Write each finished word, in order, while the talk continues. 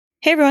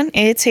Hey everyone,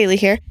 it's Haley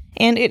here,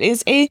 and it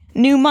is a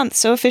new month,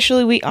 so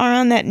officially we are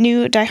on that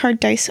new Die Hard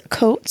Dice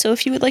code. So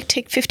if you would like to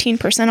take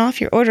 15%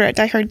 off your order at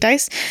Die Hard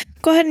Dice,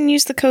 go ahead and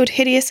use the code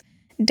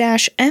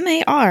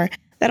hideous-MAR.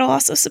 That'll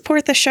also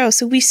support the show,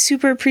 so we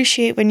super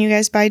appreciate when you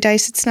guys buy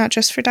dice. It's not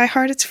just for Die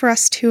Hard, it's for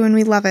us too, and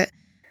we love it.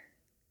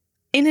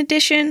 In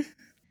addition,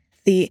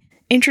 the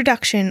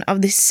introduction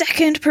of the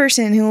second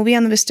person who will be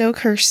on the Bestow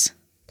Curse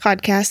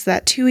podcast,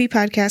 that 2E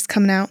podcast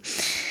coming out,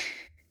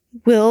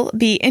 will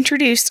be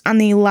introduced on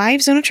the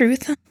live Zone of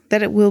Truth,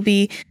 that it will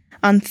be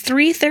on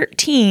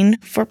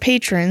 3/13 for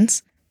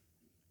patrons,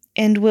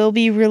 and will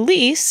be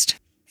released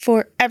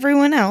for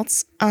everyone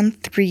else on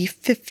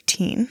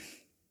 3/15.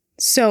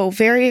 So,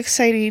 very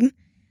exciting.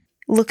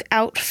 Look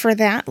out for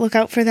that. Look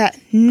out for that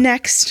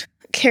next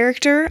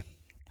character.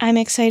 I'm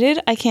excited.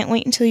 I can't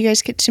wait until you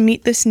guys get to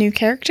meet this new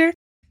character.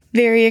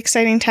 Very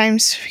exciting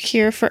times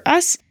here for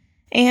us,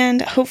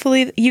 and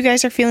hopefully you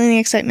guys are feeling the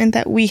excitement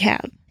that we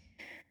have.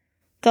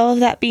 With all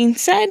of that being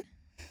said,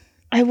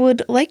 I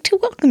would like to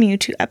welcome you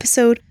to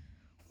episode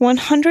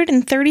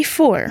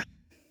 134,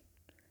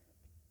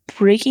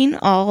 Breaking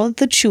All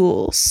The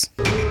Chuuls.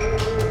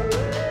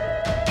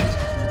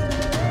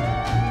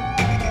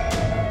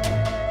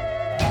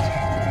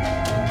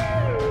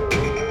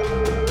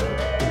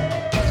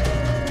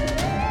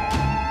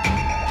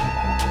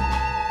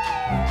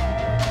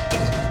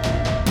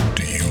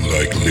 Do you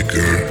like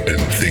liquor and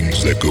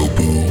things that go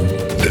boom?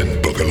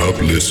 Then buckle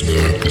up,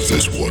 listener, because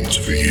this one's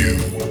for you.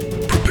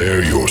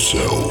 Prepare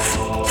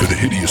yourself for the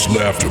Hideous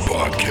Laughter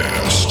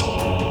Podcast.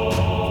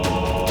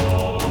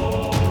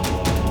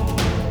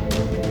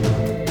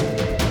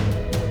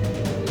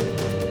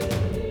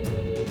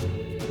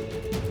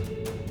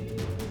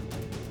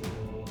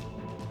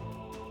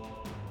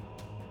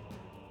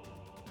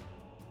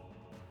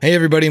 Hey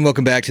everybody, and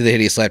welcome back to the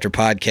Hideous Laughter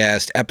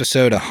Podcast,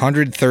 episode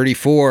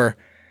 134,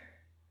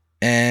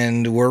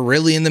 and we're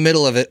really in the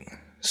middle of it,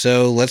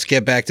 so let's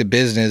get back to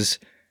business.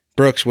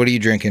 Brooks, what are you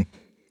drinking?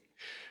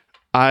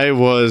 I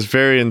was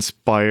very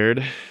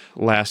inspired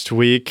last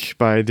week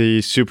by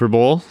the Super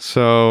Bowl,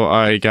 so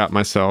I got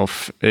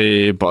myself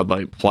a Bud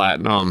Light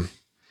Platinum.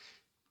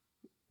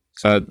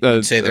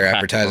 You'd say their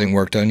advertising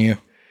worked on you?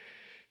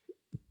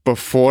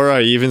 Before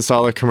I even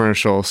saw the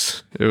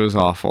commercials, it was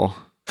awful.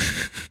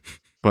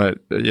 But,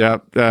 yeah,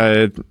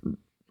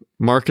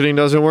 marketing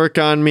doesn't work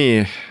on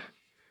me,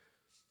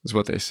 is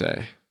what they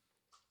say.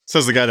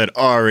 Says the guy that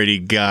already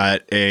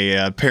got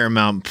a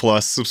Paramount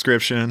Plus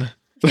subscription.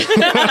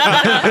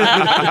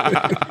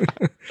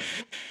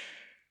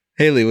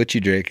 Haley, what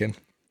you drinking?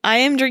 I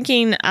am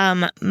drinking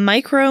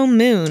Micro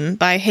Moon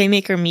by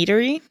Haymaker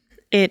Meadery.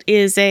 It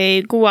is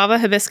a guava,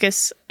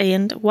 hibiscus,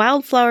 and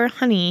wildflower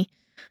honey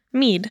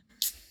mead.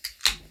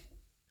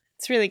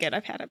 It's really good.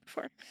 I've had it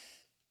before.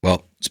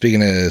 Well,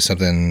 speaking of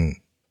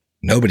something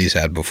nobody's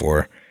had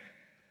before,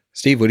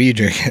 Steve, what are you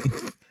drinking?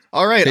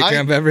 All right.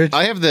 Patreon beverage?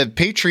 I have the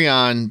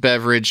Patreon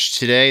beverage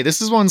today.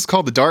 This one's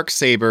called the Dark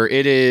Saber.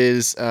 It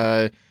is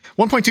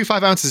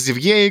 1.25 ounces of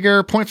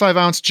Jaeger, 0.5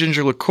 ounce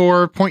ginger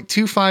liqueur,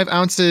 0.25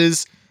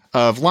 ounces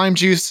of lime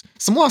juice,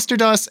 some luster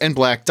dust, and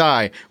black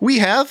dye. We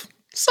have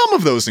some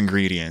of those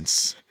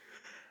ingredients.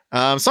 So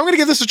I'm going to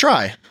give this a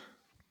try.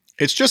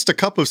 It's just a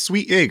cup of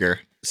sweet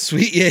Jaeger.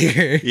 Sweet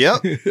Jaeger.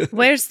 Yep.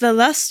 Where's the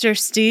luster,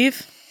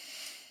 Steve?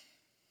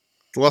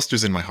 The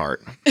luster's in my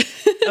heart.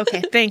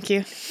 Okay, thank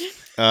you.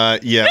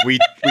 Yeah, we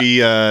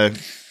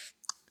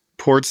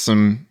poured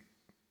some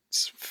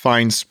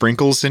fine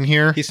sprinkles in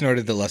here. He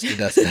snorted the luster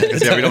dust.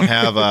 Yeah, we don't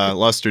have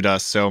luster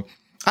dust, so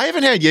I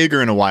haven't had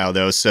Jaeger in a while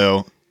though,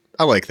 so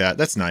I like that.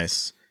 That's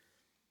nice.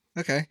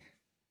 Okay.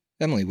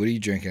 Emily, what are you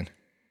drinking?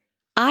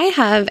 I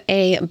have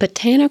a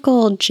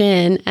botanical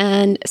gin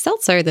and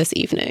seltzer this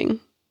evening.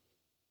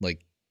 Like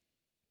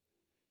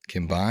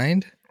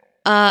combined?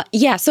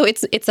 Yeah, so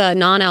it's a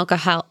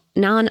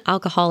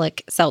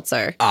non-alcoholic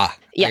seltzer. Ah,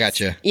 yes. I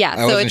gotcha. Yeah,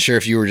 I wasn't sure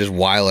if you were just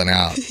wiling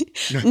out.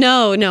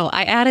 No,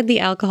 I added the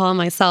alcohol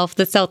myself.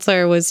 The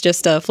seltzer was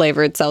just a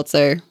flavored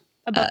seltzer.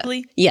 A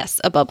bubbly? Yes,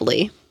 a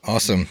bubbly.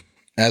 Awesome.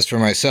 As for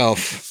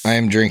myself, I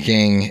am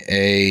drinking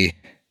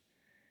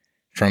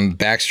from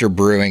Baxter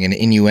Brewing, an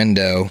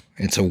Innuendo.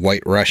 It's a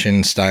White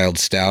Russian styled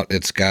stout.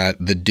 It's got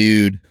the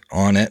dude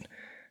on it,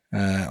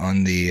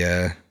 on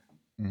the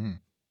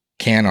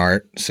can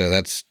art. So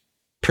that's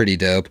pretty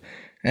dope.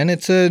 And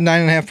it's a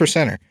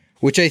 9.5%er,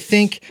 which I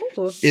think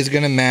is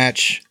going to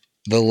match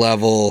the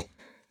level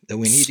that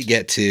we need to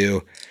get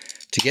through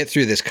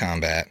this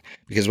combat.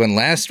 Because when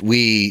last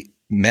we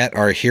met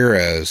our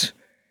heroes,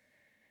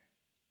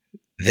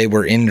 they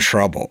were in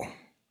trouble.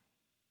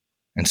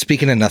 And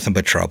speaking of nothing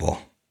but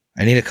trouble,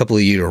 I need a couple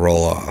of you to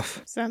roll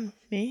off. Is that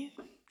me?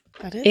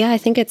 That it? Yeah, I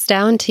think it's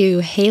down to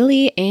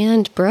Haley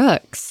and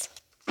Brooks.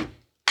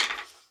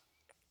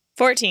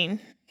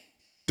 14.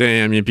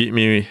 Damn, you beat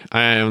me.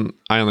 I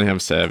only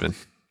have 7.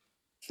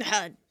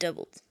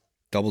 Doubled.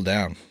 Double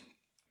down.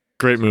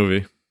 Great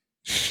movie.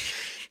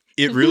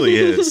 It really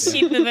is.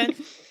 Keep moving.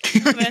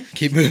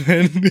 Keep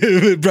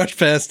moving. Brush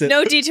past it.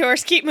 No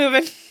detours. Keep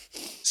moving.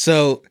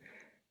 So,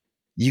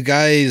 you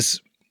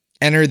guys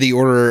enter the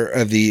Order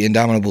of the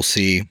Indomitable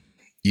Sea,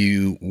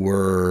 you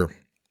were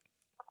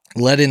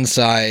led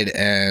inside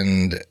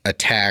and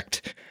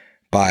attacked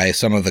by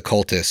some of the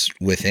cultists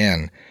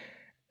within.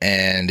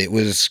 And it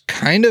was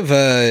kind of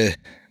a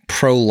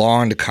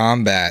prolonged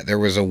combat. There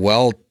was a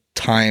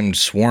well-timed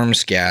swarm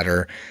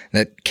scatter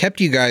that kept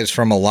you guys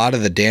from a lot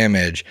of the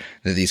damage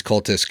that these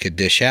cultists could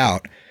dish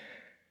out.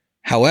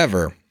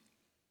 However,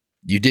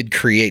 you did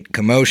create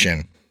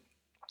commotion,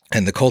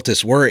 and the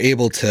cultists were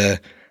able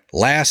to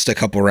last a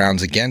couple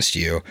rounds against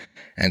you.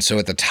 And so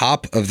at the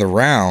top of the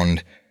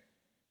round,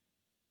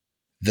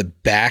 the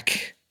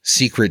back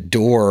secret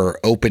door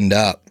opened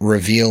up,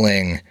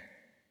 revealing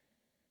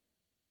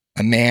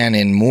a man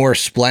in more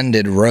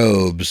splendid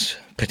robes,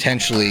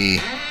 potentially...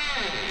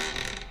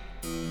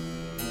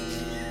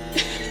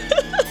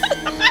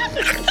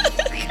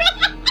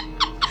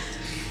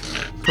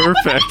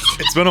 Perfect.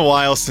 It's been a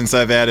while since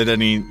I've added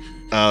any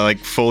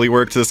Foley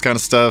work to this kind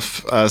of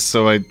stuff,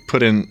 so I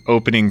put in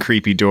opening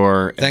creepy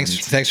door.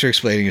 Thanks for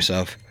explaining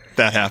yourself.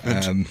 That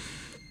happened.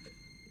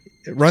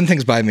 Run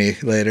things by me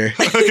later.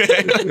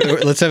 Okay.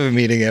 Let's have a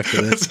meeting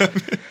after this.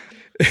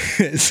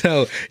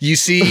 So you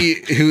see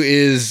who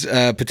is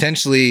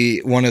potentially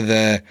one of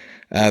the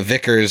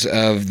vicars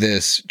of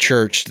this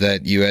church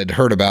that you had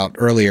heard about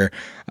earlier,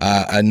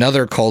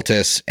 another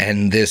cultist,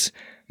 and this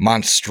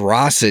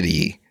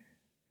monstrosity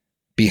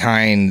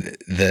behind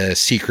the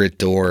secret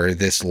door,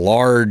 this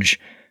large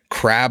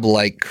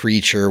crab-like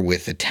creature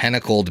with a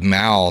tentacled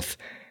mouth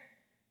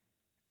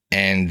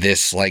and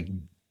this like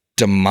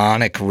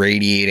demonic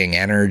radiating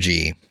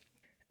energy.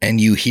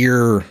 And you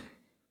hear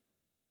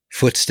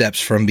footsteps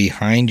from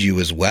behind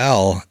you as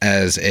well,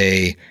 as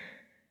a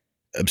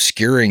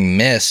obscuring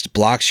mist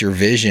blocks your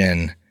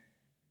vision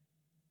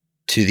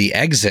to the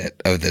exit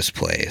of this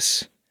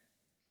place.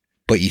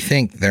 But you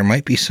think there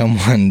might be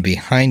someone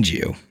behind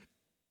you.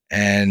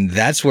 And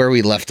that's where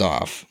we left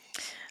off.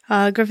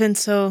 Griffin,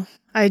 so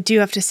I do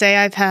have to say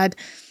I've had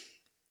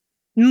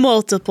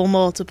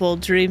multiple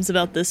dreams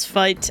about this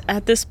fight.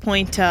 At this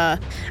point, I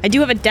do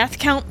have a death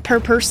count per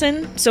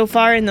person so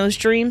far in those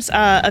dreams.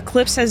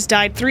 Eclipse has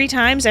died 3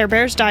 times, Air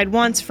Bear's died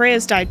once,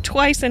 Freya's died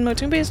twice, and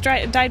Motumbe has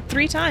died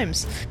 3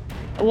 times.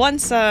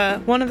 Once,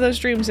 one of those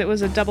dreams, it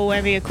was a double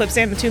whammy, Eclipse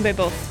and Motumbe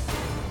both.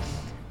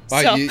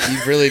 Wow, So-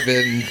 you've really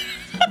been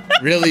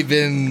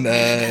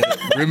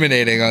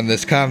ruminating on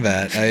this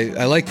combat.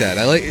 I like that.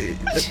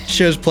 It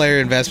shows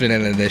player investment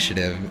and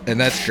initiative, and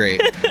that's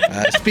great.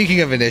 Speaking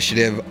of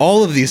initiative,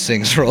 all of these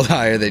things rolled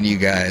higher than you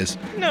guys.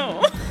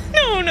 No.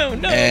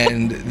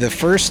 And the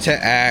first to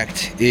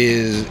act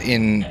is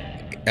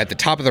at the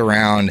top of the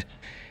round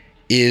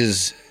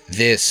is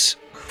this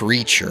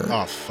creature.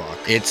 Oh fuck!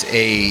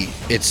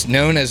 It's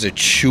known as a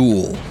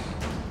Chuul,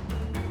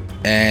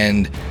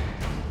 and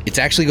it's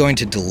actually going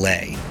to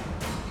delay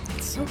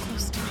So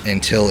close to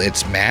until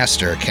its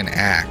master can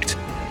act.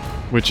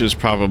 Which is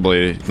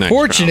probably next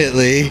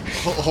Fortunately,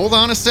 Hold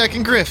on a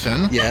second,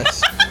 Griffin.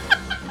 yes.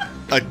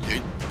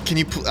 Can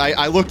you?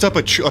 I looked up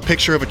a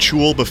picture of a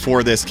Chuul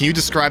before this. Can you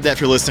describe that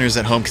for your listeners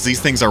at home? Because these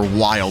things are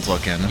wild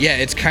looking. Yeah,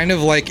 it's kind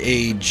of like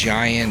a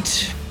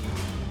giant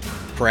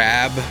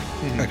crab,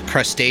 a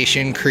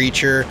crustacean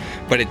creature,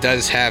 but it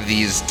does have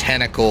these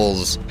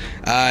tentacles.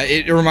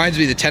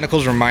 The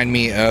tentacles remind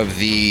me of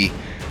the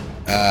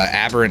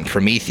aberrant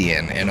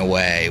Promethean in a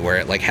way, where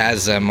it like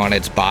has them on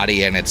its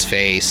body and its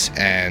face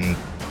and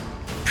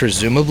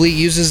presumably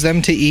uses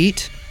them to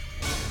eat.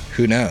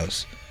 Who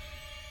knows?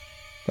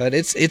 But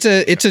it's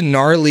a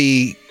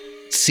gnarly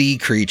sea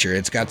creature.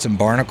 It's got some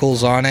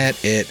barnacles on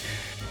it. It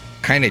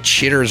kind of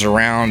chitters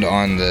around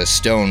on the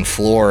stone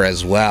floor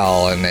as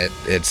well, and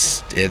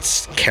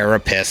its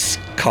carapace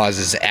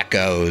causes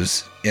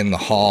echoes in the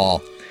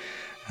hall.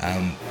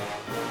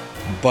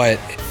 But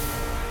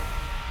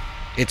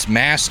its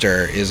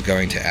master is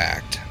going to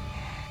act,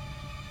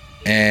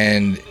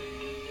 and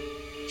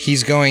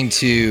he's going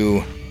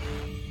to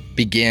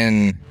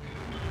begin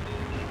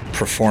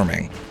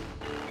performing.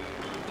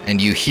 And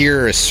you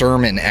hear a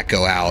sermon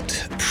echo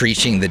out,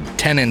 preaching the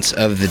tenets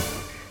of the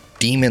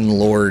demon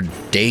lord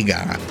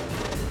Dagon,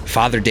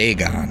 Father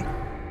Dagon.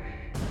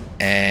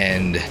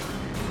 And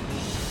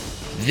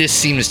this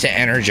seems to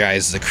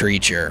energize the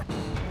creature.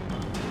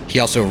 He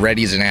also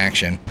readies an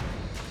action.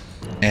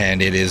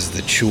 And it is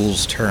the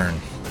Chuul's turn.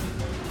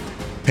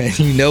 And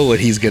you know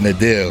what he's going to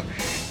do.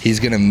 He's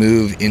going to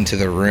move into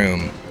the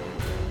room.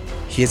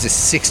 He has a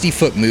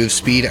 60-foot move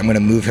speed. I'm going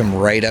to move him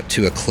right up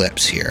to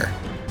Eclipse here,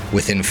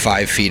 within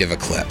 5 feet of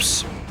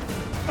Eclipse.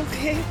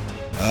 Okay.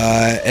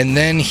 And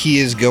then he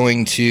is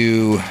going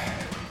to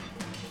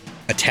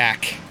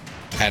attack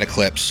at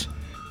Eclipse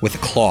with a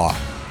claw.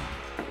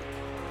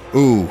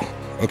 Ooh,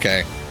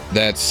 okay.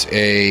 That's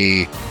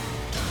a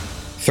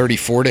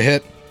 34 to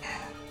hit.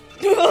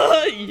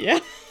 Yeah.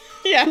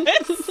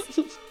 Yes.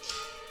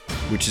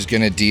 Which is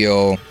going to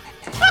deal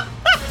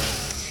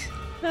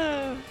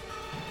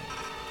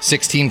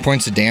 16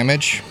 points of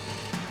damage.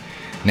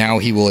 Now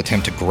he will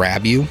attempt to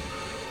grab you.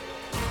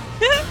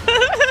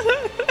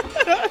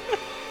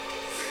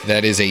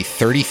 That is a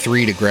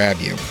 33 to grab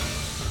you.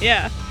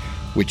 Yeah.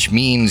 which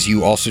means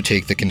you also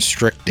take the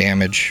constrict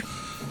damage.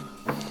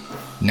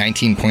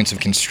 19 points of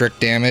constrict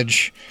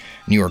damage,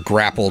 and you are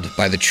grappled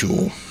by the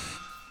Chuul.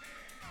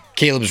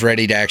 Caleb's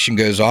ready to action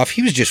goes off.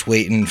 He was just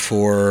waiting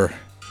for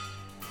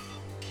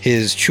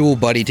his Chuul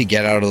buddy to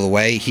get out of the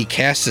way. He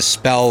casts a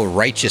spell,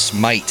 Righteous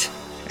Might,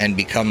 and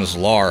becomes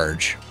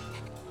large.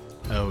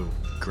 Oh,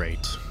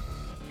 great.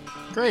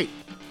 Great.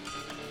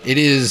 It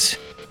is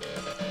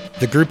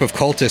the group of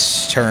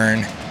cultists'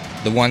 turn,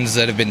 the ones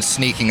that have been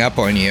sneaking up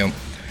on you.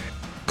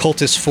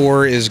 Cultist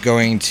 4 is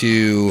going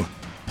to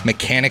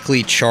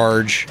mechanically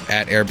charge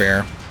at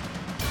Airbear.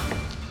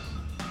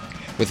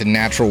 With a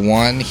natural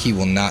 1, he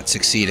will not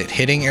succeed at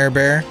hitting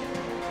Airbear.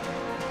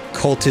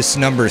 Cultist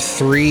number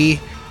 3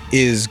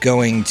 is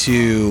going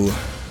to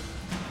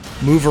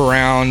move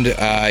around.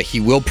 He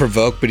will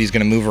provoke, but he's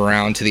going to move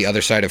around to the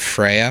other side of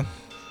Freya.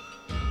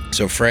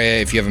 So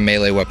Freya, if you have a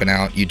melee weapon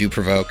out, you do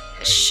provoke.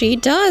 She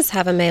does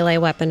have a melee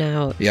weapon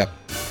out. Yep.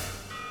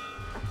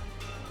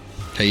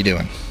 How you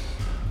doing?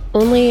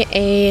 Only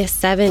a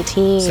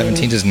 17.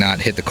 17 does not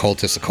hit the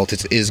cultist. The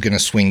cultist is going to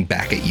swing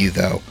back at you,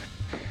 though.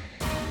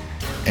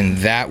 And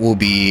that will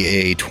be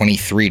a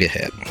 23 to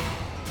hit.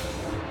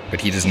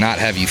 But he does not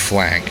have you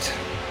flanked.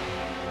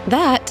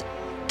 That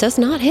does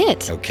not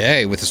hit.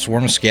 Okay, with the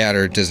Swarm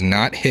Scatter, does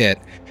not hit.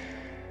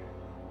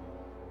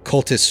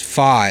 Cultist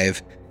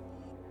 5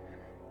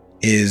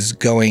 is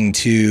going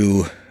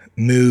to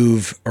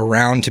move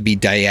around to be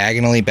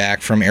diagonally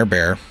back from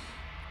Airbear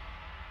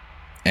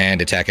and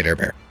attack at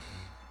Airbear.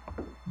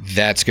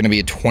 That's going to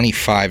be a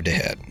 25 to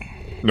hit.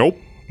 Nope.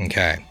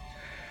 Okay.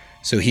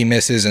 So he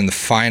misses, and the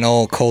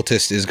final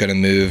cultist is going to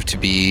move to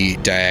be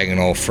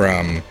diagonal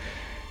from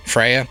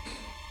Freya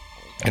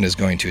and is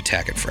going to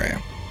attack at Freya.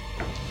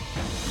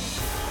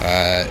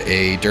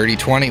 A dirty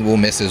 20 will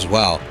miss as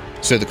well.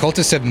 So the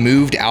cultists have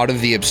moved out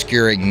of the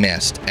obscuring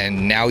mist,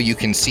 and now you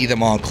can see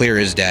them all clear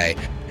as day.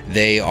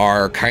 They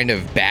are kind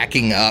of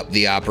backing up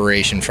the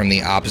operation from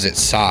the opposite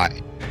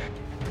side.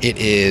 It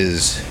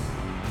is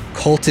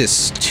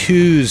Cultist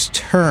 2's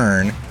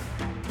turn,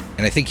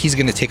 and I think he's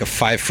going to take a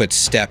 5-foot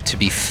step to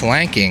be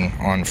flanking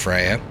on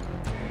Freya.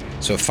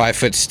 So a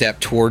 5-foot step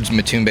towards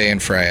Matumbe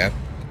and Freya.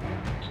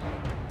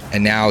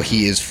 And now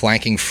he is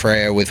flanking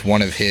Freya with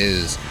one of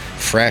his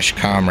fresh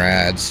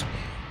comrades.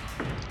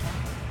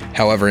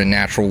 However, a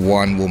natural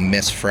 1 will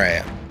miss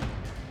Freya.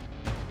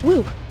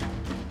 Woo.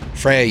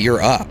 Freya,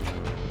 you're up.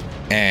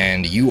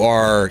 And you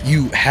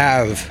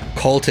have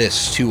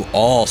cultists to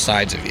all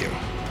sides of you.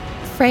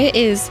 Freya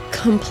is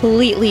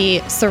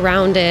completely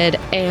surrounded,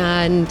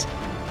 and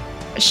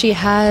she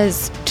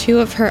has 2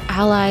 of her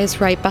allies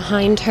right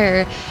behind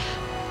her.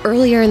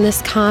 Earlier in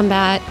this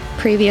combat,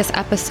 previous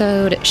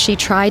episode, she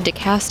tried to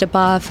cast a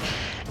buff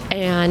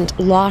and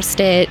lost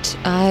it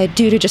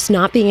due to just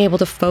not being able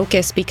to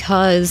focus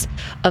because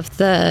of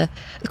the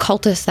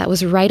cultist that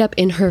was right up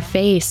in her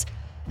face.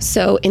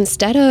 So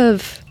instead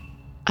of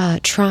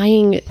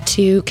trying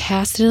to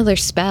cast another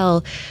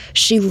spell,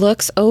 she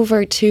looks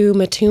over to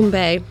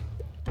Matumbe,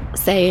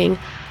 saying,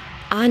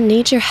 "I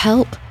need your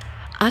help.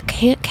 I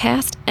can't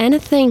cast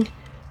anything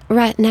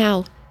right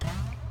now.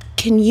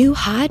 Can you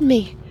hide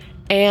me?"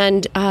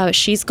 And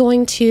she's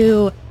going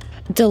to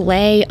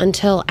delay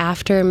until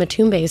after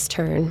Matumbe's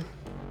turn.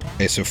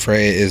 Okay, so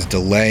Freya is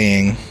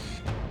delaying,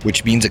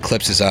 which means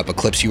Eclipse is up.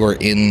 Eclipse, you are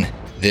in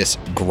this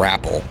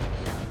grapple.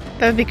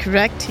 That would be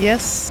correct,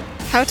 yes.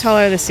 How tall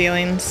are the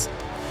ceilings?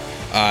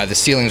 The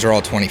ceilings are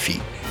all 20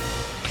 feet.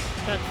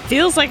 That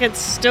feels like it's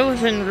still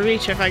within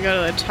reach if I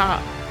go to the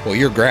top. Well,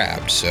 you're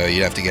grabbed, so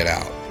you'd have to get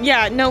out.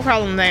 Yeah, no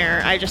problem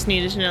there. I just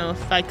needed to know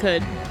if I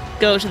could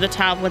go to the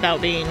top without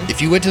being...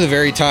 If you went to the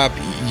very top,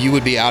 you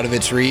would be out of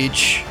its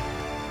reach.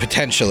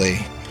 Potentially.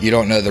 You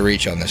don't know the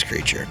reach on this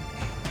creature.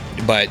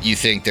 But you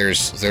think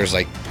there's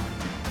like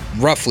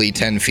roughly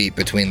 10 feet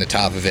between the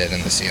top of it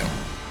and the ceiling.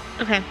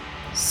 Okay.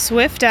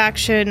 Swift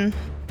action.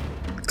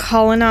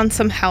 Calling on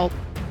some help.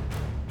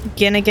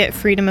 Gonna get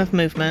freedom of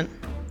movement.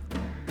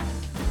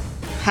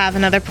 Have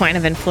another point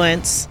of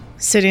influence.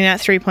 Sitting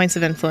at 3 points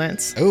of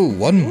influence. Oh,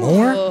 one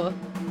more? Oh.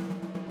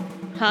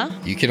 Huh?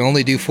 You can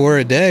only do 4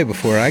 a day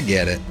before I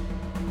get it.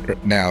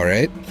 Now,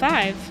 right?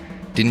 5.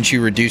 Didn't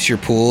you reduce your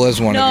pool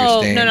as one of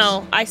your stains?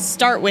 No. I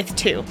start with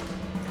 2.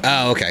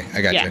 Oh, okay.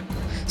 I got you.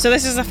 So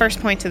this is the first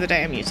point of the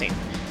day I'm using.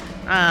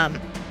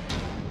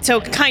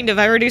 So kind of,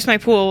 I reduced my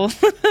pool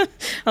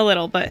a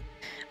little, but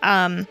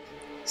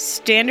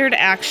standard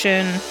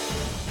action,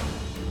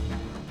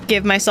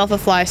 give myself a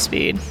fly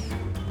speed.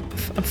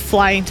 I'm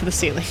flying to the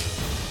ceiling.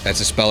 That's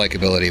a spell-like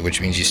ability,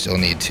 which means you still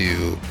need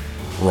to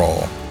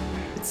roll.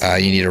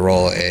 You need to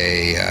roll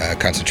a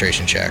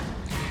concentration check.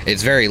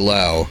 It's very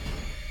low.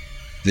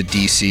 The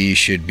DC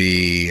should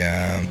be...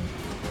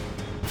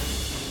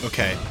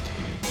 Okay.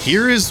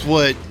 Here is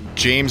what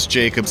James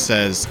Jacob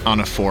says on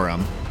a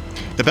forum.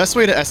 The best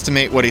way to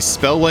estimate what a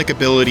spell-like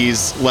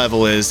ability's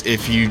level is,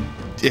 if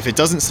it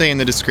doesn't say in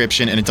the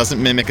description and it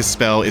doesn't mimic a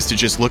spell, is to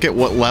just look at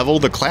what level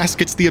the class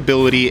gets the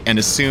ability and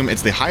assume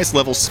it's the highest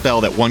level spell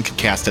that one could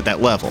cast at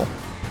that level.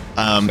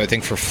 So I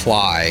think for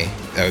fly,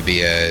 that would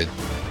be a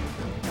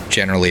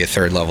generally a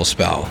 3rd level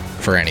spell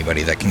for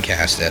anybody that can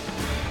cast it.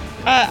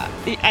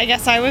 I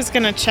guess I was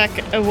gonna check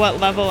at what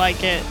level I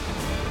get.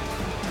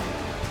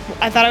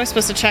 I thought I was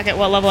supposed to check at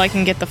what level I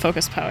can get the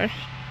focus power.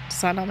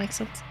 Does that not make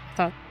sense? I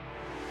thought.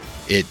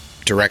 It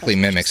directly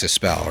mimics a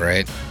spell,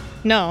 right?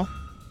 No.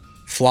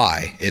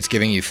 Fly. It's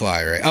giving you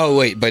fly, right? Oh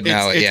wait, but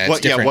no, it's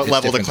different. Yeah, what it's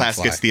level the different than class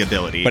fly. gets the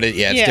ability. But it's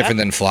Yeah. different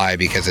than fly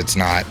because it's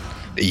not.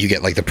 You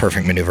get like the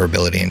perfect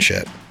maneuverability and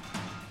shit.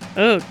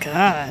 Oh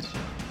God.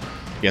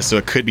 Yeah, so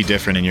it could be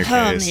different in your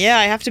case. Yeah,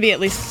 I have to be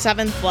at least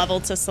 7th level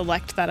to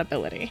select that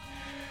ability.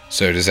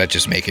 So does that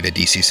just make it a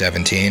DC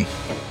 17?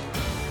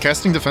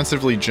 Casting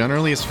defensively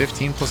generally is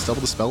 15 plus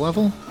double the spell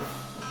level?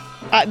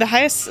 The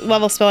highest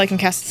level spell I can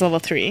cast is level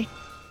 3.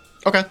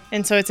 Okay.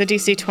 And so it's a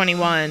DC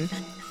 21.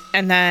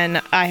 And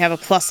then I have a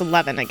plus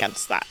 11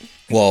 against that.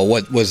 Well,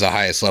 what was the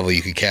highest level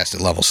you could cast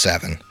at level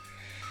 7?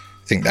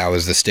 I think that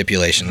was the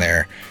stipulation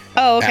there.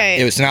 Oh, okay.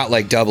 It was not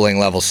like doubling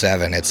level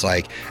 7. It's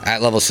like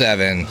at level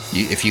 7,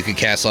 if you could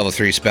cast level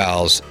 3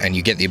 spells and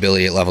you get the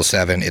ability at level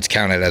 7, it's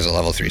counted as a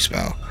level 3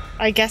 spell.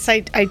 I guess I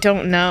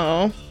don't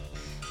know.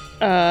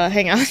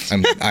 Hang on.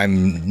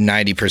 I'm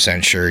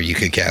 90% sure you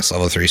could cast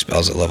level 3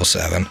 spells at level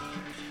 7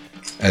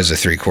 as a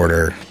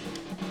 3/4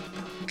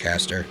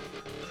 caster.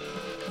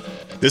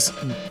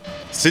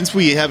 Since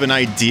we have an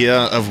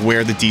idea of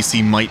where the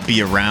DC might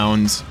be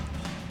around,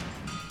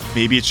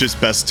 maybe it's just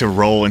best to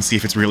roll and see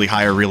if it's really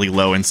high or really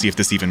low and see if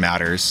this even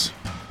matters.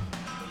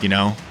 You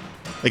know?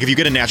 Like if you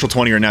get a natural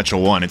 20 or a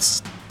natural 1,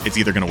 it's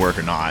either going to work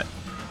or not.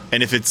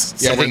 And if it's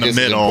somewhere in the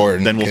middle,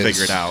 then we'll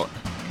figure it out.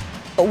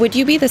 Would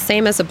you be the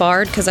same as a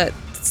bard? Because at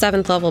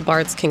 7th level,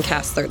 bards can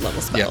cast 3rd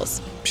level spells.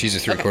 Yep. She's a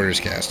 3/4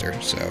 caster,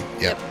 so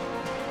yep.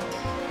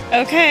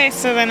 Okay,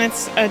 so then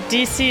it's a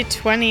DC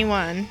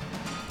 21.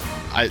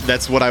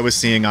 That's what I was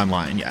seeing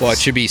online, yes. Well, it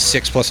should be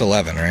 6 plus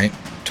 11, right?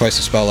 Twice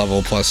the spell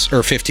level plus,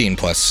 or 15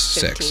 plus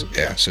 6. 15,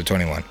 Yeah, so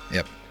 21.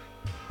 Yep.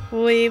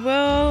 We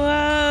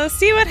will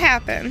see what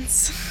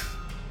happens.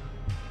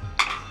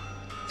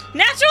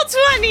 Natural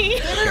 20!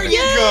 There you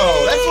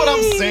go! That's what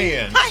I'm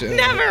saying! I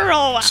never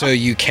roll well. So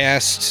you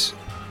cast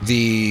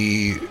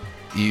you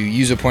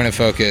use a point of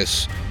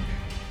focus,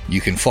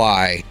 you can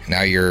fly,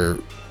 now you're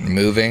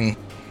moving.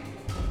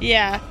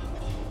 Yeah.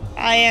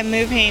 I am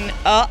moving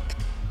up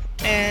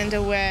and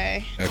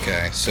away.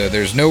 Okay, so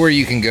there's nowhere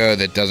you can go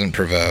that doesn't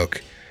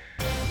provoke.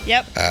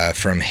 Yep.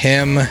 From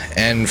him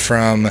and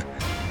from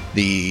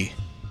the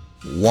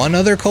one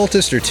other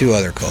cultist or 2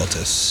 other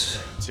cultists?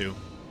 2.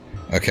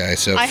 Okay,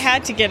 so I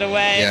had to get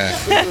away.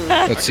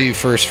 yeah. Let's see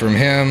first from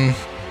him.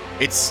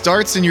 It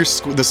starts in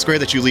the square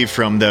that you leave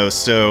from, though,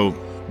 so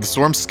the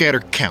storm scatter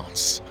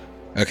counts.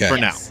 Okay. For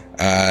Yes.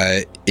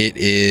 now. It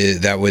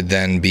is that would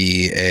then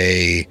be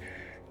a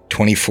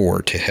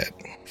 24 to hit.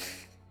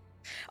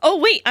 Oh,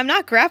 wait, I'm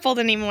not grappled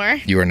anymore.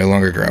 You are no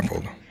longer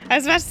grappled. I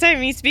was about to say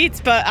Meets Beats,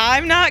 but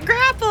I'm not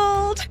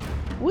grappled.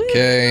 Woo.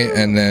 Okay,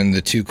 and then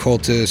the 2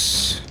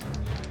 cultists.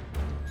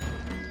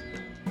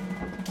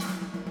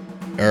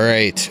 All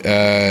right,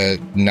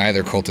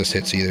 neither cultist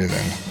hits either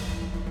then.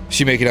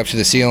 So you make it up to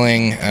the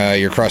ceiling.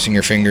 You're crossing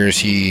your fingers.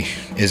 He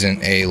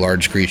isn't a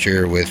large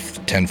creature with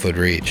 10-foot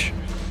reach.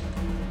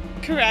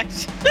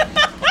 Correct.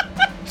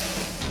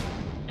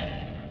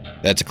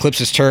 That's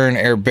Eclipse's turn.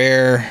 Air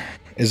Bear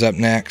is up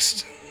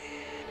next.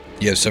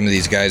 You have some of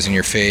these guys in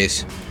your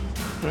face.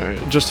 All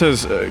right, just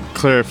as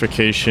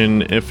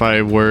clarification, if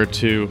I were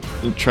to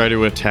try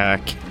to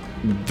attack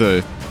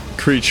the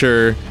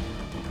creature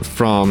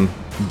from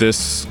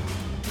this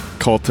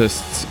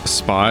cultist's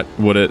spot,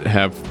 would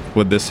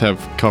this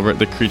have cover?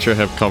 The creature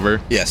have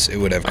cover? Yes, it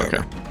would have cover.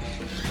 Okay.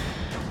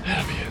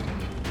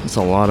 That's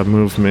a lot of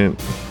movement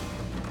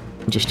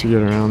just to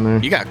get around there.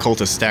 You got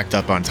cultists stacked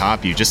up on top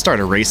of you. Just start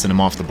erasing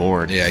them off the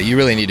board. Yeah, you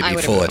really need to I be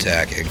would full agree.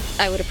 attacking.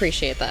 I would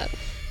appreciate that.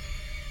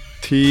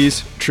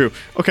 Tease. True.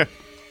 Okay.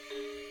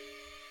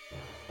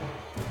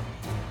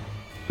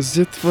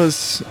 It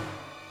was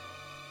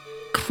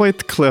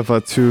quite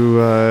clever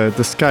to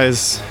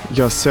disguise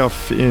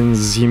yourself in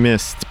the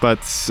mist, but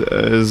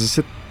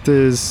it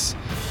is...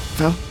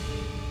 Well,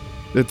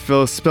 it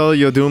will spell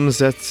your doom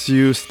that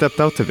you stepped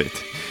out of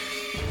it.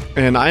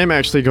 And I am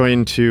actually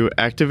going to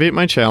activate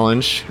my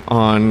challenge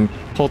on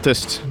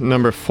cultist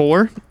number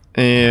 4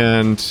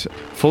 and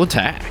full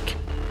attack.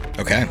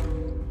 Okay.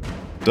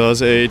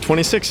 Does a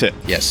 26 hit?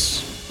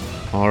 Yes.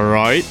 All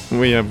right,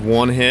 we have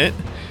 1 hit.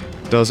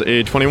 Does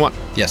a 21.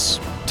 Yes.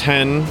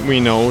 10, we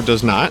know,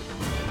 does not.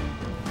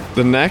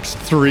 The next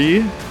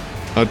 3,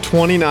 a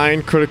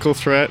 29 critical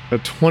threat, a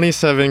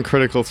 27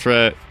 critical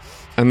threat,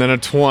 and then a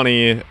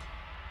 20.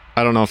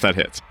 I don't know if that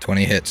hits.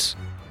 20 hits.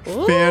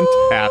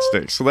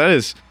 Fantastic. So that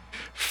is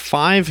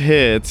 5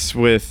 hits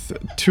with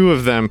 2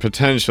 of them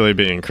potentially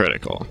being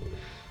critical.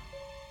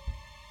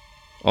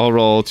 I'll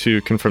roll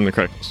to confirm the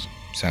criticals.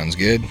 Sounds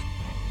good.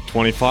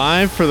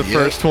 25 for the Yep.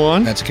 first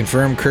one. That's a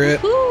confirmed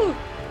crit. Woo!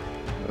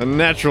 A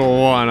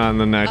natural 1 on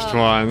the next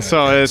one.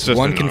 So it's just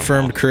 1 a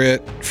confirmed normal.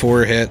 crit,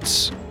 4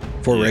 hits,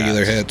 4 Yes.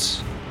 regular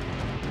hits.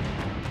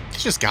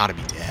 It's just gotta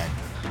be dead.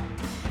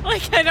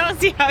 Like, I don't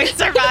see how he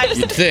survives.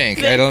 You'd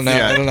think. I don't know.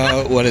 Yeah. I don't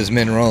know what his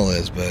min roll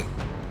is, but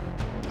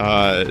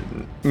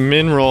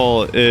Min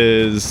roll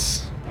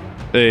is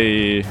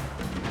a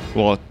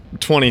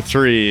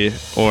 23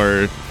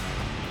 or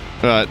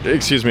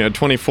a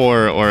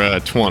 24 or a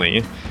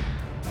 20,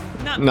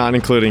 not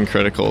including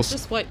criticals.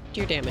 Just what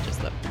your damage is,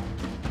 though.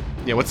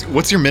 Yeah,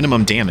 what's your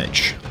minimum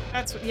damage?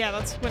 That's what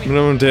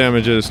Minimum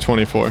damage is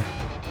 24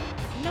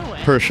 No way.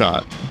 per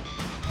shot.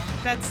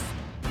 That's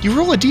You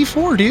roll a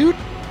d4, dude.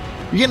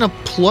 You're getting a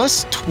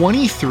plus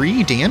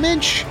 23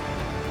 damage?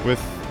 With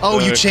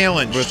You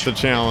challenged. with the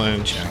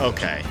challenge.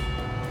 Okay.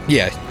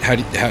 yeah. How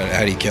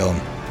do you kill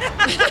him?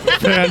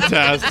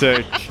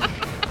 Fantastic.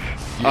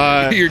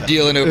 You're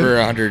dealing over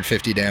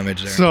 150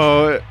 damage there.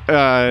 So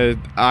I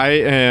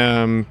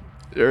am,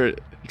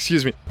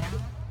 excuse me.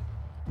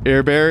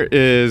 Air Bear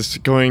is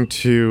going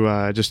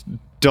to just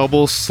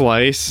double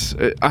slice.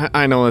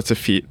 I know it's a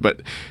feat,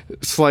 but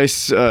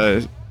slice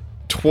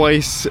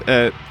twice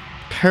at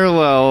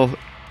parallel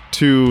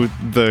to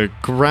the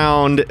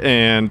ground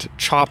and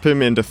chop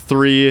him into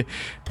 3.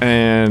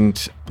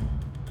 And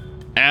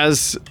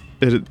as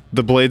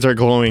the blades are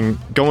going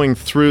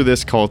through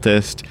this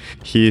cultist,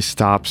 he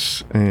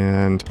stops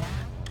and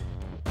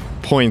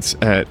points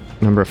at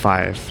number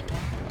 5.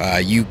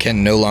 You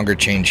can no longer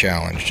chain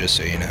challenge, just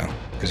so you know,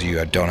 because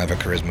you don't have a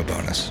charisma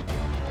bonus.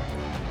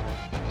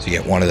 So you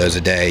get one of those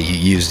a day. You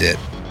used it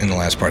in the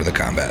last part of the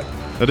combat.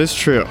 That is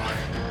true.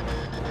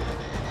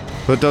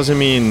 But it doesn't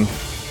mean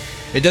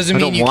It doesn't I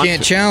mean don't you want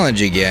can't to.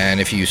 challenge again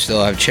if you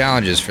still have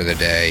challenges for the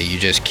day. You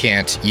just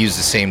can't use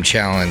the same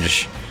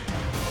challenge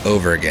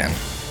over again.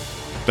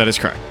 that is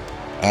correct.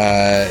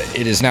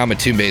 It is now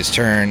Matumbe's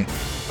turn.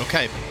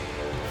 Okay.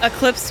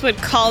 Eclipse would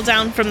call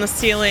down from the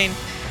ceiling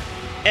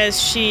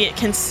as she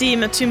can see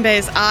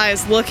Matumbe's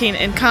eyes looking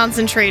and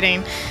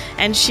concentrating,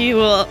 and she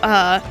will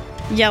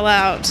yell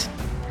out,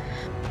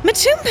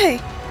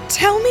 Matumbe,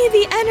 tell me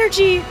the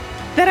energy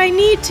that I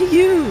need to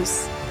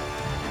use.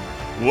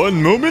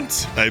 One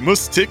moment. I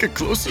must take a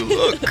closer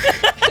look.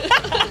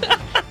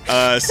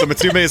 So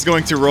Matsume is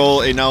going to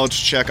roll a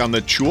knowledge check on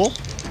the Chuul.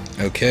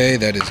 Okay,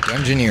 that is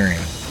Dungeoneering.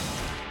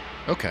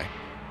 Okay.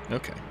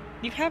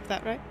 You have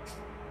that, right?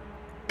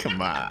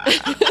 Come on.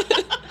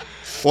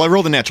 Well, I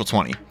rolled a natural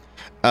 20.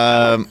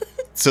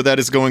 So that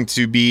is going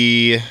to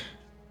be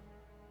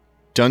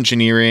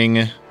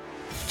Dungeoneering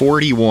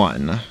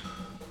 41.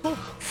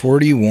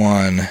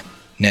 41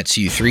 nets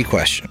you 3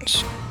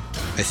 questions.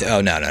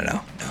 No.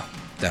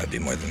 That would be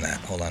more than that.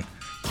 Hold on.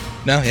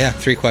 No, yeah,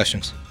 3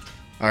 questions.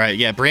 All right,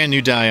 yeah, brand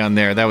new die on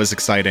there. That was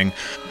exciting.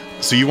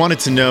 So you wanted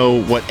to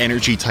know what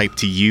energy type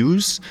to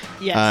use.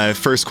 Yes.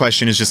 First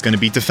question is just going to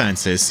be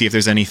defenses. See if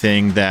there's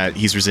anything that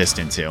he's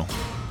resistant to.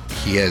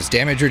 He has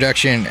damage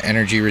reduction,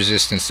 energy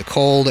resistance to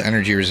cold,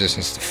 energy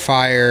resistance to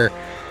fire,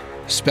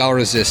 spell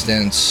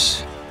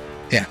resistance.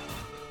 Yeah.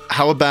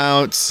 How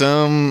about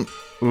some...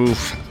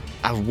 Oof,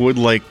 I would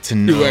like to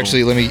know... Ooh,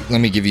 actually, let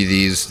me give you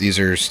these. These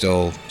are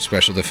still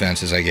special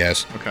defenses, I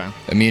guess. Okay.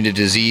 Immune to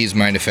disease,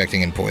 mind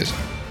affecting, and poison.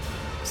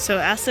 So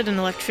acid and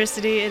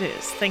electricity it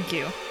is. Thank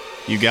you.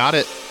 You got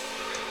it.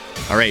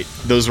 All right,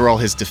 those were all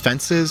his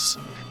defenses.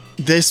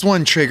 This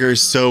one triggers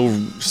so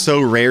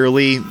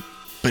rarely,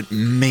 but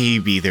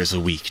maybe there's a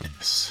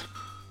weakness.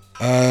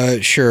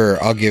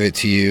 Sure, I'll give it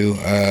to you.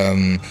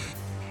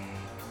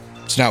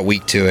 It's not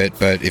weak to it,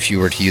 but if you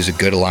were to use a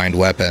good aligned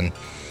weapon,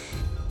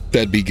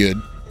 that'd be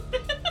good.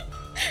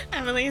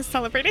 Emily is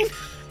celebrating.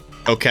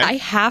 Okay. I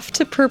have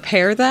to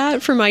prepare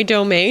that for my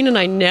domain, and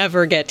I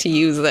never get to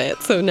use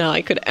it. So now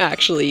I could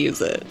actually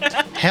use it.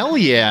 Hell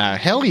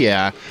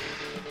yeah.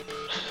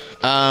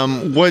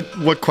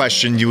 What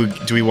question do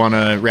we want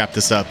to wrap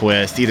this up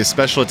with? Either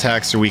special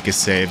attacks or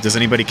weakest save. Does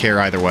anybody care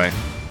either way?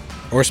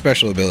 Or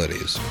special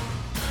abilities.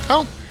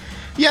 Oh,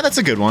 yeah, that's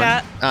a good one.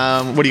 That-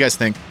 What do you guys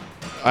think?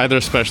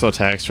 Either special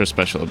attacks or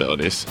special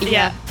abilities.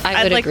 Yeah,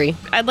 I would agree.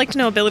 I'd like to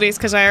know abilities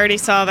because I already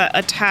saw that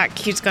attack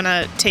he's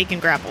gonna take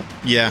and grapple.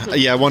 Yeah,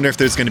 I wonder if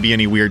there's going to be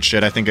any weird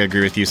shit. I think I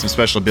agree with you. Some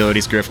special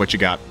abilities. Griff, what you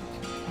got?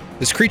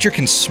 This creature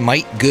can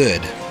smite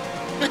good.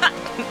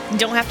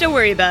 Don't have to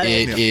worry about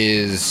it. It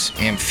is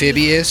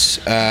amphibious.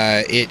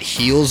 It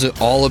heals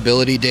all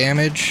ability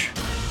damage.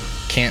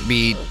 Can't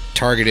be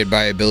targeted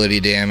by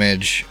ability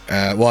damage.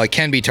 Well, it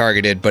can be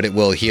targeted, but it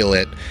will heal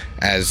it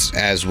as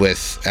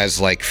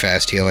like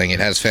fast healing. It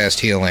has fast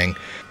healing.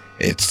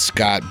 It's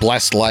got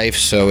blessed life,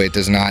 so it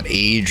does not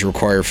age,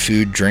 require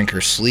food, drink, or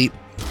sleep.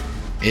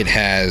 It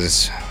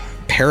has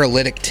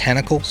paralytic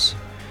tentacles,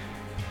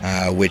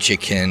 which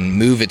it can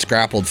move its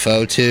grappled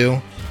foe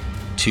to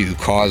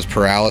cause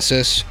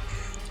paralysis.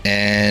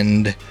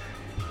 And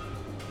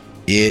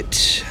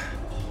this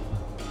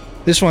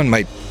one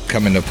might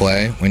come into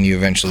play when you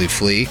eventually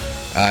flee.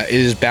 It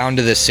is bound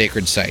to this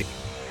sacred site.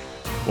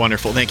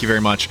 Wonderful. Thank you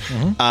very much.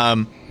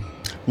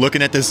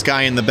 Looking at this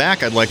guy in the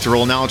back, I'd like to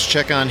roll a knowledge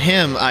check on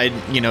him.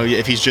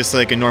 If he's just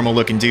like a normal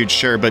looking dude,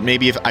 sure. But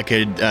maybe if I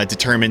could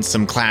determine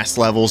some class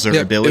levels or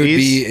Yep, abilities.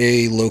 it would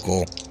be a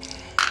local.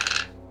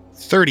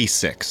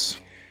 36.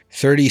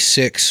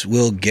 36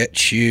 will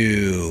get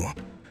you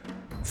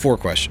 4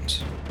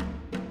 questions.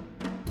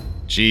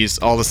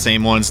 Jeez, all the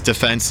same ones.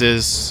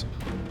 Defenses.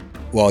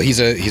 Well, he's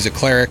a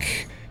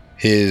cleric.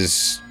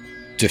 His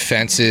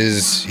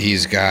defenses,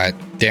 he's got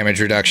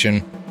damage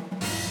reduction,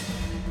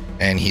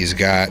 and he's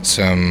got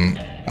some.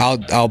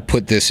 I'll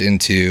put this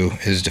into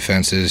his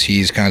defenses.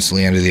 He's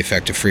constantly under the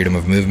effect of freedom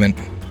of movement.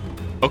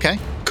 Okay,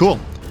 cool.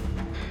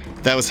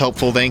 That was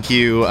helpful. Thank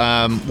you.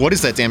 What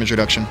is that damage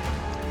reduction?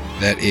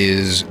 That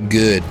is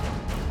good.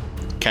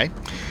 Okay.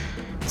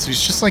 So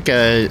he's just like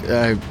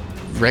a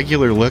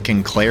regular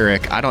looking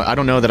cleric. I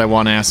don't know that I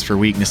want to ask for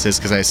weaknesses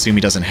because I assume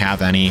he doesn't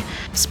have any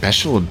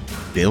special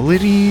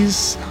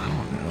abilities. I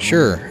don't know.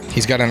 Sure.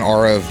 He's got an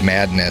aura of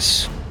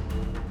madness,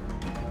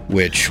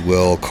 which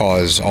will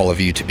cause all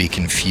of you to be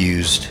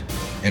confused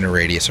in a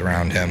radius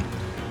around him.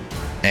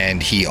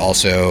 And he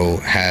also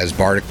has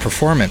bardic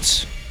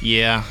performance.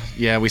 Yeah,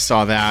 we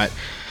saw that.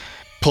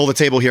 Pull the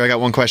table here. I got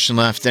one question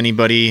left.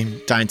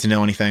 Anybody dying to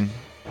know anything?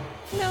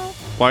 No.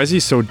 Why is he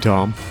so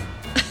dumb?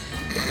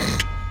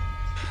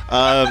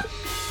 How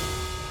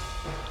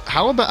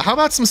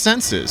about some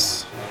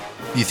senses?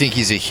 You think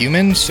he's a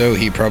human, so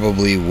he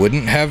probably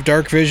wouldn't have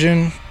dark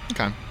vision.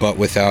 Okay. But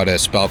without a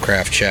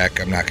spellcraft check,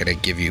 I'm not going to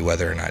give you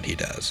whether or not he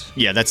does.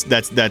 Yeah,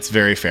 that's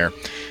very fair.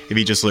 If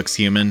he just looks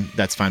human,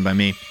 that's fine by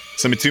me.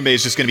 So Matumbe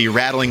is just going to be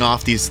rattling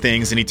off these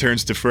things, and he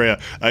turns to Freya.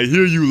 I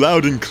hear you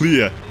loud and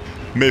clear.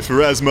 May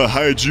Pharasma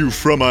hide you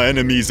from our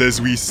enemies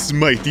as we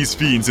smite these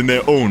fiends in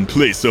their own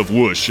place of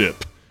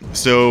worship.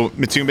 So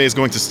Matumbe is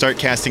going to start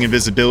casting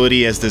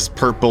invisibility as this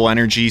purple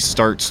energy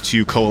starts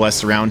to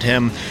coalesce around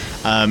him.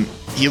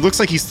 He looks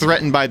like he's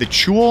threatened by the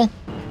Chuul.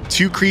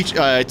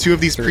 Two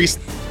of these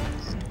priests.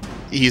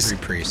 He's 3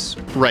 priests.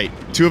 Right.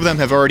 2 of them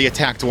have already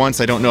attacked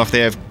once. I don't know if they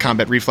have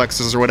combat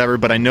reflexes or whatever,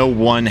 but I know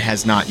one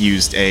has not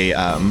used a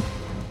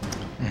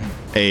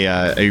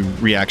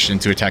reaction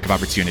to attack of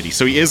opportunity.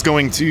 So he is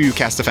going to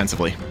cast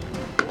defensively.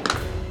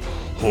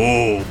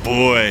 Oh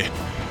boy.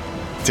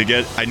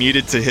 I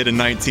needed to hit a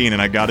 19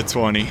 and I got a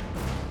 20.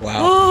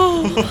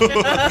 Wow.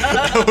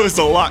 That was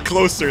a lot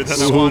closer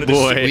than I wanted to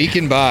say. We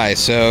can buy.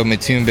 So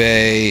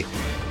Matumbe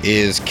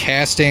is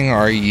casting.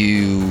 Are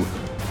you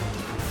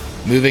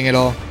moving at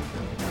all?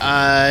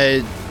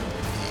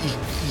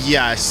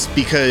 Yes,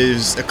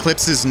 because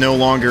Eclipse is no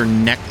longer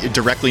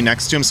directly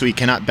next to him, so he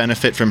cannot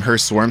benefit from her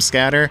Swarm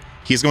Scatter.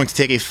 He's going to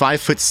take a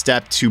 5-foot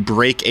step to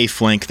break a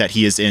flank that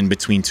he is in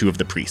between 2 of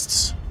the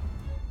priests.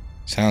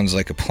 Sounds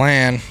like a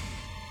plan.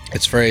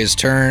 It's Freya's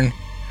turn.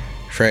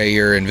 Freya,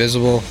 you're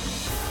invisible.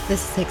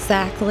 This is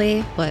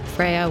exactly what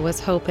Freya was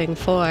hoping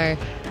for.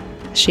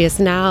 She is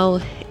now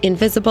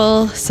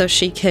invisible, so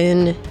she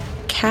can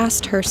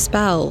cast her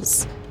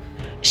spells.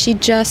 She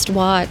just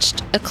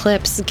watched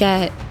Eclipse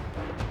get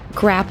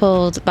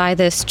grappled by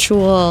this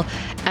Chuul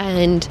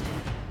and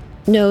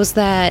knows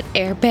that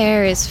Air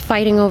Bear is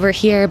fighting over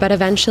here, but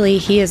eventually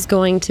he is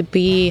going to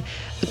be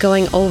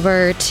going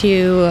over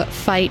to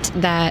fight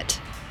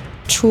that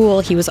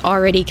Chuul. He was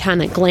already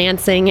kind of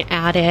glancing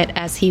at it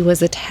as he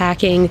was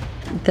attacking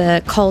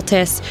the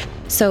cultist.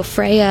 So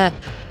Freya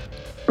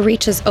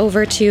reaches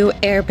over to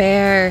Air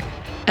Bear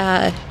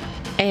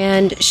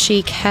and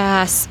she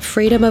casts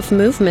Freedom of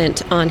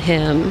Movement on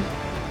him.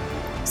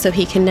 So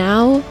he can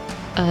now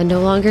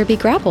no longer be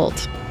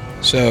grappled.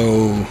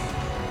 So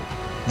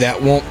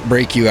that won't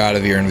break you out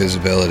of your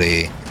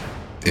invisibility.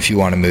 If you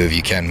want to move,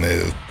 you can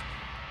move.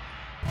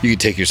 You can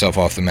take yourself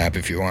off the map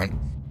if you want.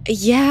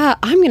 Yeah,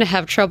 I'm going to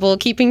have trouble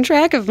keeping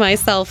track of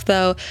myself,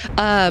 though.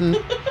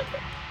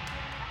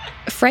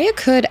 Freya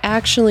could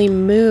actually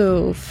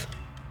move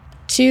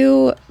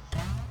to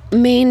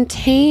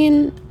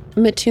maintain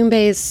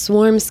Matumbe's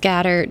Swarm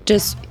Scatter.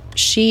 Does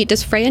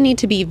Freya need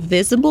to be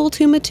visible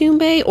to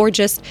Matumbe, or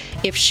just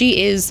if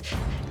she is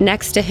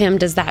next to him,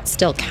 does that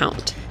still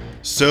count?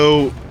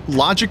 So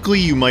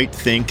logically, you might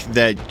think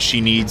that she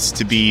needs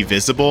to be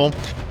visible.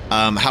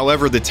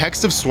 However, the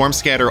text of Swarm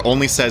Scatter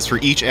only says for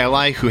each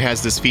ally who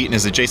has this feat and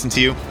is adjacent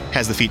to you,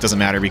 has the feat doesn't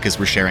matter because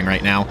we're sharing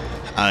right now.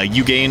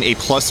 You gain a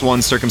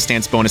 +1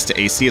 circumstance bonus to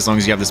AC. As long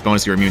as you have this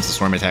bonus, you're immune to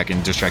swarm attack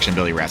and distraction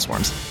ability rat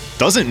swarms.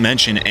 Doesn't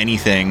mention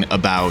anything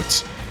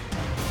about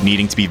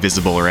needing to be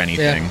visible or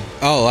anything. Yeah,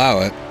 I'll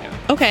allow it.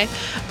 Okay.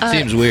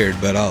 Seems weird,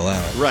 but I'll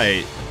allow it.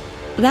 Right.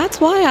 That's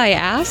why I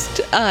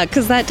asked,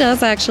 because that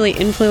does actually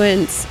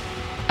influence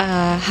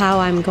how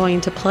I'm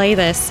going to play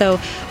this. So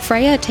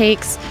Freya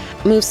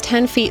moves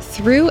 10 feet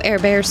through Air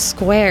Bear's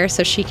square,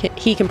 so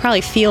he can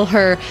probably feel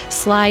her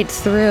slide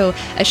through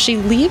as she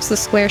leaves the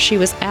square she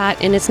was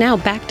at and is now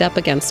backed up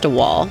against a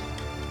wall.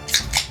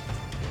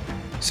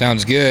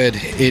 Sounds good.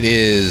 It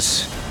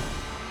is.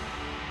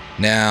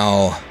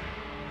 Now,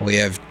 we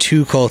have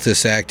 2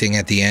 cultists acting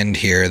at the end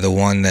here. The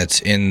one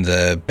that's in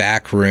the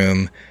back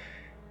room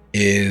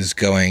is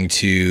going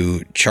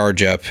to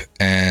charge up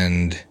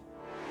and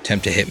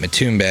attempt to hit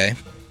Matumbe.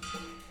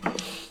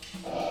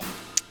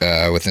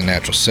 With a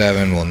natural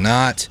 7, will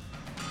not.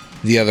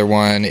 The other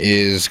one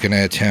is going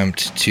to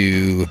attempt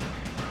to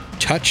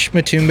touch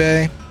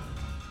Matumbe.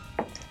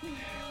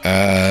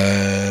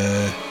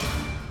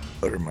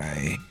 What are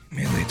my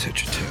melee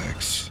touch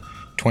attacks?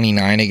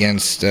 29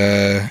 against,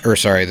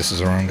 sorry, this is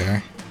the wrong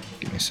guy.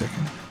 Give me a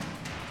second.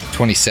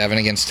 27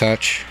 against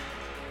touch.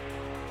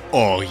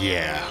 Oh,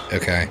 yeah.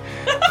 Okay.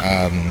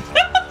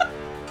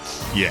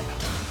 Yeah.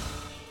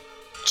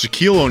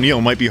 Shaquille O'Neal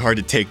might be hard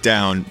to take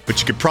down, but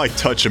you could probably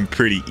touch him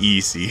pretty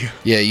easy.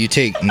 Yeah, you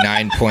take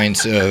 9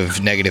 points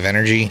of negative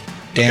energy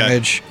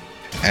damage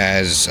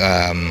as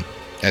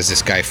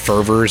this guy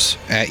fervors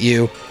at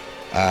you.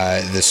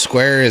 The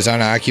square is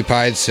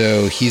unoccupied,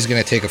 so he's going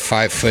to take a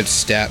 5-foot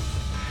step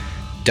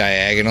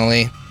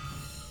diagonally.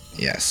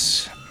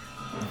 Yes.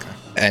 Okay.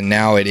 And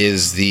now it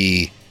is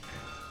the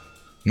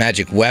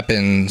magic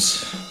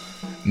weapons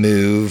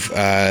move.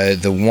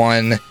 The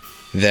one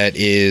that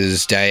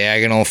is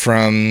diagonal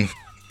from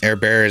Air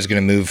Bear is going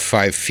to move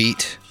 5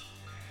 feet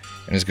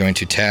and is going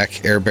to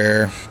attack Air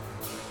Bear.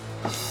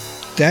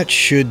 That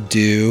should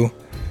do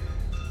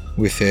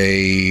with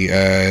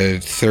a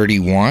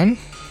 31.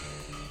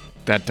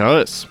 That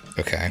does.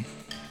 Okay.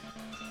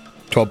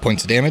 12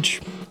 points of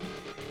damage.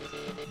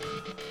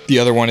 The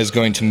other one is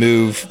going to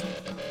move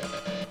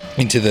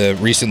into the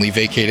recently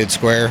vacated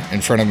square in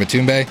front of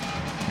Matumbe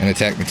and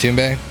attack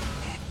Matumbe.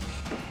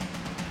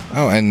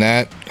 Oh, and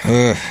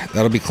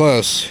that'll be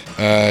close.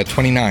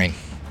 29.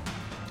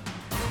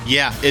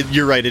 Yeah,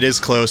 you're right. It is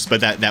close,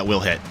 but that will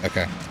hit.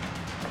 Okay.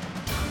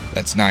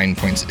 That's 9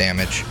 points of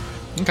damage.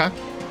 Okay.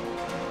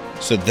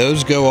 So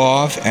those go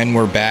off, and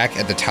we're back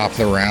at the top of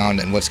the round.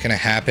 And what's going to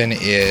happen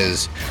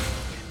is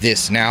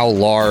this now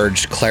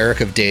large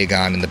Cleric of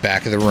Dagon in the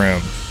back of the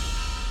room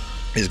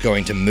is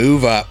going to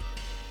move up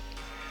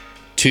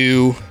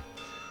to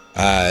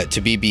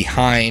be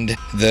behind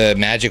the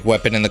magic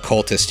weapon and the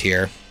cultist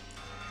here.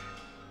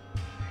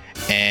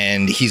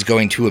 And he's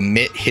going to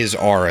emit his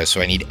aura.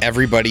 So I need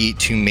everybody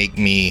to make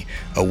me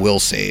a will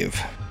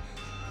save.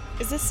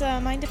 Is this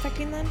mind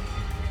affecting then?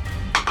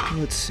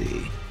 Let's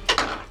see.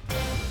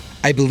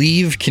 I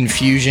believe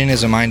confusion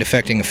is a mind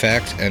affecting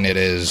effect, and it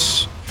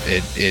is.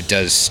 It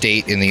does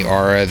state in the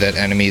aura that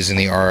enemies in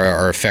the aura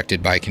are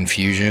affected by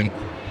confusion.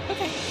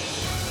 Okay.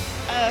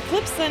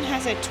 Eclipse then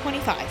has a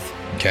 25.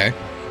 Okay.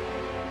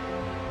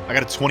 I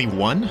got a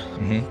 21.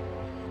 Mm-hmm.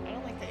 I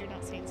don't like that you're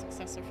not saying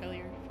success or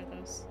failure for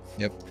those.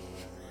 Yep.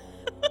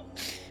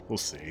 We'll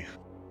see.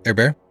 Air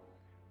Bear?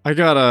 I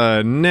got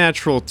a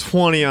natural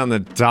 20 on the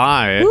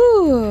die.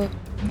 Ooh.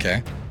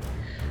 Okay.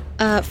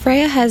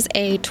 Freya has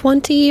a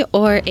 20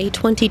 or a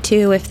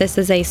 22 if this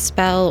is a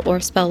spell or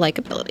spell-like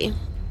ability.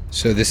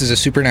 So this is a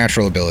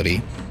supernatural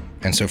ability,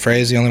 and so Freya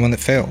is the only one that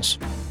fails.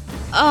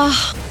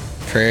 Ugh.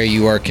 Freya,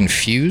 you are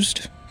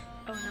confused.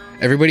 Oh no.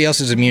 Everybody else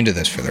is immune to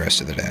this for the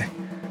rest of the day.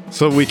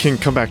 So we can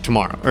come back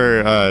tomorrow,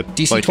 or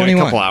DC like 21. in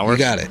a couple hours.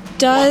 You got it.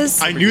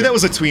 Does I knew that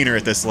was a tweener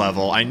at this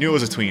level. I knew it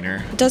was a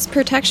tweener. does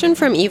protection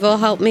from evil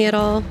help me at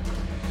all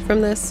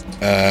from this?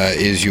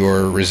 Is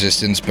your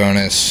resistance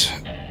bonus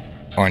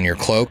on your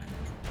cloak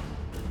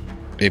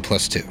a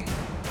 +2?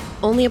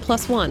 Only a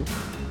 +1.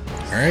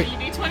 All right. You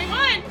need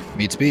 21.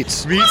 Meets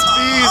beats.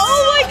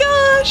 Oh my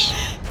gosh!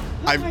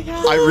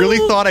 I really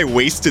thought I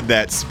wasted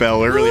that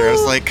spell earlier. I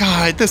was like,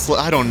 God,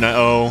 I don't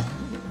know.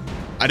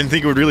 I didn't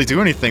think it would really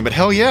do anything, but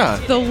hell yeah.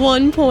 The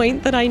 1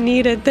 point that I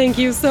needed. Thank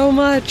you so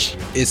much.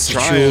 It's the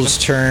Trying. Chuuls'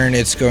 turn.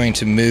 It's going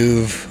to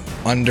move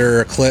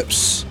under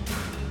Eclipse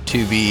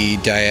to be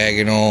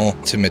diagonal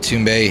to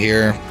Matumbe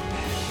here.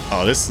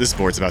 Oh, this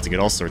board's about to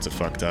get all sorts of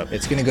fucked up.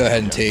 It's going to go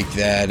ahead and take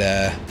that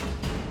a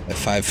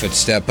 5-foot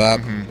step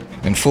up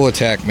and full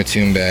attack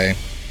Matumbe.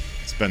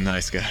 It's been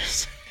nice,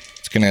 guys.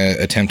 It's going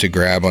to attempt to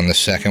grab on the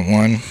second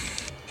one.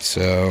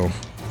 So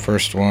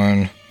first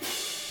one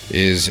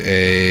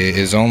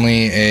is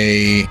only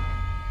a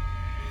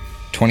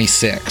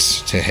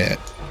 26 to hit.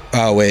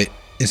 Oh wait,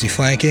 is he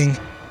flanking?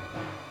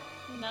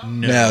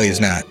 No,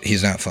 he's not.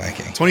 He's not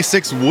flanking.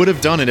 26 would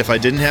have done it if I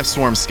didn't have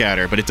Swarm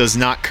Scatter, but it does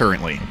not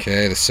currently.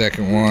 Okay, the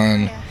second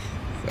one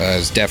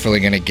is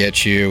definitely going to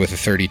get you with a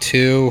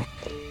 32.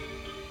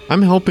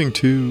 I'm helping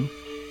too.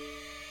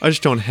 I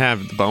just don't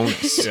have the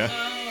bonus. Yeah,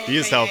 he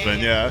is helping,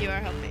 yeah. You are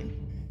helping.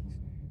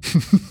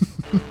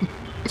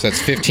 So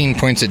that's 15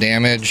 points of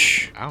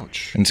damage.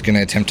 Ouch. And it's going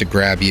to attempt to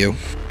grab you.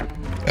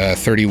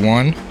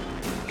 31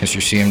 against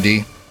your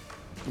CMD.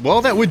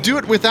 Well, that would do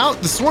it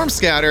without the Swarm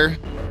Scatter.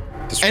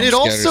 The Swarm And it Scatter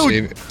also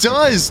save-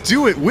 does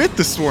do it with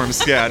the Swarm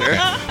Scatter.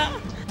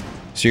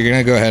 So you're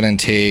going to go ahead and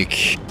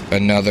take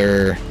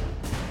another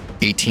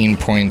 18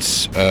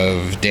 points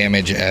of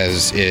damage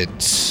as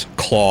its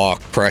claw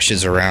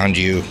crushes around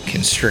you,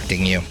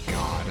 constricting you.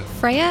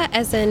 Freya,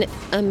 as an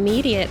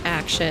immediate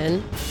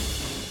action,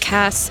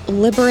 casts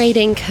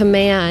Liberating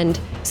Command,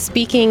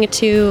 speaking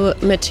to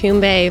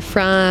Matumbe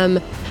from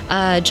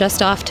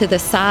just off to the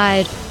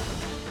side.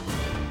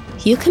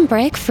 You can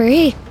break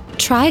free.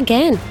 Try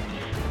again.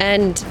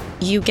 And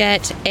you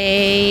get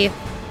a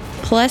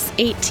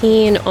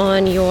 +18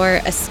 on your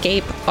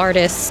escape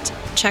artist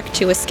check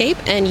to escape,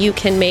 and you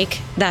can make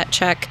that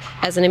check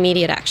as an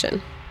immediate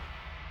action.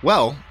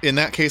 Well, in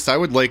that case, I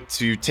would like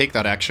to take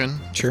that action.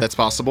 Sure. If that's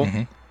possible.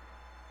 Mhm.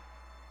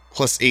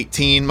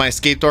 +18. My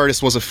escaped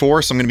artist was a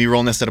 4, so I'm going to be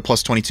rolling this at a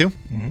 +22.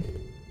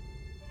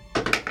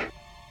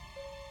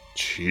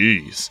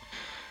 Jeez.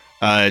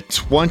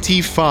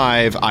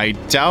 25. I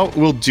doubt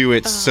we'll do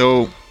it.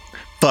 So,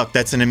 fuck.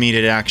 That's an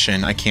immediate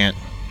action. I can't.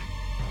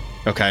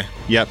 Okay.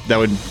 Yep.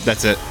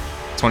 That's it.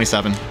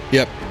 27.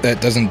 Yep,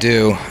 that doesn't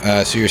do.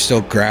 So you're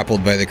still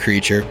grappled by the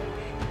creature.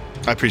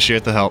 I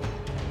appreciate the help.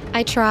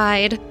 I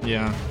tried.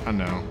 Yeah, I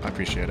know. I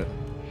appreciate it.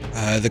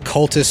 The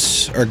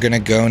cultists are gonna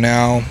go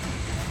now.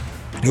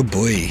 Oh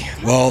boy.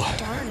 Well,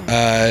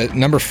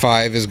 number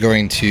 5 is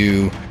going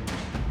to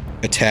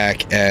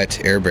attack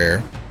at Air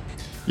Bear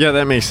Yeah,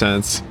 that makes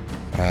sense.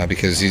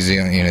 because he's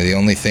the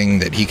only thing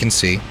that he can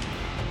see.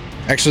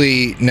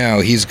 Actually, no,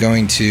 he's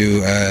going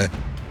to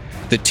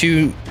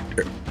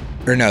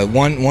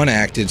one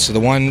acted. So the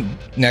one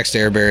next to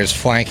Air Bear is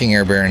flanking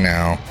Air Bear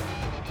now.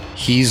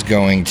 He's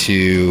going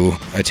to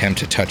attempt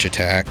to touch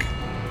attack.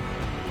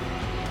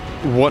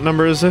 What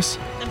number is this?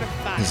 Number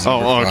 5. This is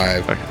number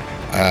okay. 5. Okay.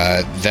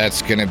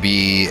 That's going to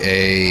be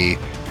a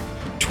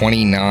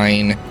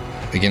 29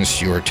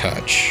 against your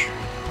touch.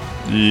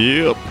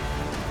 Yep.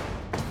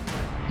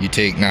 You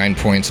take 9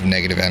 points of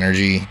negative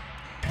energy.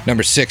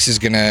 Number 6 is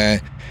going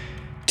to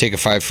take a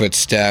 5-foot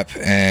step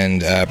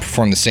and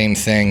perform the same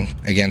thing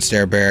against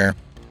Air Bear.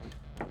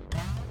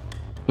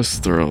 This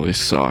thoroughly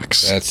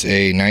sucks. That's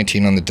a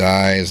 19 on the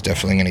die. Is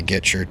definitely going to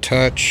get your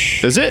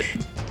touch. Is it?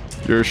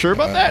 You're sure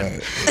about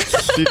that?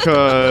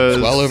 Because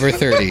Well over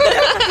 30.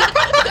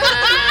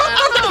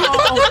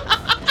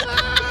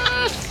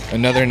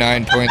 Another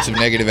 9 points of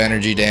negative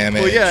energy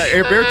damage. Well, yeah,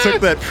 Air Bear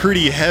took that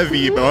pretty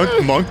heavy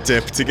monk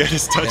dip to get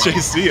his touch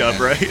AC up,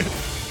 right?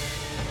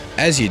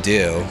 As you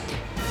do.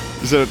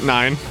 is it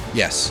 9?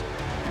 Yes.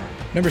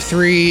 Number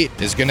 3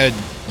 is going to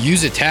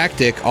use a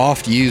tactic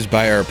oft used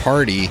by our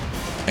party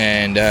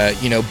and,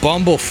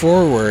 bumble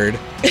forward,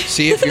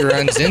 see if he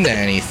runs into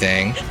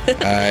anything.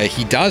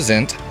 He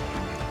doesn't.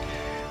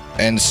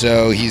 And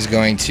so he's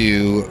going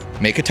to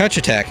make a touch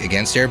attack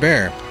against Air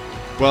Bear.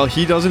 Well,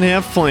 he doesn't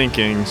have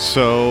flanking,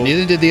 so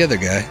Neither did the other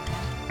guy.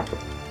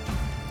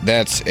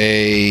 That's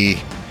a...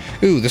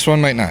 Ooh, this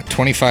one might not.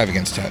 25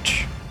 against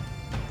touch.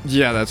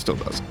 yeah, that still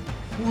does.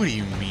 What do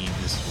you mean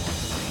this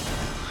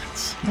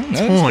one? I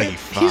don't know.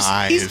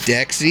 25. He's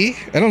Dexy.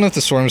 I don't know if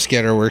the Swarm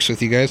Scatter works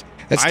with you guys.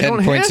 That's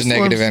 10 points of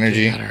negative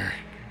energy.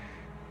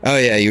 Oh,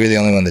 yeah, you were the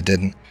only one that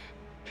didn't.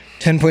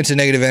 10 points of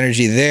negative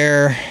energy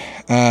there.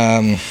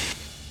 Oh,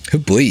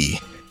 boy.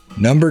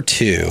 Number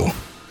 2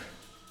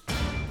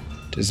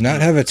 does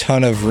not have a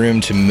ton of room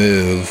to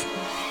move.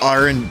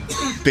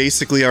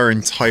 Basically our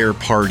entire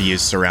party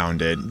is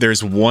surrounded.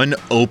 There's one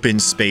open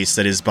space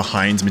that is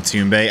behind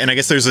Matumbe, and I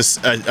guess there's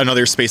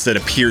another space that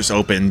appears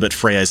open, but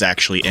Freya is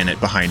actually in it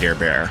behind Air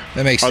Bear.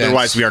 That makes sense.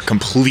 Otherwise, we are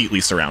completely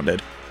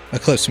surrounded.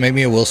 Eclipse, make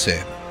me a will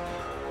save.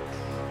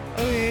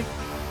 Okay.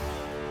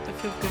 I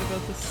feel good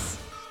about this.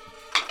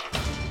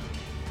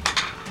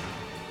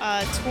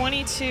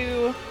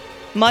 22.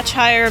 Much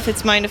higher if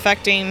it's mind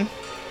affecting.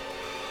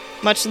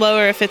 Much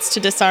lower if it's to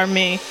disarm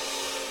me.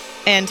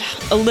 And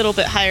a little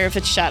bit higher if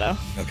it's shadow.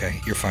 Okay,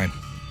 you're fine.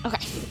 Okay.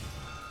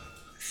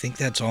 I think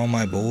that's all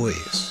my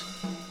boys.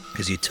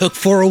 Because you took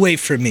 4 away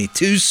from me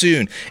too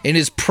soon in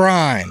his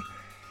prime.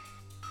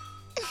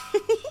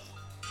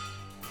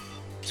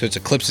 So it's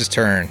Eclipse's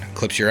turn.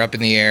 Eclipse, you're up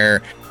in the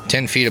air,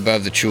 10 feet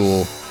above the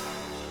Chuul.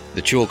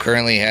 The Chuul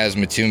currently has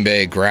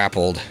Matumbe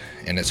grappled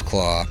in its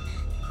claw.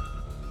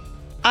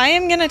 I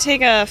am going to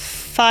take a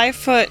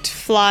 5-foot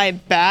fly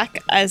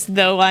back as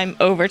though I'm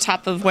over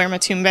top of where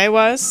Matumbe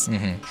was.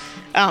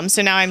 Mm-hmm.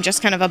 So now I'm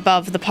just kind of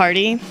above the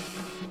party.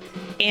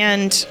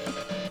 And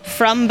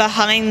from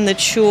behind the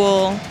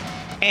Chuul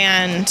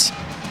and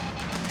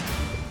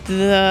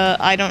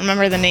I don't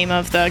remember the name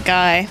of the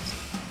guy.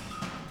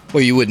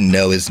 Well, you wouldn't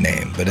know his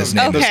name, but his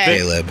name is Okay.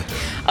 Caleb.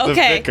 The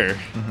Okay. vicar.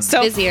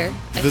 So Vizier.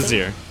 I think.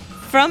 Vizier.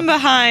 from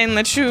behind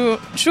the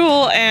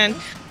Chuul and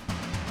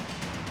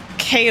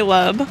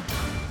Caleb,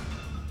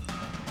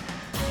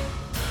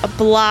 a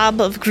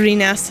blob of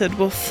green acid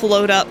will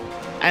float up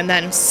and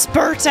then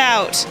spurt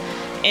out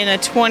in a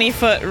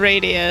 20-foot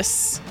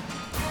radius.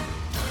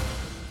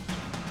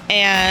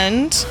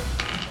 And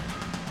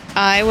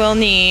I will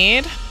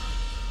need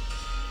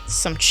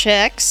some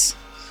checks,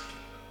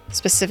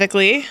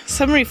 specifically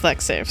some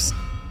reflex saves.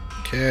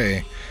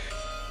 Okay.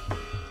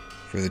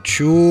 For the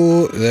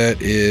Chuul, that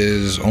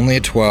is only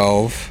a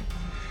 12.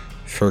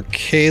 For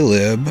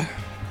Caleb,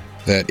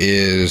 that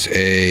is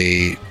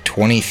a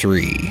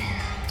 23.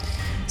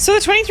 So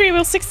the 23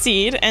 will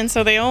succeed, and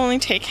so they only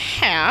take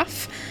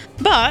half,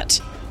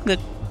 but the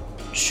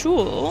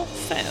Chuul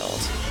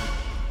failed.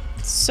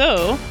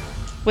 So,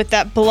 with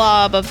that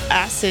blob of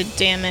acid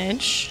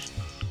damage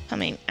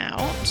coming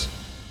out...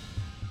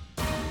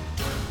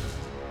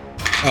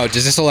 Oh,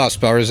 does this allow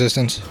spell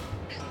resistance?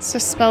 It's a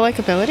spell-like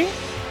ability?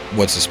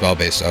 What's the spell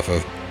based off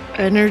of?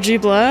 Energy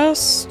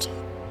Blast?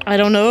 I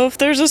don't know if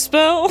there's a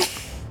spell.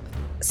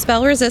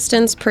 Spell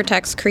resistance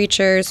protects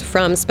creatures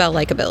from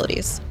spell-like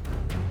abilities.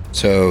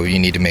 So you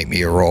need to make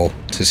me a roll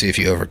to see if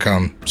you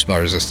overcome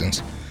spell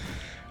resistance.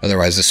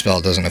 Otherwise, the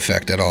spell doesn't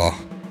affect at all.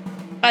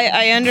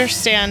 I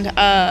understand.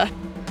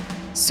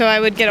 So I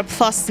would get a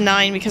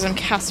 +9 because I'm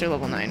caster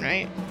level 9,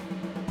 right?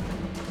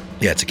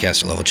 Yeah, it's a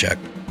caster level check.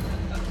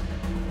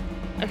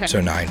 Okay.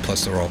 So 9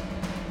 plus the roll.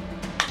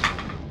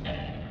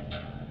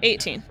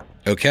 18.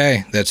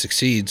 Okay, that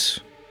succeeds.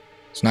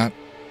 It's not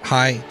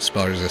high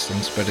spell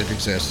resistance, but it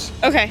exists.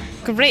 Okay,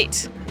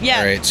 great. Yeah.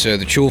 All right, so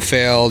the Chul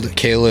failed.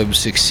 Caleb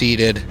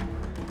succeeded.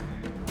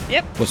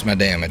 Yep. What's my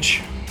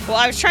damage? Well,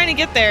 I was trying to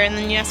get there, and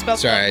then you asked spell.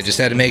 Sorry, I just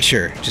had to make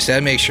sure.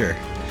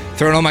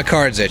 Throwing all my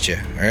cards at you,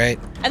 all right?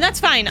 And that's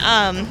fine.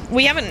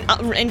 We haven't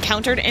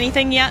encountered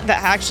anything yet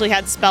that actually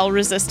had spell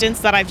resistance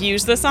that I've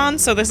used this on,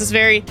 so this is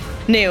very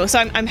new. So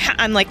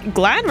I'm like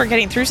glad we're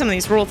getting through some of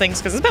these rule things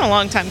because it's been a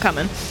long time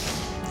coming.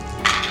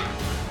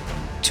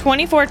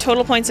 24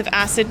 total points of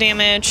acid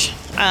damage,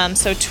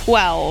 so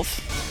 12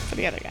 for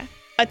the other guy.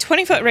 A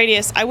 20-foot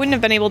radius, I wouldn't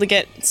have been able to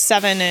get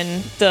 7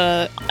 in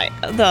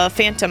the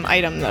phantom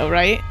item though,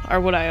 right?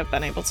 Or would I have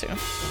been able to?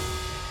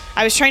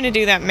 I was trying to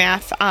do that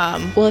math.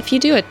 Well, if you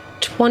do a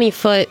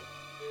 20-foot...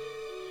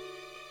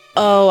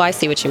 Oh, I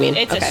see what you mean.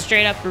 It's a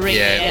straight up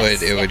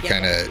radius. Yeah, it would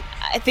kind of...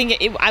 I think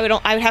I would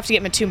have to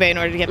get Matumbe in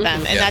order to get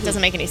them, and that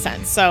doesn't make any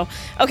sense. So,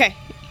 okay,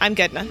 I'm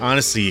good now.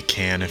 Honestly, you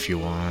can if you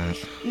want.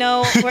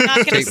 No, we're not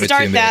going to Take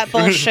start Matumbe. that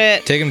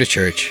bullshit. Take him to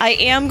church. I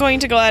am going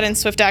to go ahead and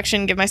swift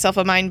action, give myself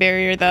a mind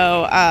barrier,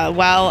 though,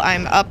 while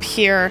I'm up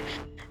here.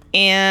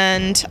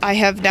 And I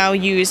have now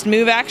used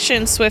move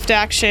action, swift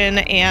action,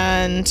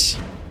 and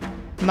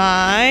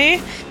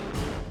my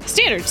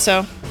standard,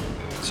 so.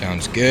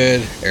 Sounds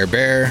good. Air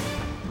Bear,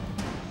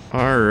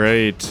 All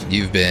right.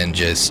 you've been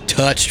just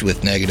touched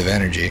with negative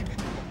energy.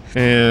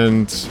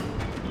 And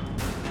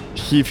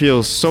he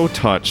feels so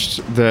touched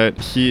that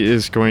he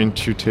is going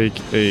to take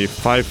a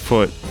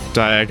 5-foot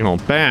diagonal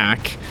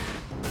back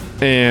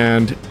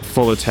and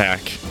full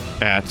attack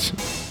at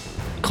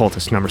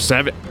cultist number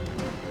 7.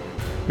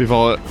 We've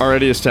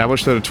already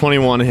established that a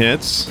 21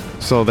 hits,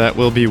 so that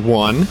will be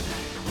 1.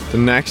 The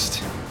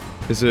next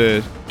is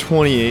a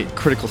 28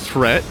 critical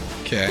threat,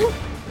 Okay.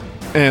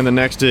 and the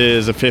next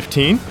is a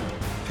 15.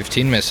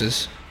 15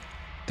 misses.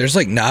 There's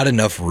like not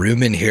enough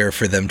room in here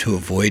for them to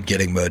avoid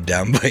getting mowed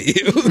down by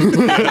you.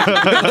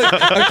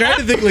 I'm trying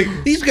to think,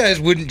 like, these guys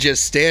wouldn't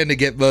just stand to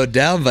get mowed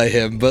down by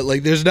him, but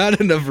like there's not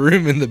enough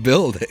room in the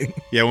building.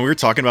 Yeah, when we were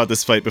talking about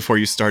this fight before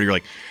you started, you're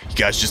like, you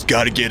guys just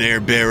got to get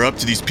Air Bear up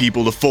to these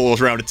people to full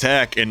round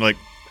attack. And like,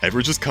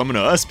 everyone's just coming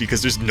to us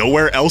because there's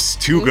nowhere else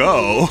to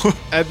go.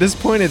 At this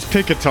point, it's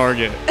pick a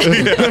target.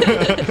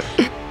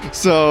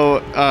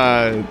 So,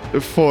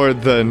 for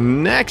the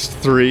next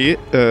 3,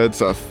 it's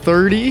a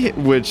 30,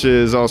 which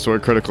is also a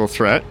critical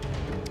threat.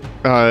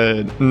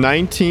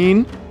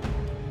 19.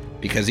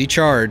 Because he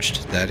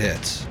charged, that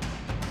hits.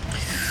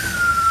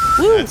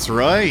 That's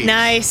right.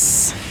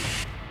 Nice.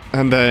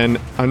 And then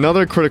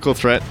another critical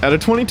threat at a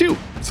 22.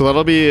 So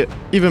that'll be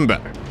even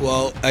better.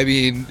 Well, I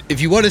mean,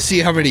 if you want to see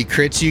how many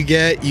crits you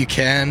get, you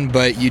can,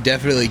 but you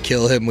definitely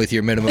kill him with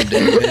your minimum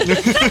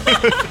damage.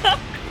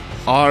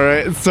 All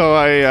right, so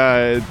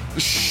I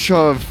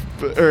shove,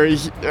 or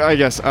I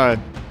guess,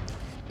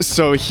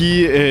 so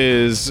he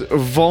is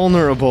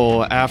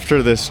vulnerable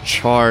after this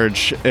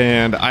charge,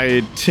 and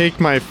I take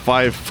my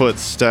 5-foot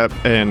step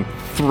and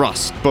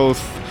thrust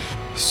both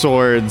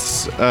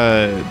swords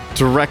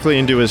directly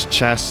into his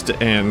chest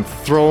and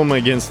throw him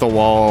against the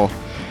wall,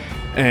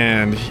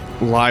 and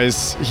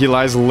he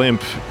lies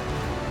limp.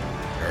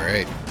 All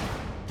right.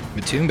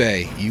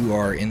 Matumbe, you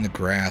are in the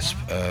grasp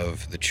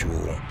of the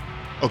Chul.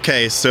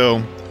 Okay,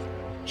 so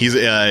he's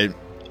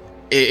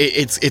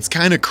it's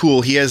kind of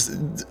cool. He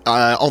has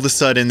all of a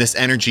sudden this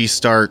energy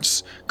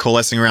starts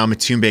coalescing around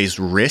Matumbe's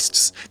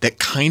wrists that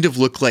kind of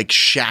look like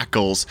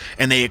shackles,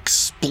 and they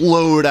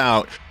explode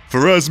out.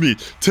 Farazmi,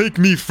 take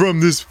me from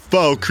this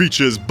foul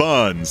creature's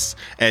bonds.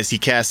 As he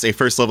casts a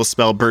first level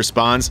spell, Burst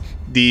Bonds.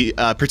 The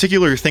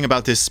particular thing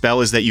about this spell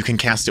is that you can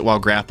cast it while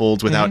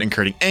grappled without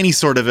incurring any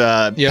sort of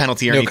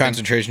penalty or no anything.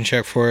 concentration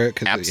check for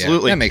it.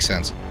 Absolutely. Yeah, that makes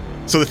sense.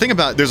 So the thing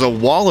about, there's a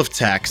wall of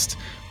text,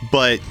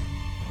 but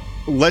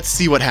let's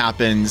see what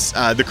happens.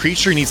 The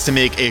creature needs to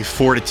make a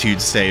fortitude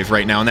save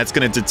right now, and that's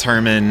going to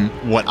determine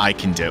what I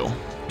can do.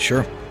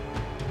 Sure.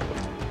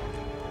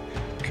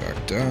 Cock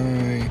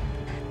die.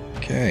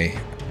 Okay.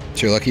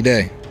 It's your lucky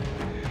day.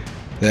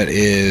 That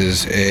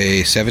is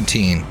a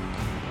 17.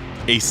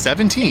 A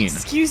 17.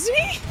 Excuse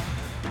me?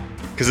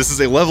 Because this is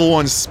a level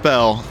 1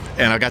 spell,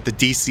 and I got the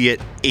DC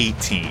at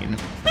 18.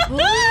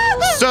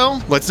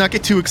 So, let's not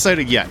get too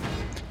excited yet.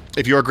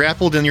 If you are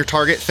grappled and your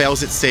target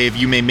fails its save,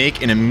 you may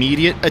make an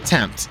immediate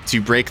attempt to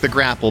break the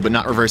grapple, but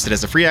not reverse it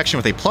as a free action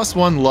with a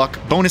 +1 luck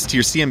bonus to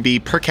your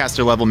CMB per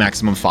caster level,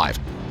 maximum 5.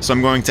 So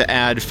I'm going to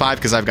add 5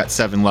 because I've got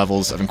 7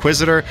 levels of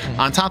Inquisitor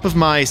on top of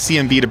my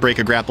CMB to break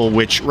a grapple,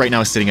 which right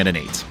now is sitting at an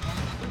 8.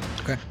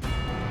 Okay.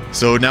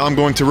 So now I'm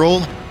going to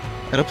roll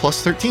at a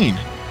 +13.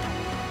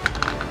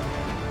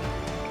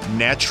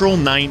 Natural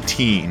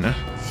 19.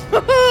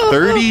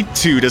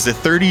 32. Does a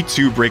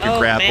 32 break a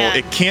grapple? Man.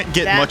 It can't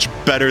get That much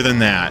better than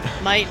that.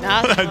 Might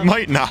not. It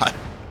might not.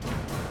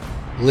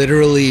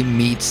 Literally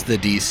meets the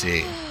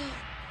DC.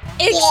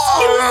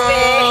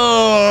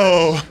 Whoa!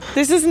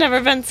 This has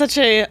never been such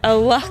a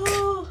luck.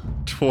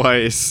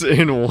 Twice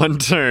in one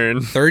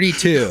turn.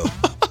 32.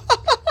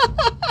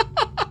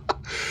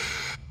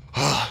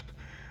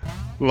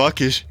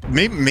 Luck is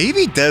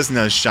maybe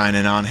Desna's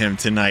shining on him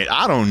tonight.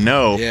 I don't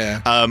know.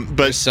 Yeah. But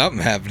There's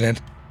something happening.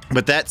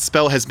 But that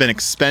spell has been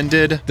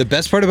expended. The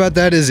best part about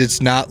that is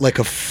it's not like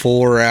a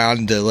full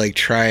round to like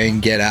try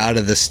and get out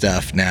of the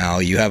stuff now.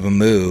 You have a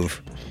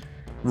move.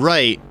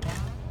 Right.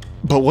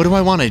 But what do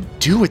I want to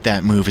do with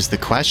that move is the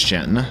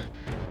question.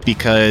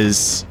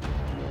 Because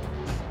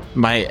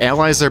my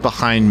allies are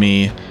behind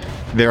me.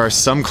 There are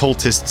some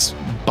cultists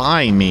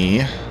by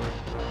me.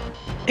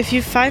 If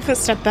you 5 foot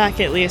step back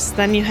at least,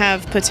 then you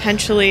have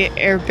potentially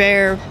Air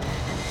Bear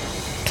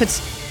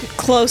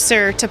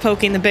closer to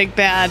poking the big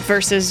bad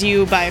versus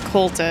you by a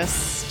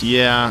cultist.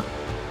 Yeah.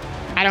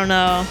 I don't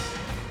know.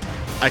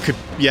 I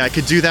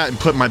could do that and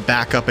put my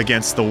back up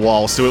against the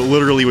wall. So it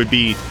literally would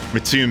be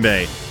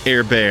Matumbe,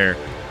 Air Bear,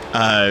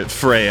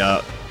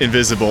 Freya,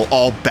 Invisible,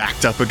 all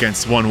backed up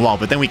against one wall.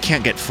 But then we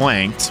can't get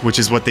flanked, which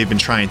is what they've been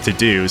trying to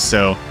do.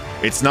 So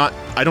it's not,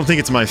 I don't think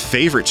it's my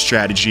favorite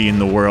strategy in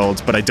the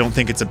world, but I don't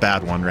think it's a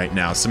bad one right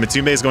now. So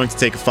Matumbe is going to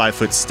take a 5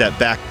 foot step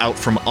back out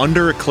from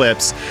under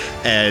Eclipse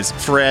as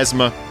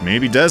Pharasma,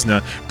 maybe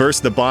Desna,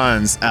 bursts the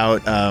bonds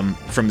out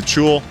from the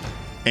Chuul,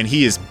 and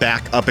he is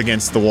back up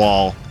against the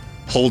wall,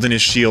 holding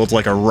his shield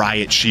like a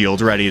riot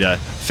shield, ready to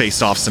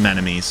face off some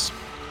enemies.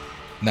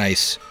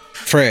 Nice.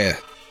 Freya,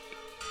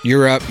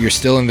 you're up. You're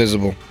still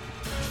invisible.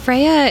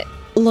 Freya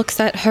looks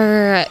at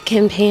her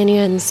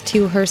companions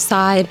to her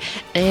side,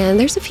 and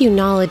there's a few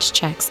knowledge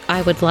checks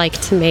I would like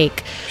to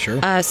make.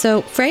 Sure.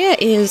 So Freya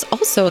is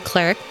also a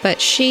cleric, but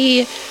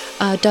she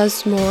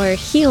does more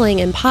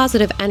healing and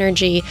positive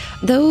energy.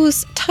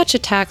 Those touch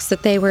attacks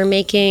that they were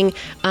making,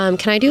 can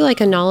I do like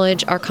a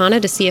knowledge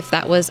arcana to see if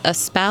that was a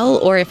spell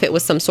or if it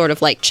was some sort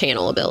of like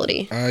channel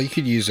ability? You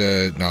could use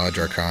a knowledge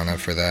arcana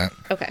for that.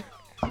 Okay.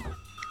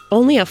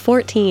 Only a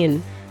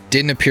 14.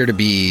 Didn't appear to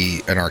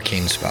be an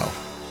arcane spell.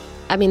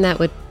 I mean, that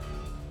would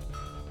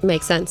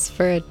make sense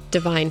for a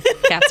divine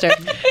caster.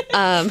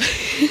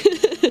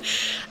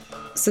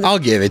 So I'll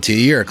give it to you.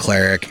 You're a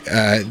cleric.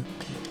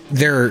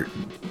 They're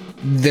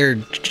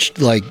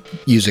like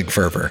using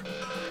fervor.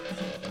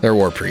 They're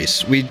war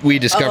priests. We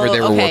discovered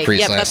they were war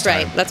priests last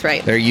time. That's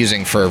right. They're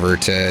using fervor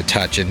to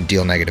touch and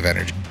deal negative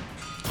energy.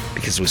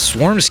 Because with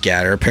swarm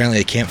scatter, apparently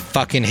they can't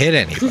fucking hit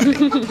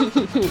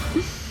anybody.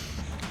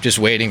 Just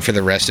waiting for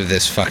the rest of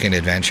this fucking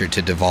adventure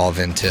to devolve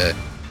into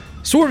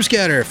swarm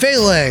scatter,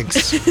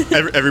 phalanx.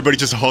 Everybody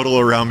just huddle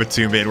around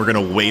Matumbe and we're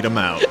going to wait him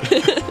out.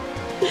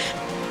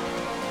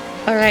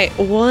 All right,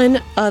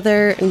 one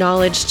other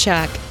knowledge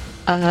check.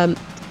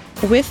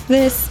 With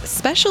this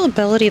special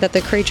ability that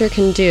the creature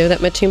can do that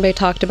Matumbe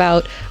talked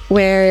about,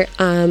 where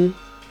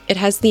it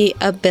has the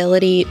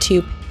ability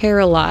to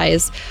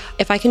paralyze,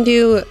 if I can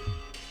do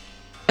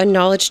a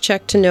knowledge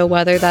check to know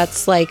whether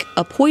that's like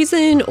a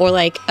poison or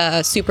like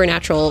a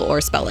supernatural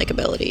or spell-like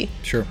ability.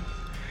 Sure.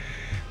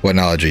 What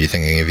knowledge are you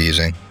thinking of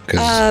using?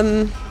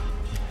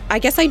 I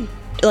guess I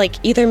like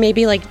either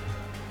maybe like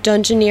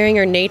dungeoneering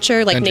or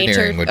nature, like dungeoneering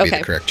nature would be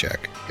the correct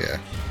check. Yeah.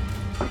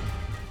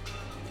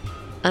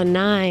 A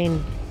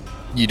 9.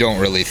 You don't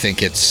really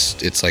think it's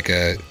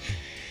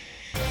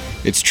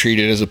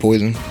treated as a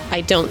poison?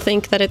 I don't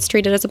think that it's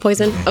treated as a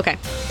poison. Okay.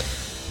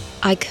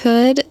 I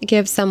could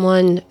give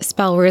someone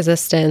spell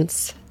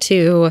resistance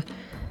to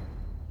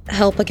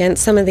help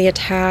against some of the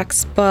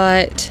attacks,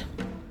 but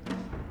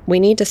we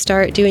need to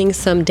start doing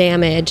some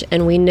damage,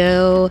 and we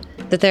know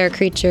that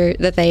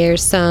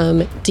there's some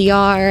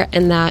DR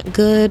and that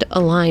good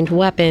aligned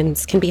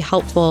weapons can be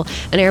helpful.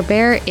 And Air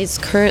Bear is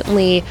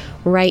currently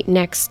right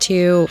next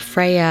to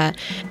Freya,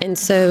 and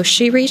so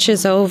she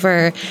reaches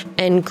over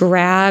and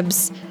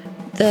grabs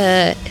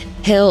the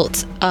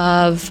hilt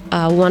of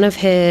one of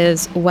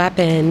his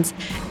weapons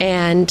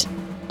and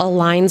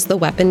aligns the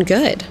weapon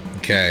good.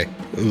 Okay.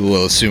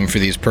 We'll assume for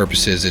these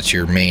purposes it's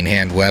your main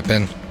hand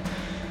weapon.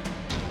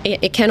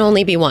 It can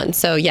only be one,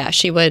 so yeah,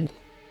 she would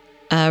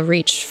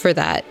reach for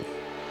that.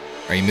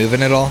 Are you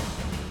moving at all?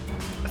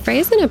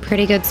 Freya's in a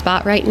pretty good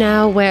spot right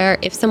now where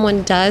if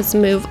someone does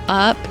move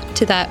up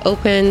to that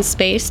open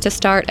space to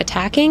start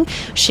attacking,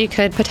 she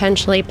could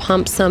potentially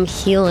pump some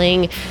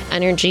healing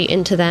energy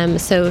into them.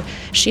 So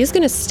she's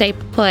going to stay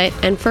put,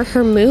 and for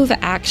her move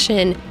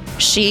action,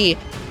 she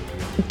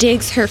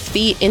digs her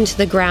feet into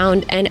the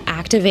ground and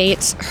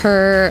activates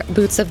her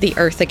boots of the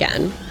earth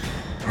again.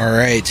 All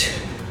right.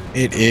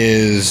 It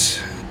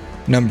is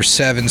number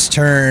 7's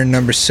turn.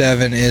 Number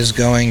 7 is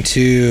going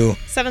to...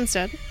 7's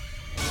dead.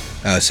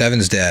 Oh,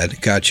 7's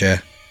dead.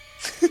 Gotcha.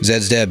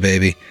 Zed's dead,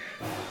 baby.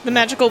 The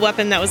magical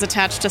weapon that was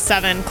attached to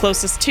 7,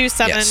 closest to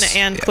 7,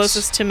 Yes.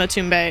 closest to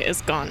Matumbe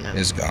is gone now.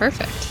 Is gone.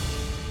 Perfect.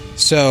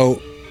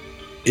 So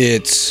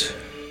it's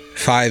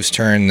 5's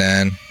turn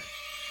then.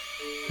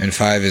 And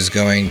 5 is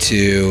going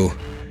to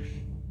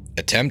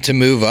attempt to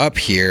move up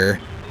here.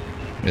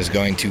 Is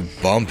going to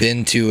bump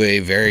into a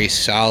very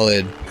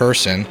solid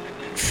person.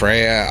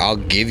 Freya, I'll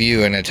give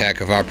you an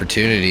attack of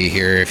opportunity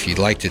here if you'd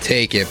like to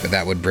take it, but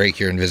that would break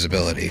your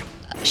invisibility.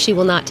 She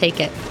will not take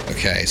it.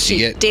 Okay, so She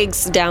you get...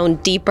 digs down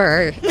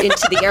deeper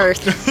into the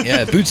earth.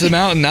 Yeah, boots of the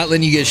mountain, not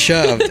letting you get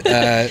shoved.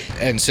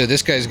 And so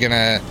this guy's going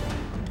to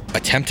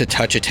attempt a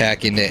touch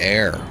attack into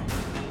air.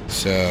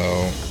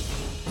 So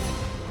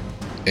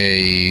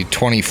a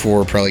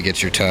 24 probably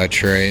gets your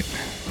touch, right?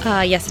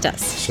 Yes, it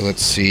does. So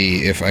let's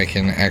see if I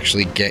can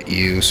actually get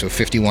you. So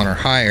 51 or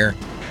higher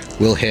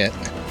will hit.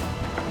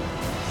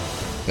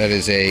 That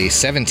is a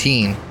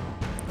 17.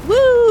 Woo!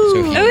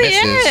 So he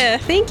misses. Yeah!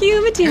 Thank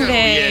you, Matumbe.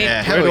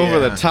 Right over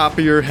the top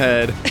of your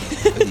head.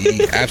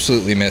 He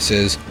absolutely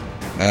misses.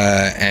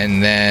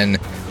 And then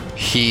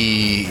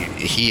he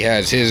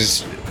has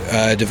his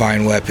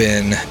divine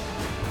weapon,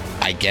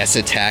 I guess,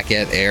 attack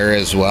at air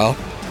as well.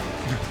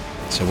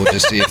 So we'll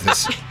just see if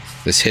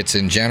this hits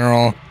in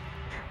general.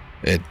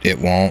 It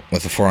won't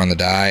with a 4 on the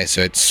die,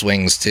 so it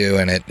swings too,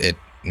 and it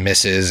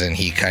misses, and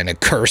he kind of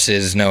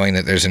curses knowing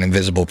that there's an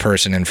invisible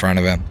person in front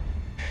of him.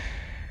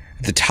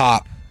 At the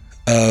top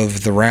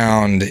of the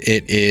round,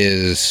 it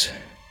is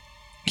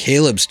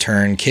Caleb's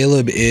turn.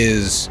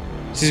 He's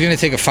going to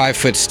take a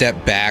 5-foot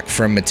step back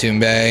from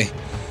Matumbe,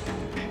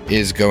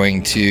 is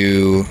going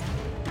to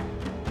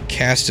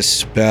cast a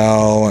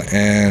spell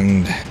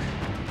and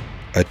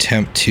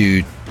attempt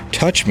to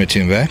touch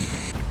Matumbe.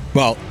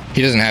 Well,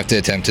 he doesn't have to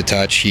attempt to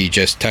touch, he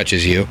just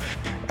touches you.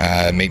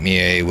 Make me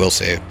a will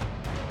save.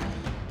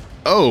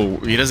 Oh,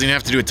 he doesn't even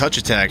have to do a touch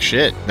attack.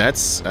 Shit,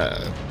 that's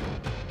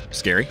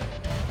scary.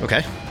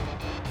 Okay.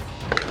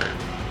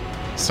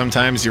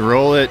 Sometimes you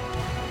roll it,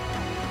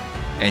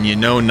 and you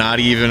know not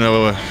even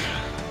a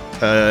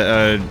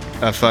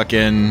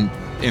fucking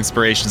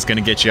inspiration's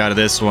gonna get you out of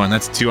this one.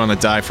 That's 2 on the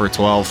die for a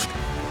 12.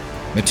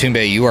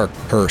 Matumbe, you are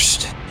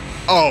cursed.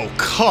 Oh,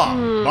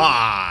 come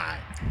on.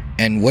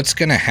 And what's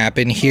gonna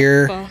happen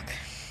here?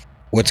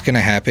 What's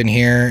gonna happen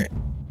here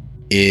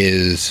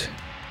is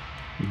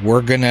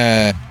we're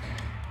gonna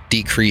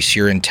decrease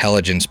your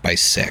intelligence by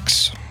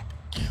 6.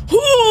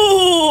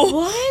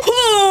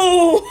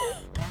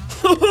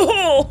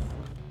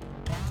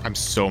 I'm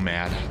so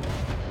mad.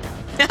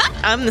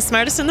 I'm the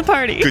smartest in the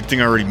party. Good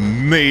thing I already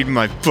made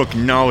my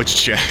fucking knowledge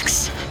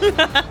checks.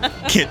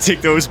 Can't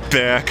take those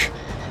back.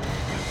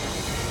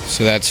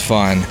 So that's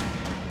fun.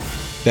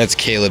 That's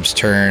Caleb's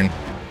turn.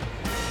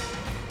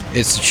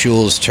 It's the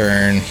Chuul's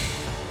turn.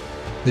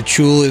 The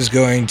Chuul is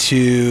going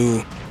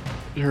to...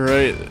 You're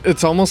right.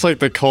 It's almost like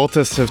the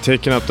cultists have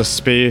taken up the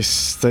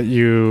space that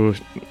you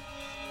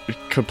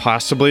could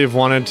possibly have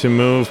wanted to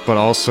move, but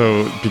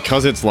also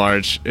because it's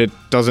large, it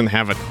doesn't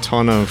have a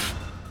ton of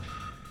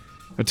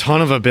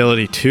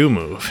ability to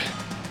move.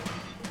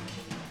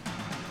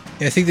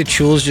 I think the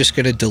Chuul's just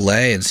going to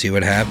delay and see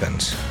what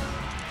happens.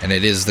 And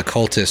it is the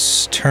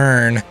cultist's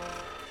turn.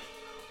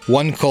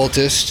 One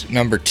cultist,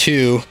 number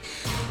 2,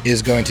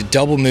 is going to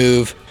double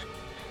move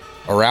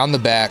around the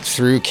back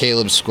through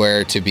Caleb's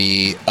square to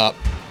be up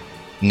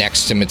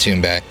next to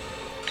Matumbe,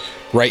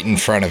 right in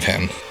front of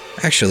him.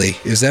 Actually,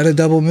 is that a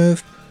double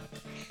move?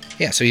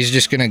 Yeah, so he's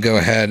just going to go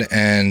ahead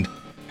and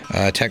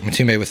attack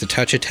Matumbe with a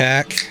touch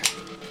attack.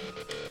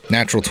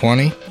 Natural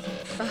 20.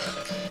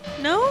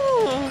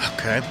 No.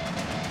 Okay.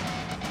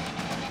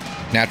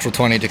 Natural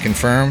 20 to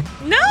confirm.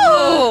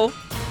 No.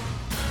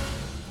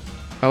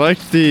 I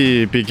liked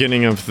the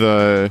beginning of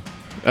the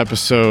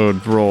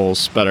episode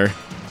rolls better.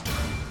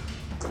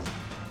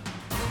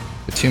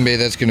 Matumbe,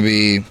 that's going to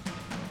be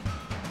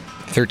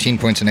 13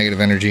 points of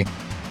negative energy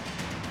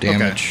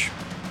damage. Okay.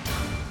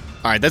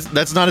 All right,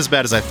 that's not as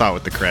bad as I thought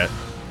with the crit.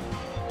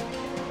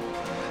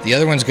 The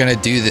other one's going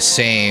to do the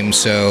same,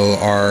 so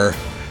our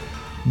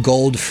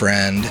gold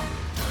friend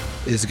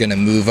is going to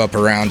move up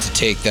around to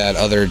take that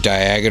other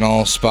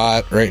diagonal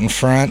spot right in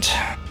front.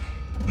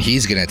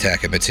 He's going to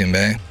attack at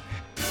Matumbe.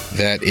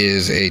 That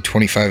is a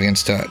 25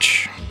 against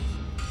touch.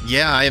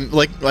 Yeah, I'm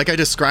like I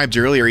described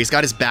earlier, he's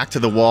got his back to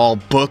the wall,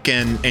 book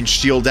and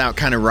shield out,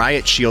 kind of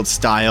riot shield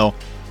style.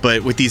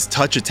 But with these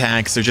touch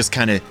attacks, they're just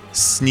kind of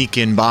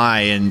sneaking by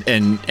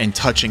and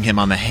touching him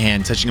on the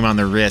hand, touching him on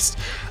the wrist.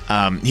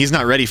 He's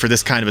not ready for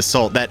this kind of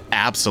assault. That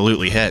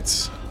absolutely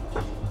hits.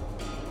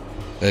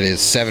 That is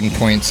 7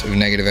 points of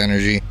negative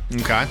energy.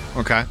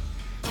 Okay.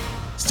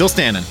 Still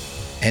standing.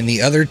 And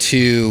the other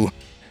 2,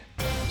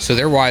 so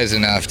they're wise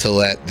enough to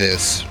let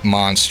this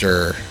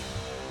monster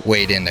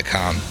wait in to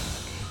come.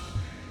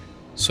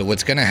 So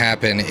what's going to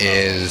happen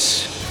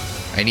is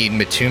I need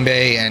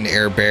Matumbe and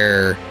Air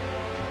Bear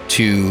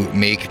to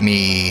make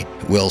me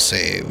will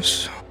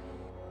saves.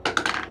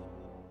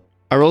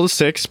 I rolled a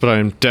 6, but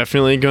I'm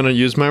definitely going to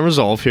use my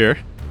resolve here.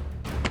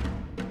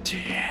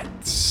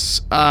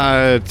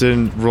 I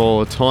didn't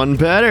roll a ton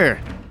better.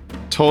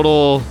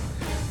 Total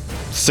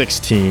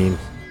 16.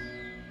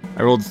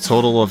 I rolled a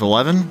total of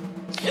 11.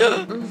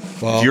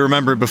 Well, If you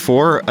remember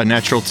before, a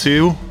natural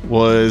 2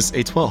 was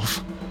a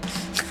 12.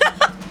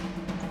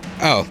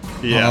 oh,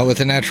 Yeah. well, with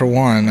a natural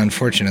 1,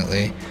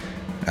 unfortunately.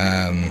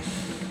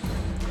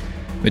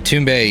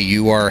 Matumbe,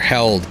 you are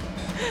held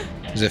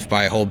as if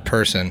by a whole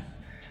person.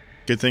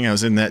 Good thing I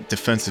was in that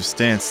defensive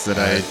stance that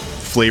I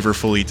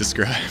flavorfully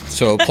described.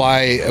 So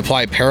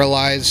apply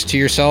paralyze to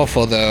yourself,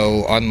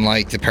 although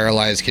unlike the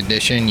paralyzed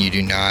condition, you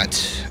do not,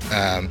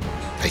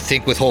 I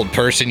think with hold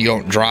person, you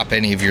don't drop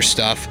any of your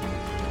stuff.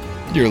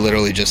 You're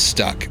literally just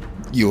stuck.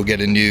 You will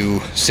get a new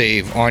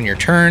save on your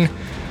turn.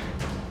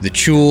 The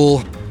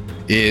Chuul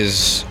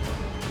is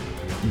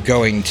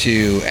going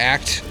to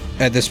act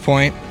at this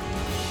point.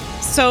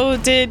 So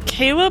did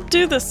Caleb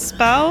do the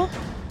spell?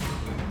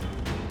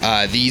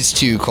 These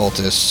two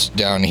cultists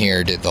down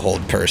here did the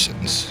hold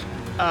persons.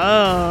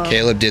 Oh.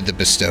 Caleb did the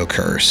bestow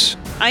curse.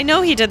 I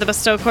know he did the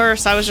bestow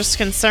curse. I was just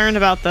concerned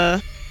about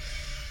the...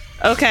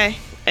 Okay,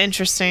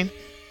 interesting.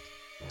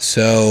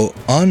 So,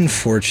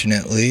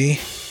 unfortunately,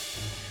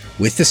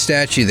 with the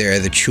statue there,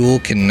 the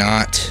Chuul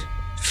cannot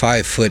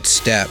 5-foot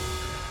step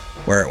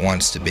where it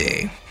wants to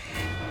be.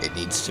 It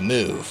needs to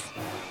move.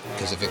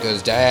 Because if it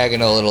goes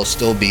diagonal, it'll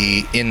still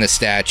be in the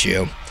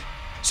statue.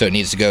 So it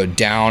needs to go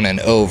down and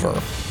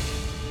over.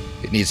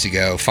 It needs to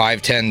go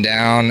 5'10"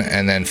 down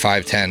and then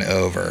 5'10"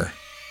 over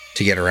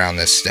to get around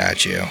this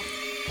statue.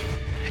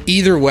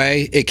 Either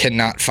way, it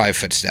cannot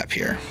 5-foot step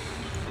here.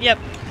 Yep.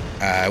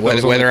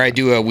 Whether I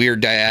do a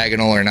weird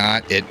diagonal or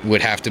not, it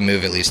would have to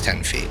move at least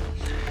 10 feet.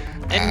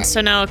 And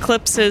so now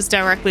Eclipse is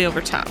directly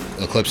over top.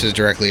 Eclipse is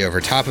directly over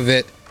top of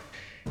it.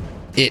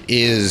 It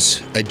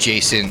is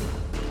adjacent.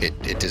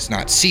 It does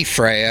not see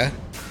Freya,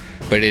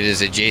 but it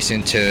is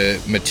adjacent to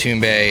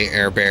Matumbe,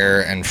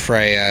 Airbear, and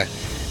Freya.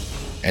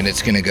 And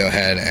it's going to go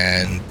ahead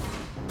and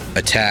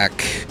attack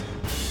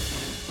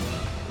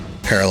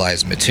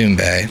paralyzed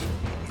Matumbe,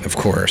 of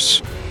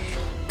course.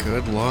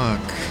 Good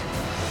luck.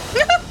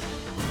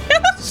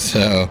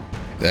 So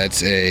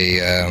that's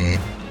a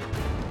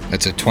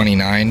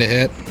 29 to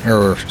hit,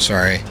 or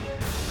sorry,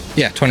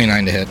 yeah,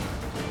 29 to hit.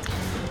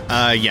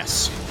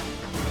 Yes.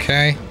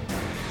 Okay.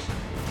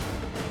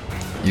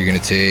 You're gonna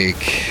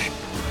take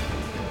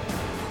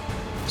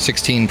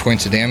 16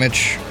 points of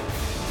damage.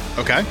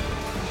 Okay.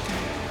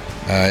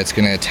 It's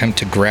gonna attempt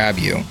to grab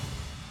you.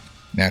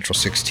 Natural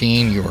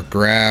 16. You are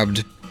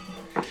grabbed.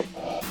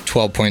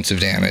 12 points of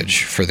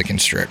damage for the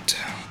constrict.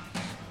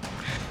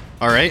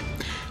 All right.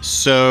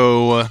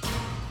 So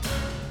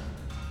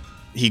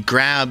he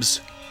grabs,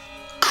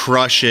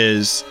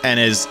 crushes, and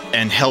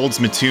held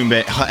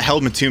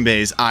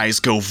Matumbe's eyes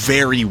go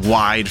very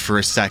wide for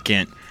a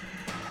second,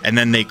 and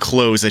then they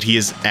close. That he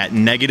is at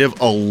negative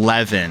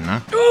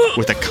 11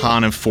 with a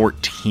con of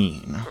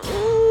 14.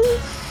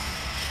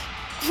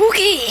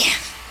 Okay.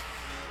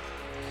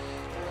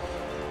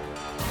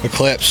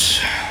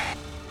 Eclipse.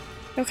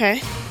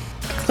 Okay.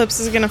 Eclipse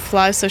is gonna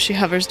fly so she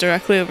hovers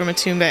directly over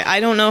Matumbe. I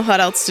don't know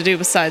what else to do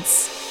besides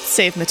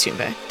save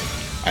Matumbe.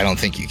 I don't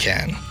think you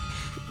can.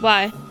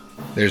 Why?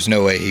 There's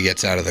no way he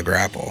gets out of the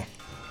grapple.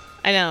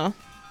 I know.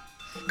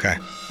 Okay.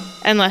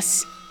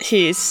 Unless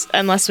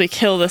we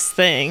kill this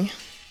thing.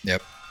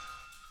 Yep.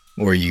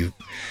 Or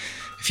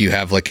if you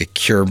have like a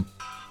cure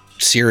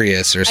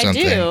serious or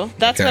something. I do.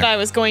 That's okay. what I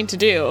was going to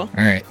do. All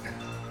right.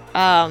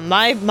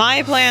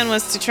 My plan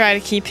was to try to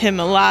keep him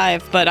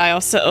alive, but I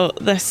also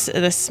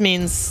this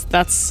means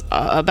that's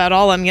about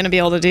all I'm gonna be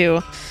able to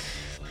do.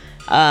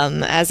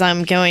 As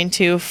I'm going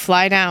to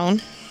fly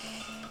down,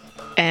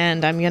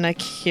 and I'm gonna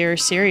cure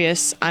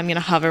Sirius. I'm gonna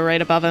hover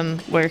right above him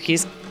where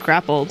he's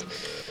grappled.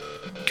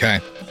 Okay.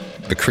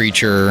 The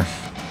creature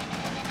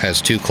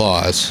has 2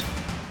 claws.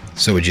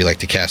 So would you like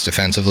to cast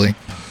defensively?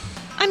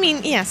 I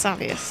mean, yes,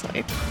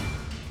 obviously.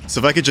 So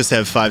if I could just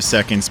have 5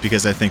 seconds,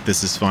 because I think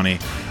this is funny.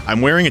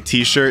 I'm wearing a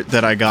t-shirt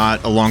that I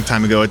got a long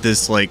time ago at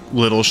this like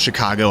little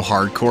Chicago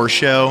hardcore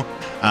show.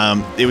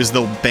 It was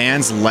the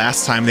band's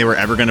last time they were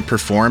ever going to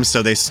perform,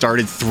 so they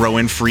started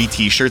throwing free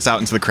t-shirts out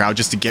into the crowd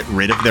just to get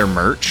rid of their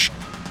merch.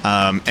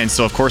 And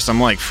so of course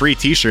I'm like, free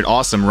t-shirt,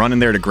 awesome, running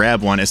there to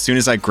grab one. As soon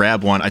as I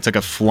grab one, I took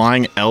a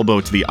flying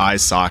elbow to the eye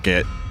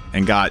socket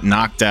and got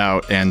knocked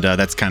out, and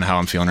that's kind of how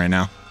I'm feeling right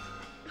now.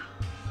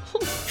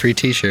 Free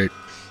t-shirt.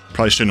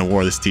 Probably shouldn't have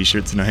wore this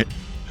t-shirt tonight.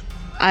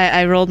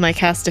 I rolled my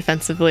cast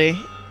defensively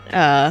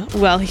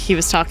while he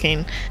was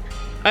talking.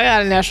 I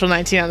got a natural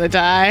 19 on the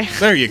die.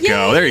 There you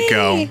go. There you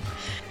go.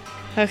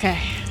 Okay.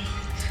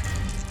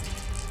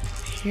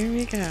 Here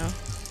we go.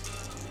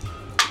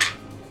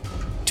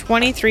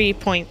 23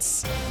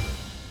 points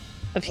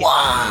of healing.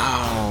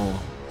 Wow.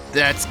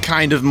 That's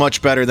kind of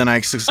much better than I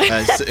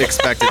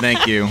expected.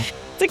 Thank you.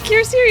 It's a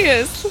cure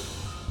serious.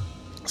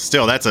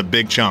 Still, that's a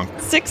big chunk.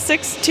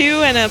 662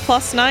 and a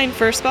 +9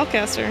 for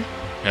spellcaster.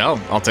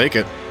 Hell, I'll take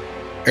it.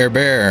 Air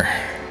Bear.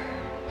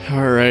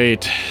 All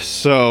right.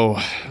 So,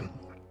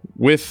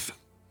 with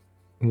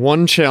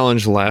one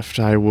challenge left,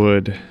 I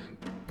would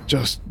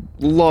just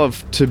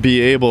love to be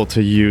able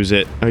to use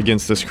it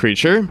against this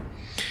creature.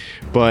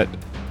 But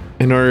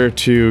in order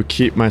to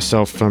keep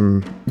myself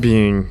from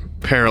being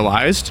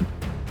paralyzed,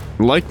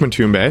 like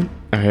Matumbe,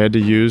 I had to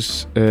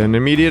use an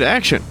immediate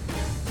action.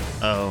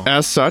 Oh.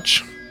 As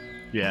such,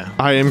 Yeah.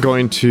 I am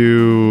going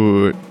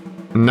to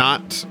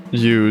not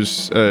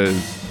use, or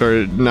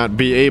not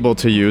be able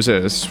to use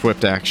a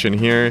swift action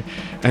here,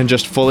 and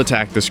just full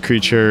attack this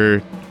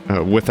creature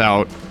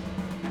without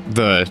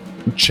the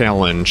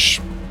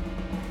challenge,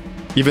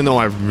 even though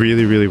I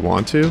really, really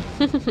want to.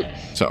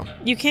 So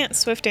You can't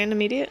swift and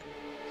immediate.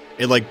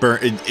 It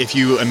if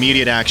you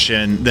immediate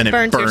action, then it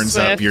burns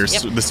your up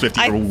swift. the swift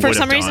you would For have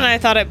some reason, done. I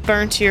thought it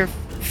burnt your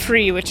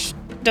free, which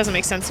doesn't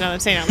make sense now that I'm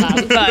saying it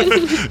out loud,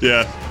 but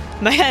Yeah.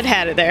 my head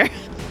had it there.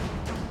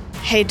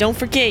 Hey, don't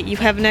forget, you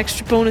have an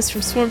extra bonus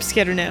from Swarm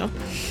Scatter now.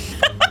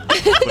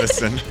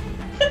 Listen,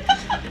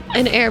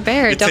 An air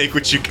bear. take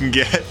what you can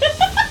get.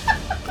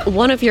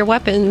 One of your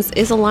weapons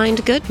is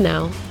aligned good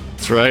now.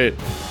 that's right.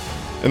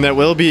 And that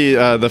will be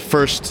the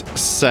first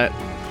set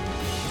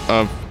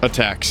of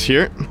attacks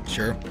here.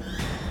 Sure.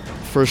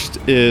 First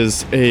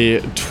is a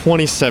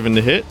 27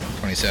 to hit.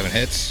 27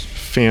 hits.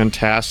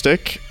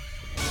 Fantastic.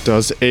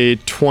 Does a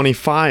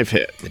 25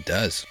 hit. It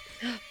does.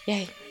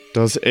 Yay.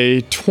 Does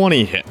a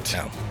 20 hit.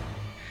 No.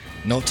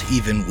 Not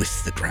even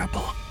with the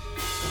grapple.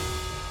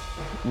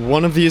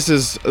 One of these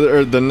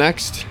the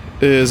next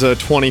is a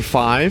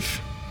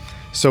 25.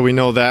 So we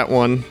know that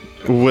one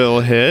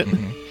will hit.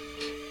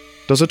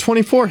 Does a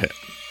 24 hit.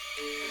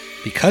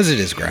 Because it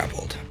is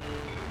grappled.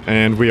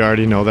 And we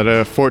already know that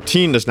a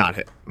 14 does not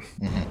hit.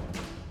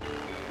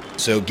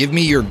 So give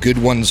me your good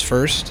ones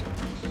first.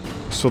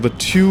 So the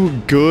two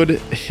good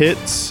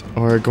hits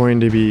are going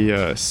to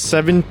be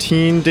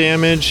 17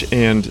 damage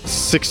and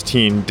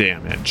 16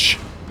 damage.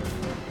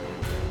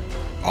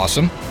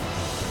 Awesome.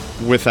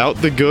 Without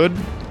the good,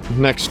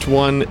 next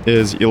one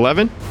is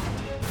 11,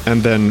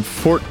 and then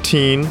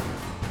 14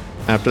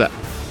 after that.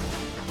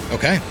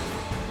 Okay.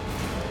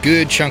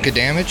 Good chunk of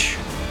damage.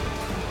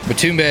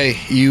 Matumbe,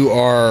 you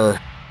are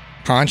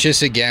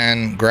conscious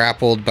again,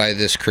 grappled by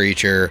this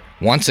creature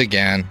once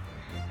again.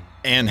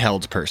 And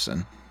held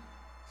person.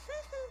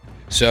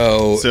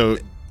 So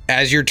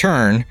as your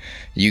turn,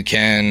 you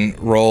can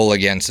roll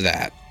against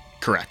that.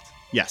 Correct.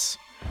 Yes.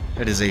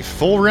 That is a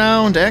full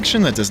round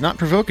action that does not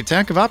provoke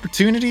attack of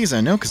opportunities. I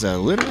know because I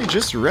literally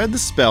just read the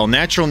spell.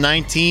 Natural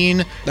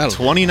 19, That'll-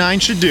 29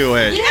 should do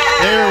it.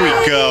 There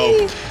we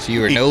go. So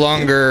you are no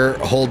longer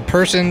hold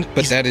person,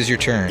 but that is your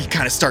turn. He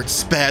kind of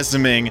starts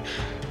spasming,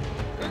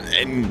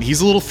 and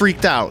he's a little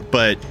freaked out,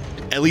 but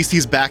at least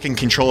he's back in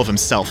control of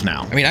himself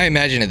now. I mean, I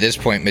imagine at this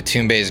point,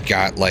 Matumbe's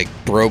got like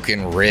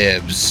broken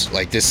ribs.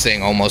 Like this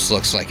thing almost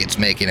looks like it's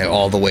making it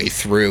all the way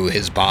through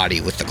his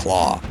body with the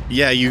claw.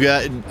 Yeah, you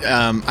got.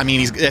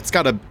 It's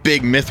got a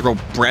big mithril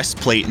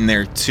breastplate in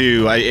there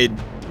too. It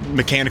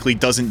mechanically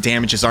doesn't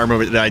damage his armor.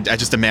 But I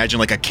just imagine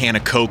like a can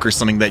of Coke or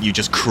something that you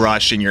just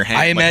crush in your hand.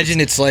 I imagine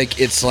it's like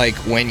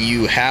when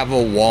you have a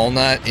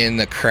walnut in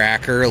the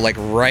cracker, like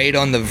right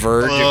on the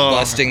verge of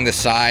busting the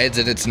sides,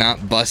 and it's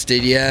not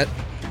busted yet.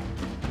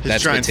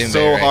 He's trying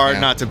so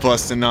hard not to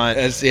bust a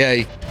nut.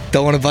 You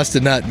don't want to bust a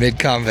nut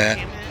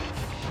mid-combat.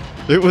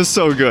 It was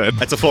so good.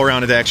 That's a full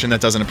round of action that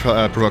doesn't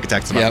provoke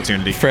attacks of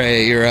opportunity.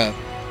 Freya, you're up.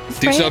 Do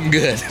Freya? something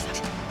good.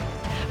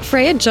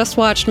 Freya just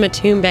watched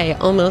Matumbe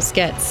almost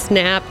get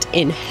snapped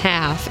in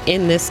half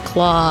in this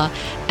claw,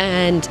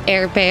 and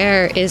Air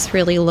Bear is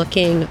really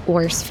looking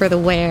worse for the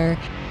wear.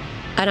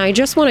 And I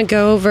just want to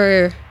go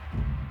over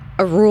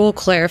a rule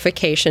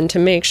clarification to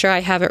make sure I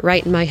have it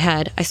right in my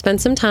head. I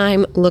spent some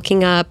time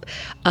looking up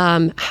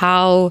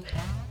how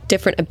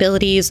different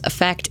abilities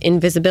affect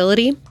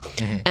invisibility.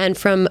 And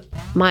from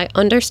my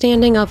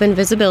understanding of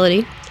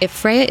invisibility, if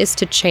Freya is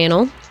to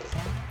channel,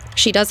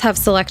 she does have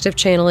selective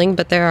channeling,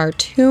 but there are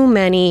too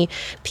many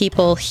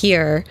people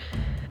here.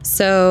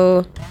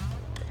 So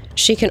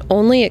she can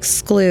only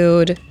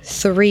exclude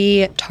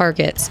 3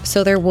 targets.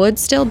 So there would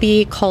still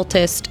be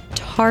cultists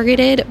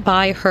targeted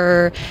by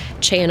her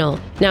channel.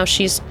 Now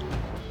she's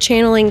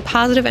channeling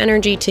positive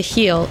energy to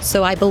heal,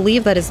 so I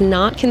believe that is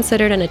not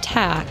considered an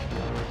attack,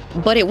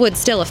 but it would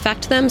still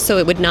affect them, so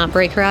it would not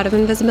break her out of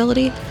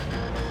invisibility.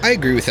 I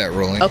agree with that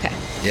ruling. Okay.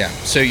 Yeah.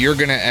 So you're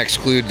going to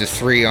exclude the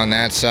 3 on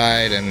that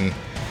side and...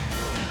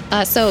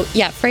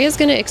 Freya's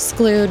going to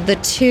exclude the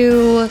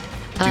 2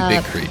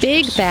 big creatures.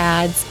 big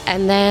bads,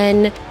 and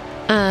then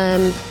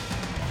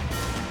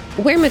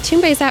where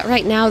Matumbe's at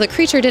right now, the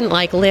creature didn't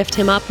like lift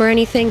him up or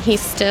anything.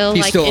 He's still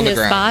He's like still in on the his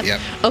ground, spot.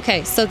 yep.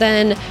 Okay, so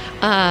then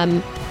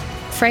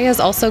Freya's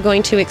also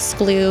going to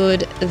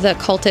exclude the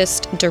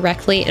cultist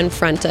directly in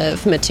front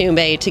of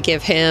Matumbe to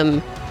give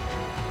him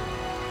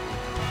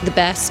the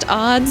best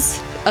odds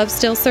of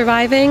still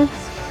surviving.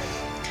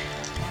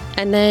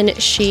 And then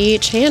she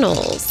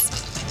channels.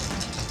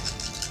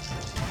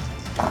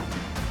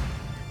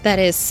 That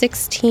is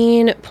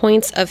 16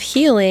 points of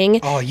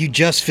healing. Oh, you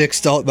just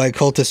fixed all my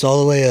cultists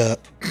all the way up.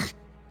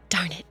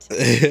 Darn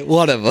it.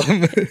 One of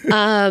them.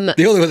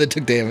 The only one that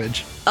took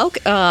damage.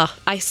 Okay,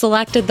 I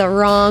selected the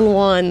wrong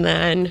one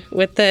then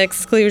with the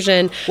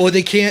exclusion. Well,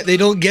 they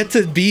don't get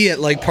to be at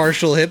like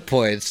partial hit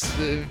points.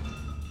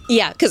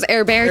 Yeah, because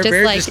Air Bear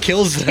just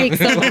kills them. takes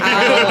them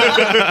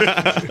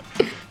out.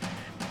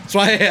 That's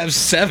why I have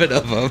 7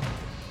 of them.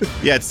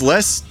 Yeah, it's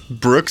less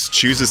Brooks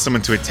chooses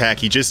someone to attack.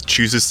 He just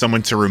chooses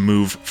someone to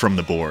remove from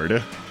the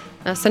board.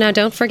 So now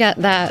don't forget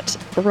that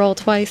roll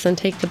twice and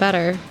take the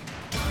better.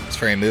 Is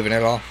Freya moving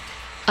at all?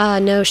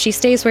 No, she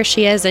stays where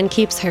she is and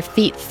keeps her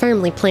feet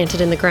firmly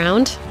planted in the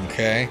ground.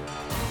 Okay.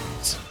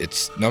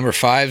 It's number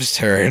 5's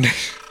turn.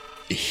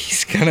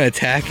 He's gonna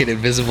attack an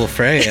invisible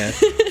Freya.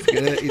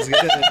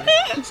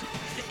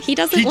 He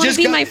doesn't want to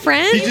be my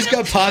friend? He just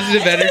got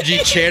positive energy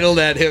channeled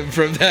at him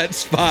from that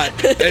spot.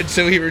 And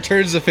so he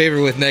returns the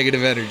favor with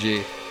negative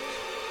energy.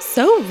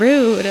 So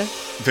rude.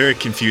 Very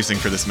confusing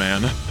for this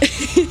man.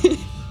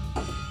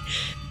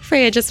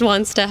 Freya just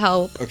wants to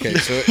help. Okay,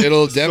 so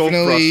it'll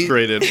definitely... So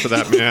frustrated for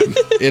that man.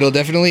 It'll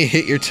definitely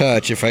hit your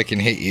touch if I can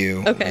hit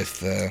you. Okay.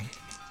 With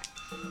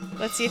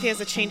Let's see if he has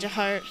a change of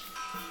heart.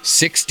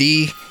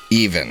 60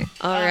 even.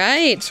 All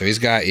right. So he's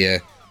got you.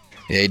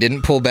 Yeah, he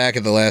didn't pull back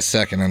at the last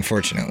second,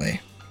 unfortunately.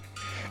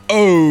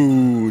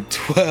 Oh,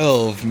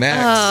 12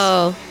 max.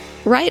 Oh,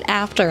 right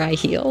after I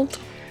healed.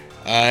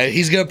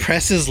 He's gonna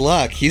press his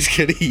luck. He's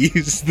gonna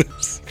use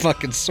this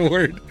fucking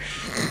sword.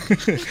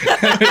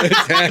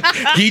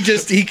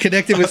 he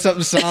connected with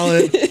something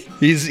solid.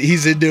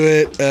 He's into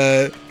it.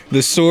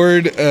 The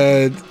sword,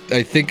 I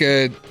think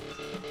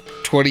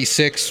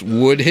 26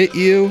 would hit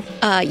you.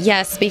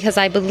 Yes, because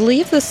I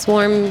believe the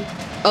swarm.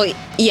 Oh,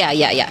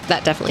 yeah.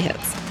 That definitely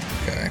hits.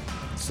 Okay,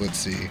 so let's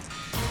see.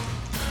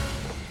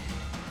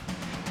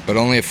 But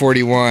only a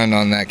 41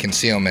 on that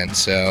concealment.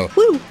 So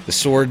Woo. The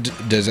sword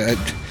does it.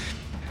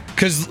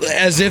 Because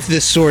as if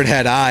this sword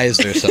had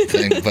eyes or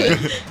something, but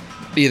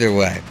either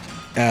way.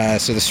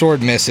 So the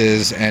sword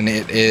misses, and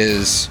it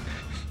is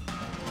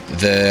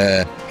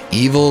the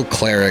evil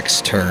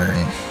cleric's turn.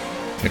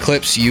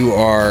 Eclipse, you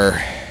are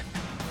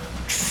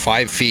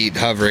 5 feet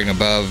hovering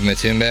above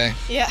Matumbe.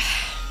 Yeah.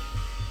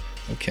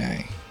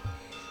 Okay.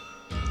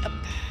 Yep.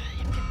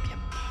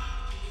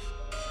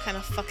 Kind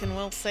of fucking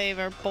will save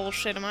or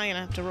bullshit am I gonna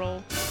have to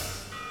roll?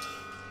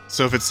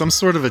 So if it's some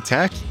sort of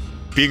attack,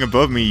 being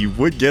above me, you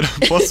would get a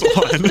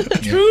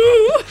 +1.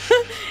 True.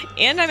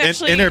 And I'm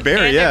actually in her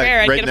bear, and yeah, her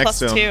bear, I'd right get a next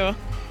to +2.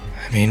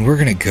 I mean, we're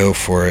gonna go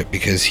for it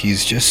because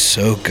he's just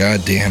so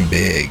goddamn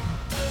big.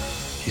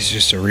 He's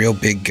just a real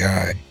big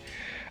guy.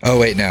 Oh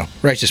wait, no.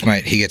 Righteous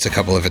Might, he gets a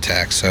couple of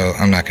attacks, so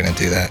I'm not gonna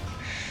do that.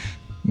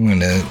 I'm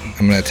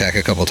gonna attack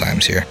a couple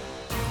times here.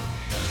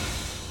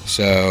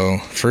 So,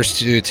 first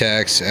 2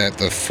 attacks at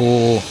the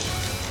full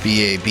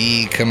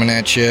BAB coming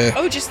at you.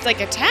 Oh, just like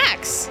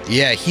attacks.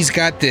 Yeah, he's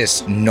got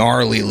this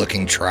gnarly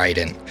looking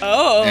trident.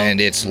 Oh. And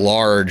it's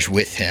large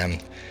with him.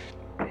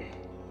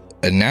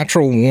 A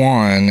natural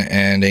 1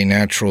 and a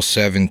natural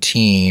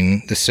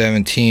 17. The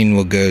 17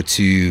 will go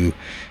to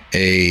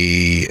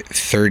a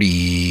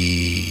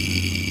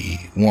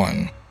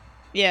 31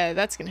 Yeah,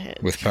 that's gonna hit.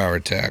 with power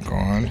attack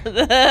on.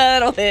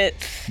 That'll hit.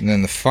 And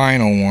then the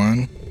final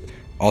one,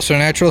 also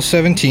natural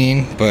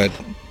 17, but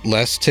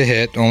less to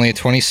hit, only a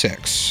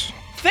 26.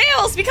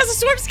 Fails because of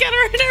Swarm Scatter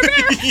and her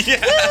bear. Yeah.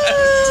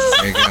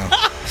 There you go.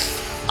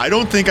 I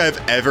don't think I've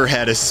ever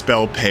had a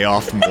spell pay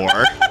off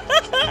more.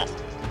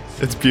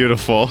 It's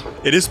beautiful.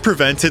 It has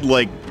prevented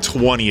like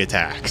 20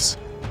 attacks.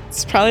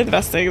 It's probably the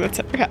best thing that's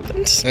ever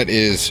happened. That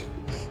is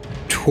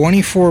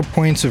 24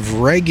 points of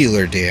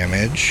regular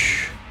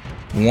damage,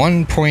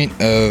 1 point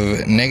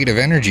of negative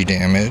energy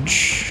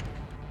damage,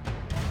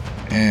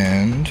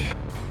 and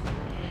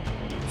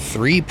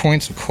 3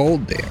 points of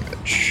cold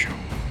damage.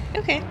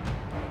 Okay.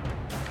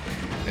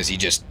 As he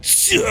just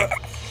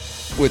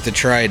with the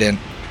trident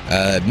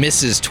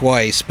misses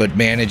twice but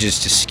manages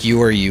to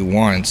skewer you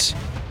once.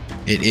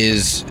 It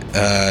is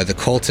the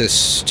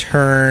cultist's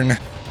turn.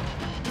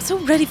 I'm so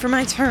ready for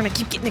my turn. I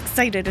keep getting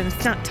excited and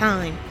it's not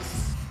time.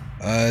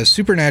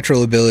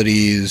 Supernatural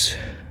abilities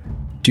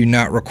do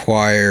not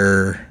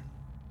require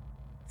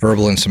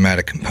verbal and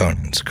somatic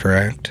components,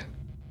 correct?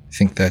 I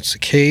think that's the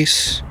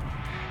case.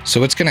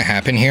 So what's going to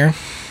happen here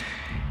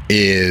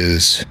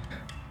is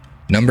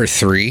number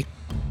 3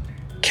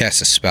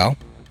 casts a spell.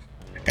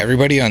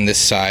 Everybody on this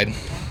side,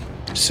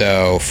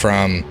 so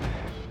from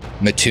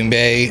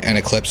Matumbe and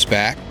Eclipse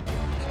back,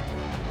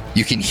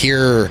 you can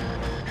hear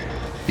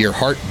your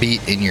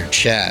heartbeat in your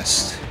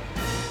chest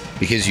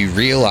because you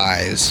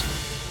realize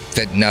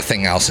that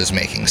nothing else is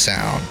making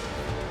sound.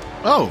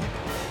 Oh,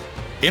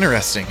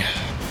 interesting.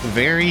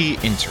 Very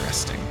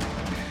interesting.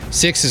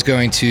 6 is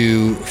going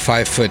to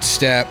 5-foot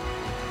step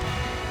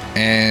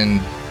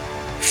and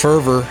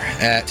fervor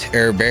at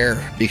Air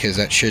Bear because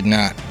that should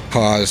not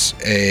cost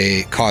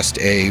a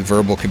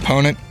verbal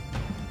component.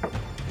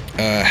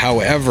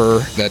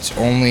 However, that's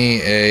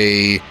only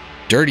a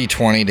dirty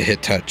 20 to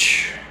hit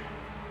touch.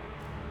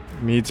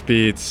 Meets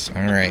beats.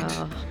 All right.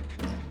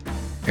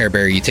 Air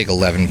Bear, you take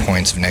 11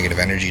 points of negative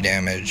energy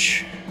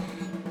damage.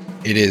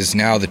 It is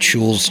now the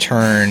Chuuls'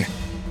 turn.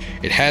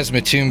 It has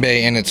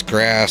Matumbe in its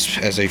grasp.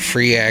 As a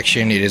free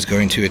action, it is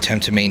going to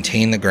attempt to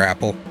maintain the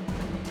grapple.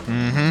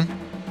 Mm-hmm.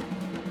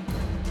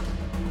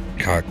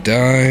 Cock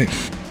die.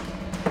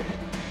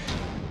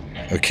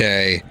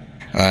 Okay.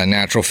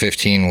 Natural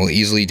 15 will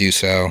easily do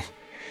so.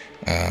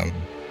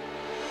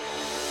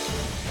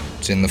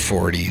 It's in the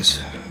 40s.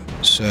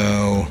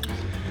 So...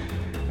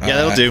 Yeah,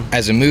 that'll do.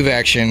 As a move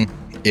action,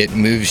 it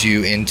moves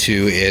you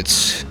into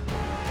its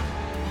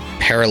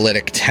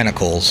paralytic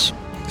tentacles.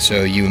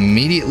 So you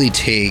immediately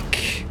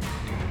take...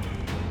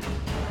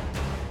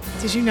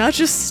 Did you not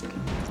just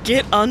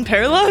get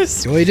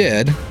unparalyzed? Well, he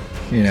did,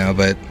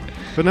 but...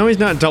 But now he's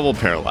not double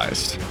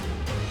paralyzed.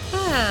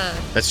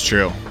 That's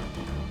true.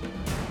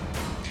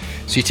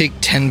 So you take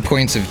 10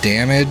 points of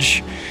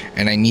damage,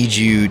 and I need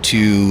you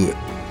to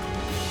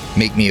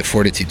make me a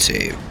fortitude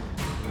save.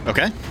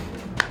 Okay.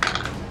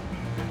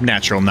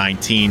 Natural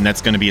 19.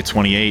 That's going to be a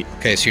 28.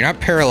 Okay, so you're not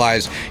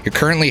paralyzed. You're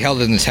currently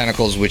held in the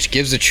tentacles, which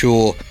gives the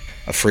Chuul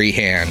a free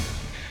hand.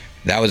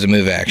 That was a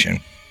move action.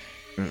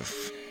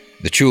 Oof.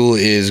 The Chuul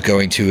is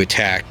going to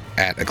attack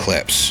at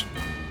Eclipse.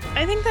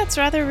 I think that's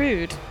rather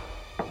rude.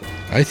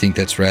 I think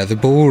that's rather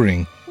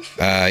boring.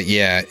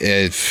 Yeah,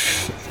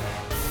 if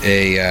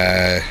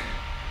a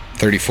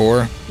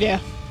 34. Yeah.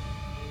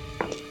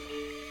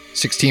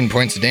 16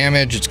 points of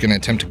damage. It's going to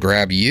attempt to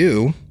grab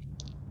you.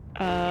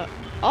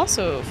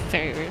 Also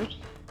very rude.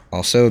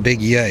 Also a big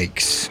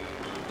yikes.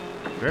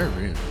 Very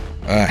rude.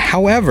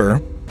 However,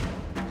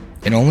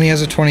 it only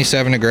has a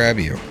 27 to grab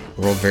you.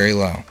 Rolled very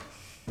low.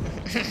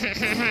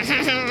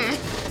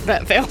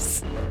 That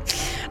fails.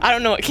 I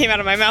don't know what came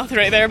out of my mouth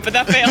right there, but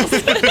that fails.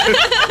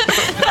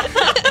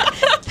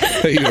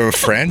 You were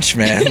French,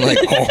 man. Like,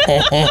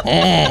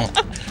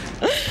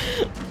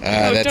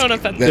 Don't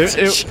offend me.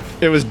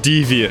 It was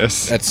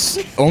devious. That's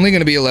only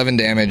going to be 11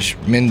 damage,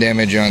 min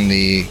damage on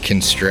the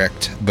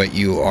constrict, but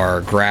you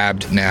are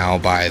grabbed now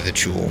by the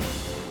Chuul.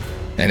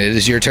 And it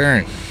is your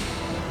turn.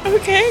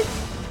 Okay.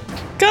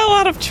 Got a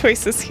lot of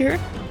choices here.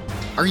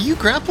 Are you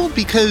grappled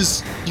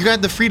because you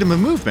got the freedom of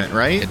movement,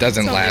 right? It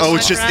doesn't So- last. Oh,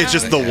 it's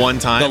just the one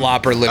time. The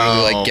Lopper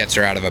literally Oh. gets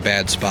her out of a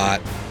bad spot.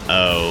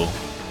 Oh.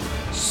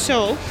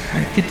 So,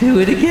 I could do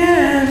it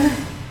again.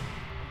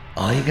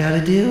 All you gotta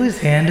do is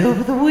hand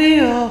over the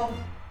wheel.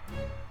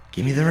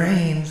 Give me the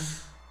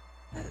reins.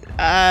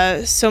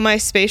 so my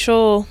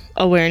spatial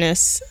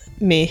awareness,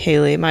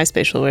 Haley, my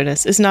spatial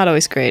awareness is not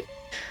always great.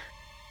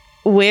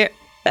 Where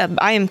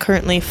I am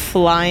currently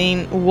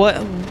flying,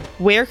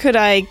 where could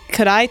I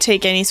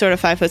take any sort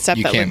of 5-foot step?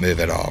 You that can't would, move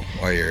at all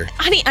while you're...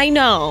 Honey, I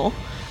know.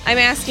 I'm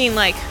asking,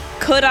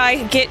 could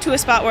I get to a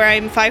spot where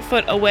I'm 5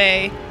 foot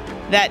away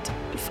that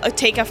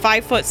take a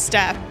 5-foot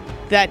step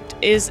that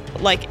is,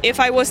 if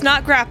I was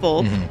not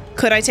grappled,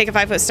 could I take a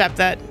 5-foot step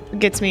that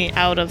gets me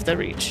out of the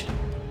reach?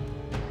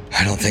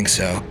 I don't think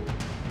so.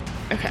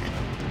 Okay.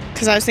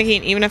 Because I was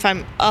thinking, even if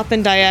I'm up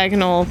and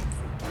diagonal,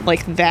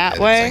 that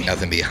way. There's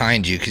nothing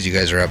behind you because you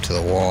guys are up to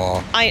the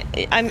wall. I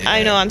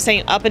know, I'm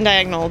saying up and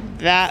diagonal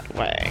that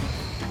way.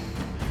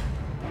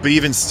 But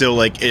even still,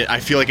 I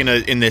feel like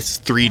in this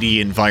 3D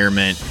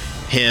environment,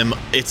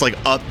 it's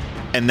up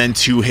and then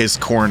to his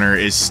corner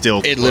is still.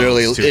 It close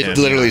literally to him,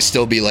 yeah.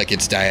 still be like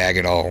it's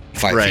diagonal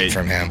 5 Right. feet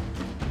from him.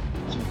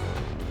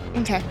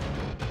 Okay.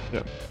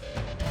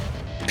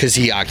 Because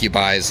he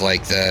occupies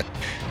the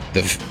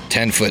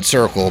 10-foot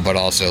circle, but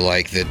also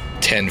the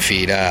 10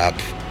 feet up.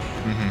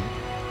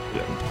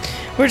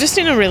 We're just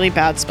in a really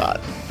bad spot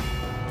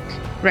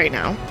right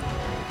now.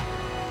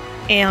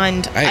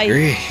 And I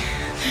agree.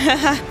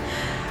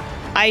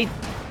 I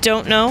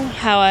don't know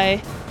how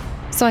I...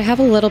 So I have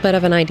a little bit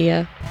of an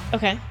idea.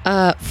 Okay.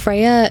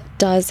 Freya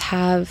does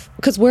have,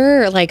 because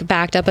we're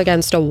backed up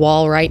against a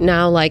wall right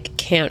now,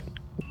 can't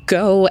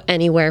go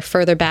anywhere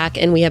further back,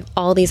 and we have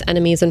all these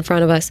enemies in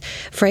front of us.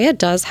 Freya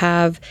does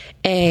have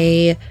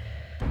a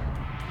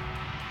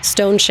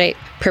stone shape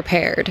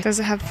prepared. Does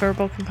it have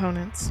verbal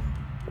components?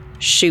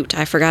 Shoot,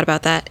 I forgot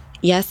about that.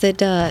 Yes, it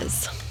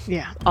does.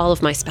 Yeah. All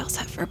of my spells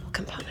have verbal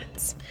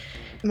components.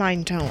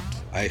 Mine don't.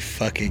 I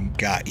fucking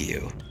got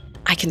you.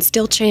 I can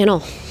still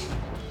channel.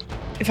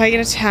 If I get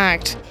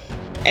attacked,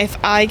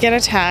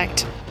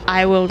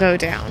 I will go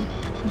down.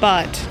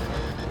 But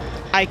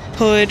I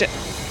could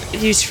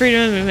use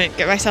freedom of movement,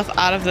 get myself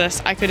out of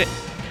this. I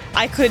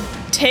could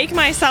take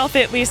myself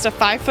at least a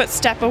 5-foot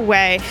step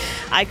away.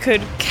 I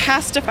could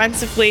cast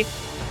defensively,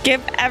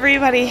 give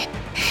everybody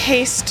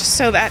haste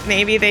so that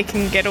maybe they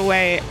can get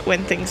away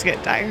when things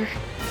get dire.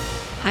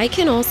 I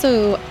can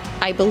also,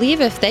 I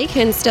believe if they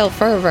can still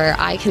fervor,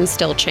 I can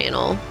still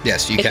channel.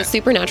 Yes, you It's can. a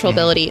supernatural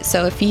ability.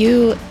 So if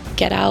you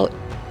get out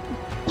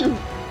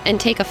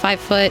and take a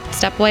 5-foot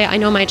step away, I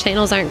know my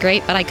channels aren't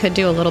great, but I could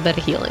do a little bit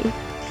of healing.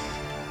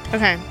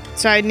 Okay,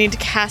 so I'd need to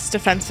cast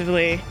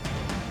defensively.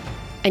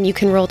 And you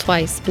can roll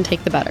twice and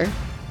take the better.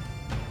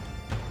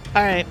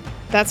 All right,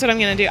 that's what I'm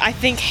gonna do. I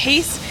think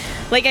haste,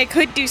 I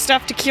could do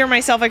stuff to cure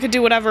myself, I could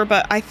do whatever,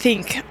 but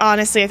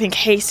honestly, I think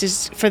haste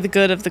is for the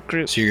good of the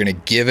group. So you're going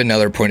to give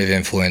another point of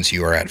influence.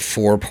 You are at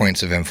 4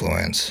 points of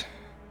influence.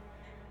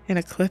 And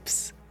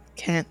Eclipse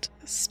can't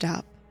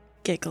stop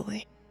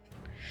giggling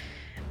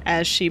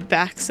as she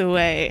backs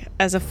away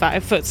as a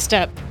 5-foot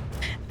step,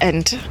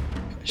 and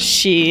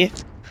she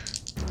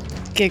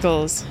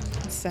giggles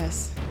and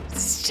says,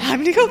 "It's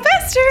time to go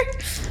faster!"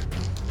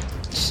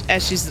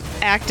 As she's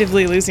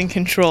actively losing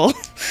control.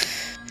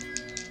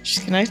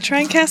 She's gonna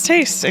try and cast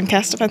haste and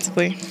cast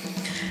defensively.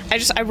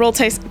 I roll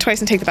twice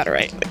and take the better,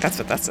 right? That's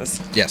what that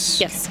says. Yes.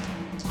 Yes.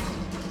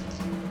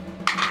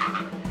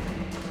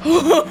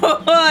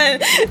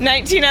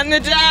 19 on the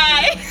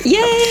die.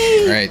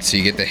 Yay! All right, so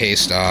you get the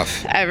haste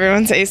off.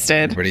 Everyone's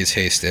hasted. Everybody's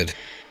hasted.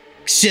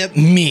 Except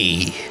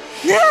me.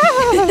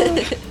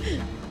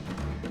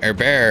 Our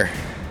bear.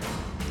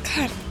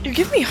 God, you're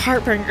giving me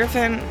heartburn,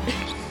 Griffin.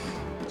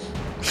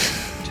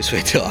 Just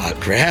wait till I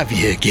grab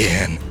you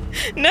again.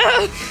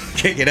 No.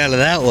 Can't get out of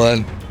that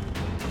one.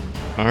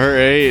 All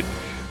right.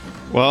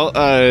 Well,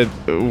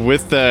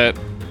 with that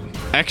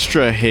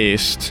extra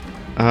haste,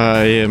 I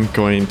am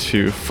going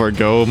to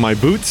forgo my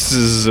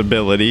boots'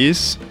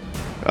 abilities.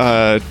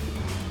 And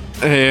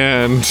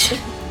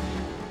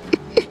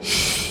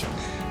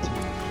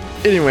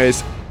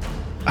anyways,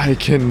 I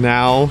can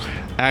now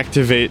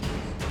activate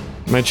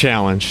my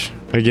challenge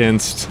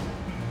against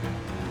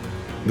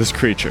this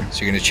creature.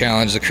 So you're going to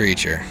challenge the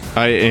creature.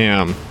 I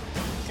am.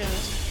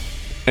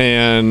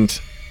 And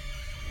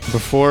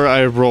before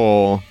I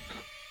roll,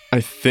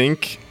 I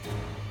think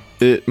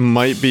it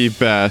might be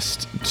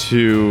best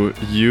to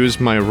use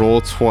my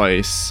roll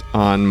twice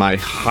on my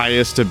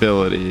highest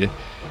ability,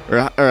 or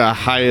a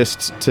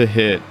highest to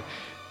hit,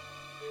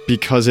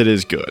 because it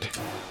is good.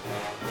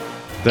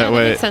 That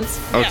way. Makes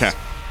sense. Okay. Yes.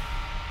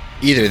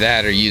 Either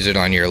that or use it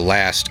on your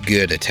last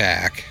good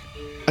attack.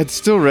 I'd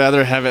still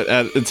rather have it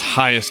at its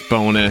highest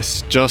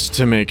bonus, just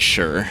to make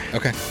sure.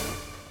 Okay.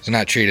 It's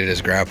not treated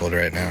as grappled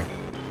right now.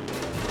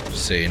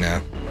 Just so you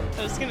know.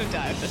 I was gonna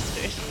die of this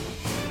stage.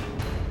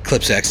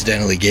 Clips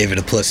accidentally gave it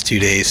a +2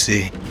 to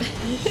AC.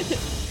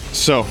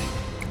 So,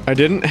 I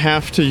didn't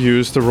have to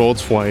use the roll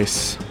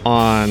twice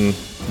on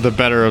the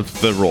better of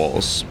the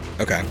rolls.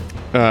 Okay.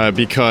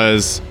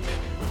 Because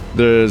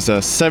there's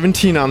a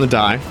 17 on the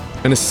die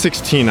and a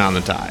 16 on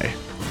the die,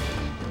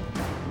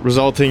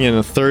 resulting in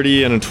a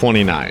 30 and a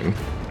 29.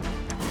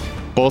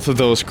 Both of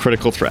those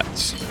critical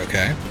threats.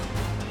 Okay.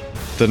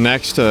 The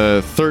next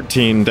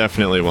 13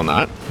 definitely will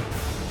not.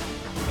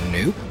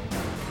 Nope.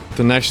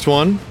 The next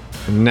one,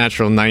 a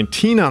natural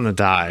 19 on the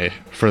die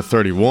for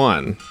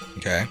 31.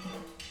 Okay.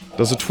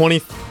 Does a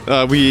 20...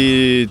 I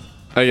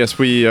guess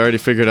we already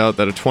figured out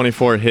that a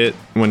 24 hit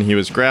when he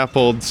was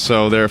grappled,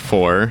 so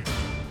therefore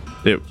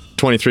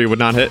 23 would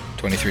not hit,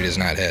 23 does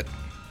not hit.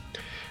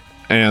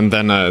 and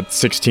then a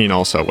 16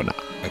 also would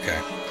not.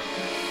 Okay.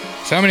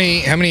 So how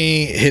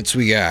many hits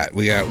we got?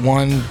 We got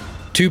 1,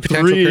 2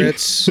 potential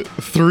crits.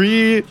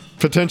 3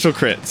 potential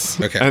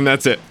crits. Okay. And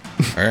that's it.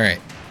 All right.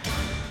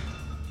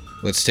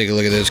 Let's take a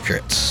look at those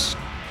crits.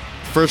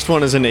 First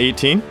one is an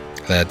 18,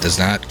 That does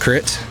not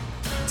crit.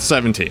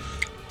 17,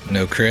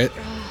 No crit.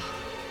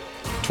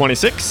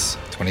 26.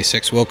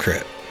 26 will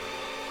crit.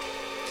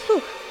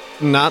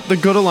 Not the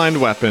good aligned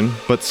weapon,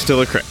 but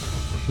still a crit,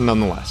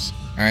 nonetheless.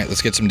 All right,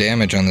 let's get some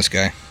damage on this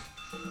guy.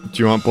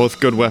 Do you want both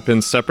good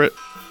weapons separate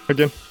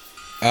again?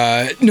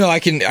 No, I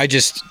can. I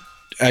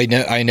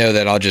know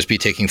that I'll just be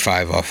taking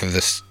 5 off of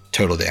this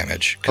total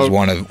damage because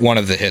one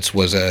of the hits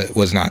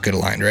was not good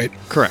aligned, right?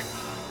 Correct.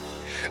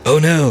 Oh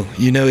no,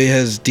 he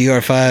has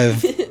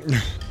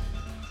DR5.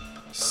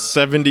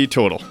 70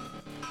 total.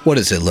 What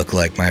does it look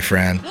like, my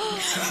friend?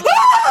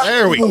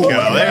 There we go.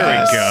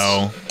 There we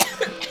go.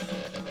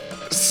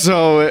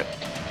 So,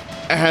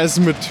 as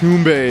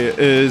Matumbe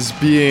is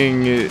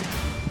being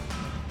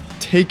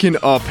taken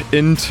up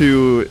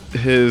into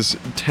his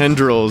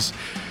tendrils,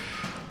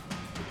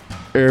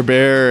 Air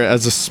Bear,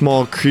 as a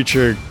small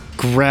creature,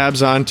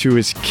 grabs onto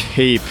his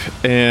cape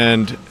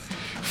and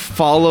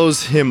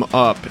follows him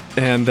up,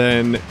 and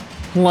then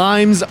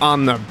climbs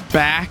on the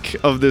back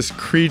of this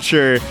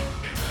creature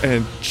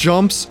and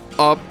jumps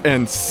up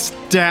and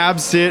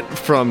stabs it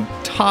from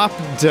top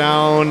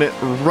down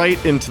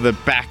right into the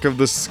back of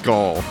the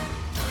skull.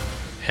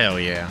 Hell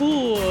yeah.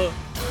 Ooh.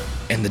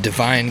 And the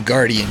Divine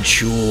Guardian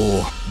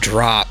Chuul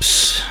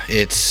drops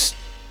its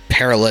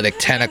paralytic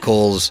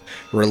tentacles,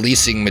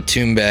 releasing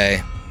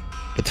Matumbe.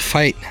 But the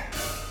fight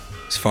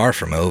is far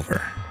from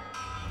over.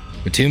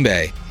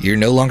 Matumbe, you're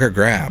no longer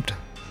grabbed.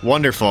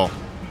 Wonderful.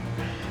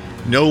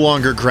 No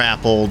longer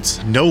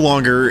grappled, no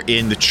longer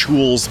in the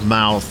Chuul's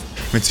mouth,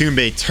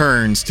 Matumbe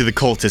turns to the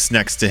cultist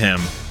next to him.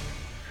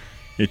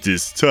 It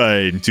is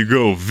time to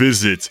go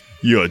visit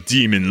your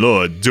demon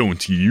lord,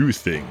 don't you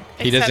think?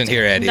 He doesn't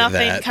hear any of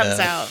that. Nothing comes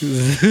out.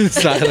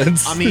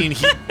 Silence. I mean,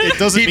 it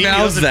doesn't He mean he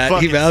mouths doesn't that. He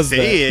fucking mouths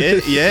say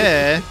it.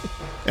 Yeah.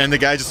 And the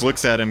guy just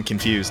looks at him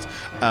confused.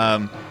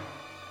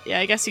 Yeah,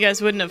 I guess you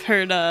guys wouldn't have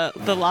heard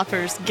the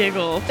Loppers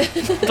giggle,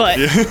 but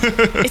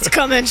it's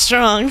coming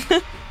strong.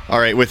 All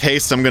right, with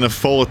haste, I'm going to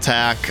full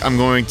attack. I'm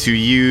going to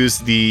use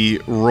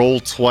the roll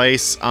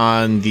twice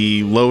on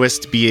the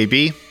lowest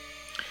BAB.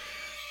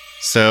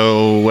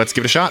 So let's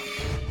give it a shot.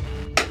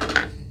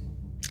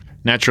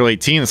 Natural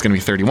 18, that's going to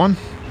be 31.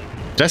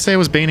 Did I say I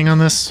was baning on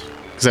this?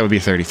 Because that would be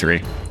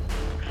 33.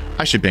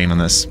 I should bane on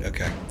this.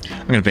 Okay.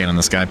 I'm going to bane on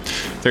this guy.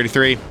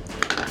 33.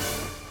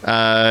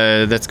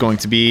 That's going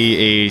to be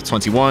a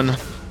 21.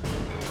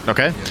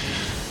 Okay.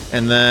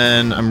 And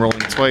then I'm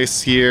rolling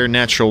twice here.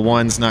 Natural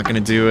 1's not going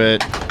to do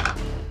it.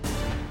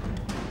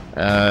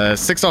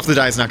 6 off the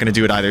die is not going to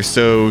do it either,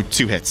 so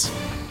 2 hits.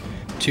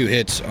 2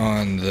 hits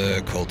on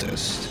the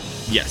cultist.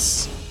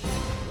 Yes.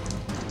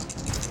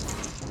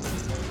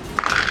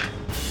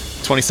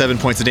 27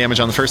 points of damage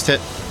on the first hit.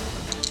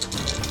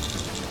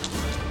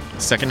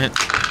 Second hit.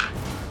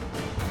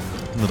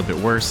 A little bit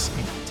worse.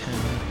 8,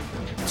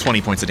 10,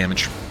 20 points of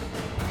damage.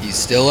 He's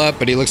still up,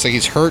 but he looks like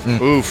he's hurting.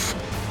 Oof.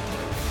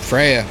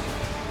 Freya,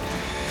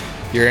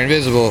 you're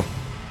invisible.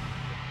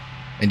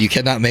 And you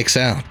cannot make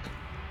sound.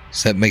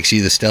 So that makes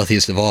you the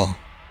stealthiest of all.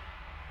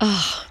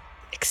 Oh,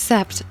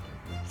 except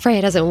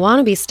Freya doesn't want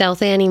to be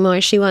stealthy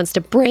anymore. She wants to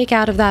break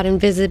out of that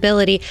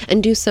invisibility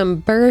and do some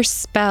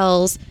burst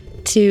spells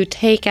to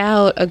take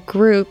out a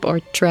group, or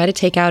try to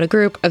take out a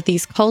group of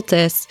these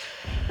cultists.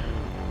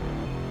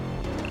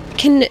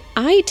 Can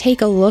I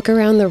take a look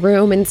around the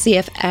room and see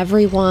if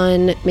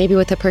everyone, maybe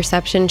with a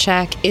perception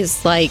check,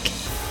 is like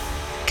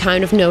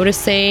kind of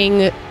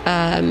noticing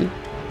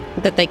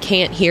that they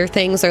can't hear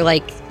things, or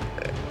like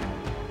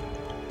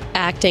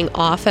acting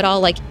off at all?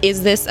 Like,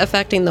 is this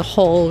affecting the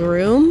whole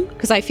room?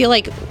 Because I feel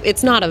like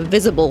it's not a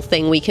visible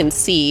thing we can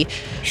see.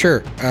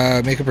 Sure.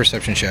 Make a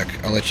perception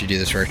check. I'll let you do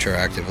this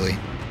retroactively.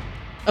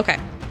 Okay.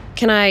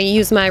 Can I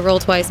use my roll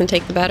twice and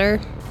take the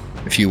better?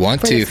 If you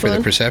want For to, this for the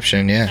one?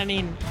 perception, yeah. I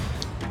mean,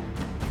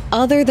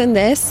 Other than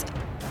this,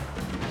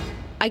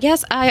 I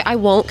guess I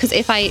won't, because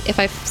if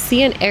I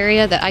see an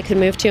area that I could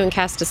move to and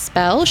cast a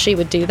spell, she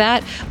would do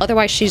that.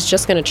 Otherwise, she's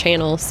just going to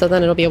channel, so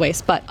then it'll be a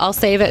waste. But I'll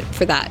save it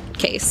for that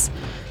case.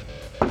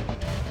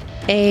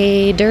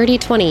 A dirty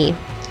 20.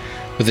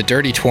 With a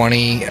dirty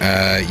 20,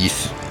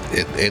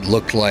 it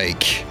looked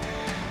like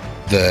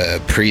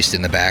the priest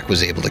in the back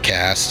was able to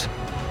cast.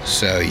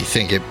 So you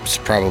think it's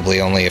probably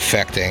only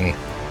affecting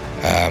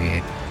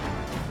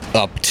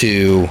up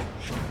to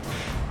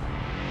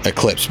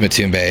Eclipse,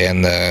 Matumbe,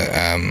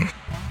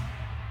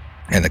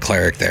 and the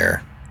cleric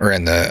there, or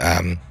and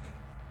the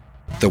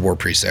war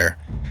priest there.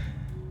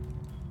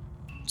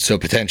 So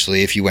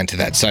potentially, if you went to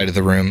that side of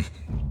the room,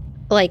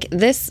 Like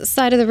this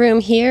side of the room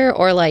here,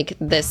 or like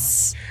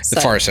this? the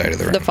far side of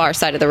the room. The far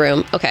side of the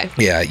room. Okay.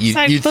 Yeah, side you'd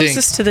think.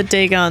 closest to the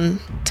Dagon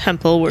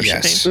temple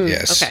worshipping. Yes,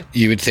 yes. okay.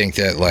 You would think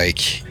that,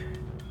 like,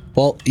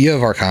 well, you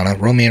have Arcana.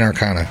 Roll me an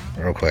Arcana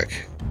real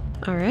quick.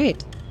 All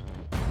right.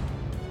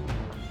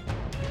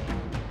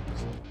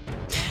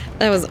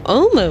 That was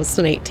almost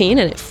an 18,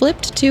 and it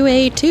flipped to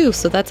a 2,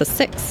 so that's a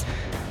 6.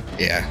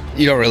 Yeah,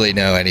 you don't really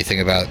know anything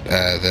about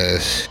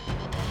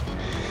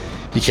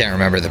you can't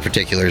remember the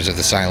particulars of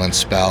the silence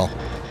spell.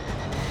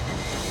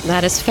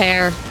 That is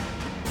fair.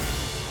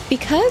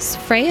 Because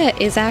Freya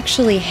is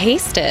actually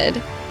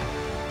hasted,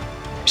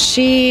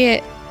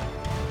 she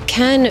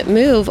can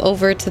move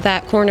over to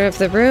that corner of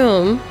the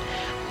room.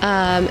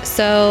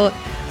 So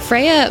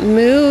Freya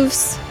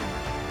moves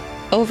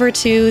over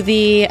to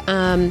the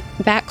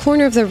back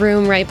corner of the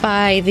room, right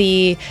by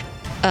the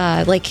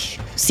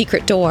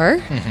secret door.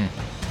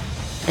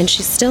 Mm-hmm. And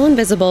she's still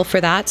invisible for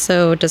that,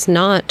 so does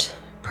not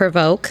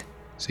provoke.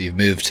 So you've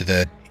moved to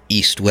the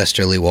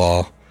east-westerly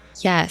wall.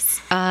 Yes.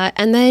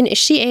 And then is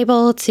she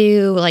able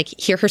to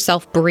hear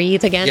herself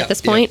breathe again Yeah, at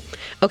this point?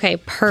 Yeah. Okay,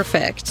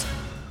 perfect.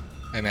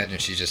 I imagine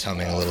she's just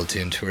humming a little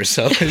tune to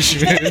herself as she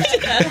moves.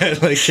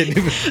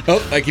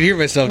 I can hear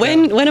myself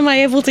now. When am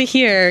I able to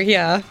hear?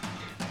 Yeah.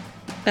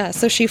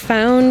 So she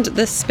found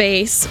the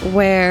space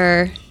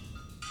where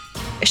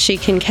she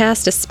can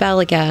cast a spell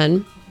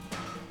again.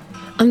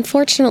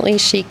 Unfortunately,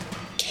 she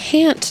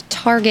can't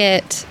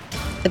target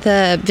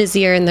the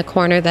vizier in the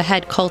corner, the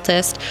head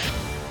cultist,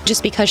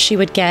 just because she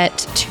would get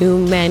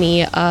too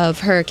many of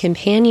her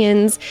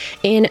companions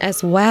in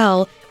as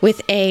well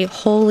with a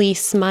holy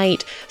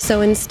smite.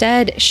 So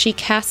instead, she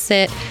casts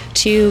it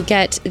to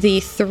get the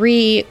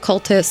 3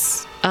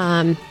 cultists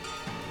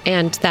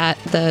and that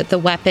the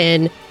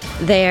weapon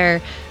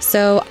there.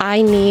 So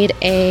I need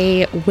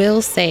a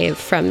will save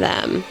from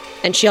them.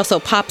 And she also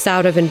pops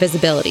out of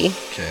invisibility.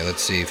 Okay,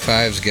 let's see.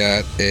 5's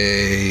got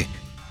a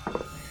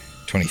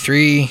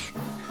 23.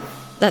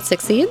 That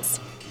succeeds.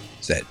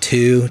 Is that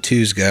 2?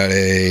 2's got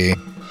a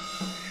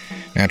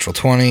natural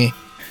 20.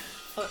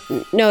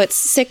 No, it's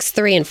 6,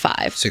 3, and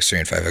 5. 6, 3,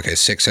 and 5. Okay,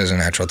 6 has a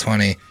natural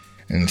 20,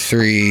 and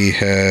 3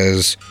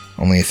 has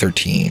only a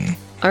 13.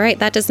 All right,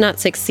 that does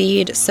not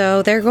succeed.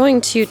 So they're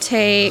going to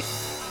take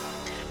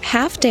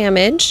half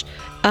damage.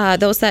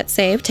 Those that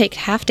save take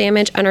half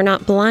damage and are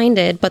not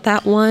blinded, but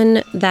that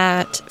one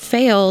that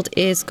failed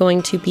is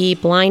going to be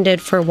blinded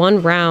for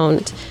 1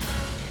 round.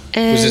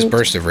 And, Was this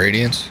Burst of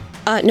Radiance?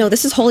 No,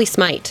 this is Holy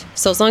Smite.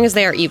 So as long as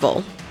they are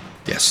evil.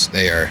 Yes,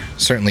 they are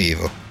certainly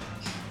evil.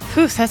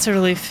 Whew, that's a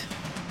relief.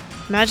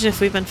 Imagine if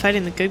we've been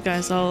fighting the good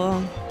guys all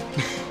along.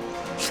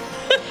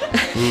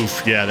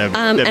 Oof, yeah, that'd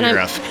be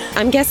rough.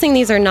 I'm guessing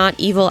these are not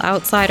evil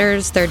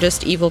outsiders. They're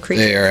just evil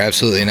creatures. They are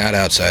absolutely not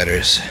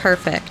outsiders.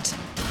 Perfect.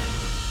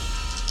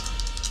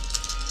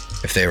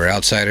 If they were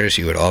outsiders,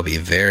 you would all be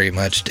very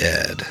much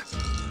dead.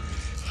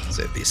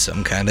 So it'd be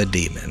some kind of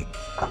demon.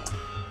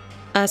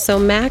 So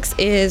max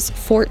is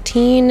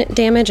 14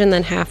 damage, and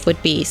then half would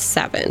be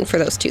 7 for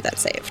those 2 that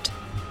saved.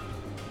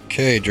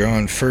 Okay,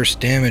 drawing first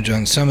damage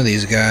on some of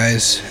these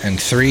guys, and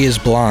 3 is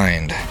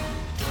blind.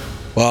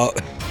 Well,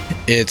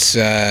 it's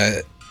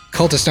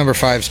cultist number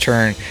 5's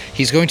turn.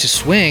 He's going to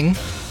swing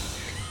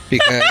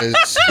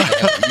because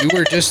you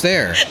were just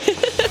there.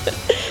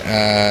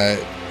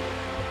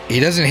 He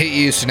doesn't hit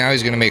you, so now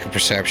he's going to make a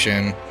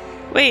perception.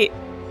 Wait.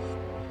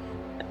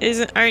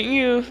 Aren't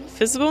you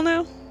visible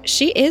now?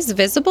 She is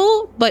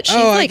visible, but she's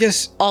I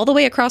guess, all the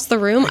way across the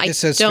room. I guess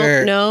that's don't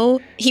fair.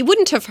 know. He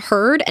wouldn't have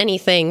heard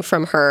anything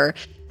from her.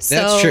 So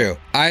That's true.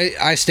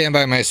 I stand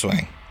by my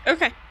swing.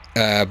 Okay.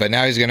 But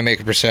now he's going to make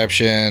a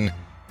perception,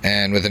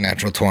 and with a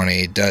natural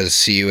 20, does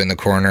see you in the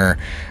corner.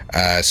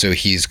 So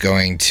he's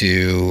going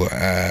to...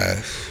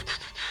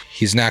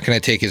 he's not going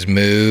to take his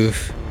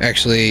move.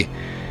 Actually,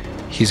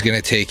 he's going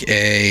to take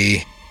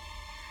a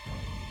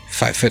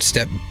 5-foot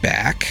step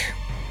back,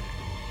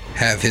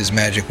 have his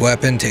magic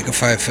weapon take a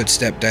 5-foot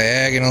step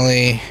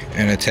diagonally,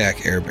 and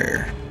attack Air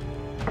Bear.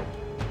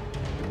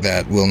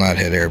 That will not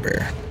hit Air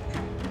Bear.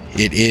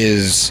 It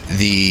is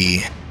the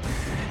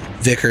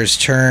Vicar's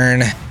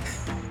turn.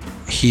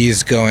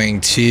 He's going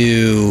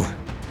to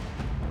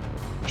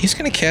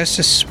cast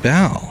a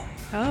spell.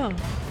 Oh.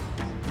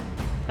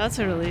 That's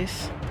a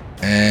relief.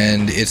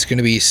 And it's going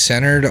to be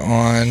centered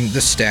on the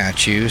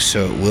statue,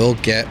 so it will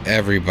get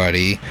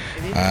everybody.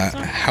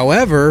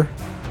 However,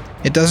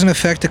 it doesn't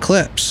affect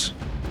Eclipse.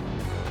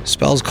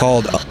 Spell's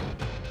called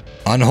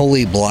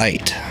Unholy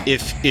Blight.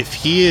 If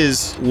he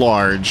is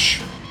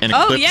large and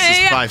Eclipse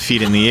is 5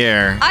 feet in the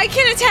air, I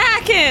can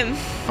attack him!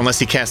 unless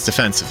he casts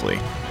defensively.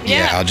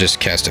 Yeah, I'll just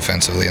cast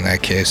defensively in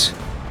that case.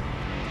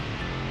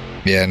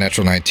 Yeah,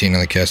 natural 19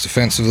 on the cast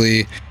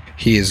defensively.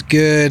 He is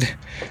good.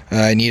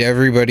 I need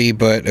everybody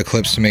but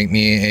Eclipse to make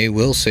me a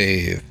will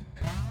save.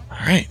 All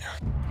right.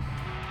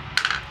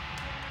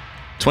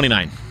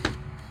 29.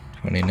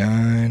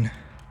 29.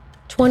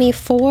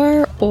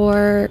 24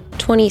 or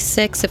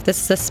 26 if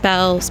this is a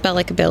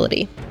spell-like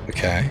ability.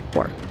 Okay.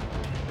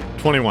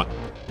 21.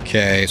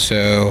 Okay,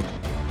 so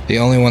the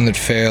only one that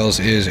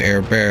fails is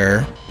Air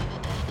Bear.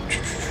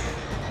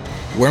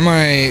 Where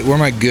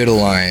my good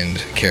aligned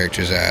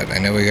characters at? I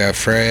know we got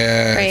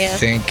Freya. I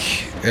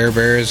think Air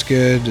Bear is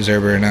good. Is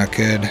Air Bear not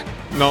good?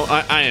 No,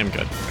 I am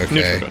good. Okay.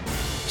 Neutral good.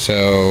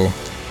 So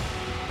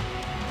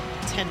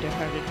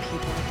Tender-hearted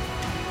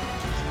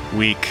people.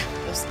 Weak.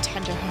 Those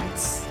tender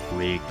hearts.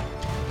 Weak.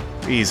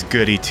 These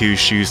goody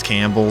two-shoes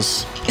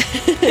Campbells.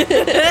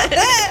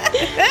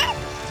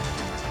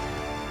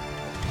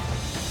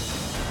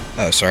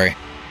 Oh, sorry.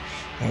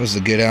 That was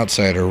the good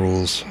outsider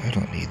rules. I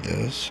don't need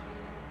those.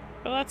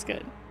 Well, that's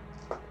good.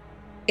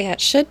 Yeah,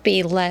 it should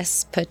be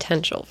less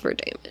potential for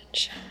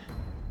damage.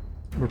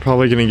 We're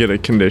probably going to get a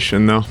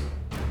condition, though.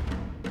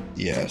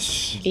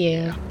 Yes.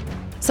 Yeah.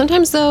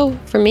 Sometimes, though,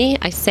 for me,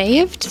 I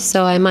saved,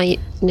 so I might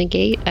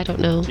negate. I don't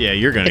know. Yeah,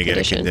 you're going to the get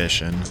a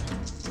condition.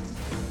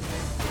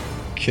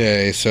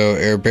 Okay, so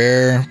Air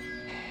Bear,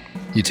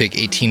 you take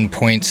 18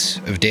 points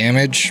of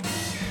damage.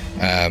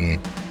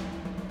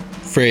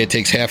 Freya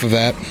takes half of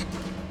that.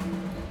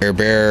 Air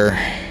Bear,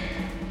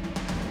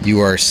 you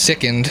are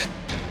sickened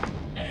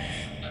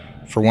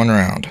for 1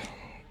 round.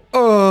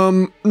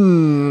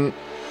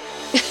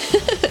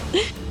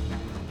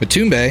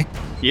 Matumbe,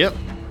 Yep.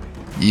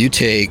 you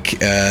take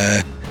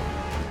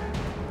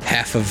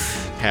half of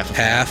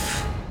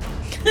half.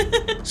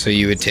 So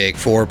you would take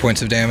 4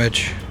 points of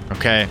damage.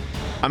 Okay.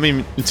 I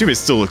mean, Mitsube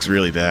still looks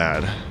really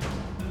bad.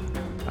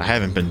 I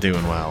haven't been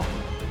doing well.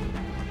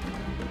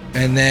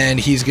 And then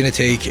he's going to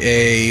take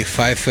a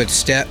 5-foot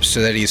step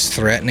so that he's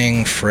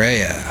threatening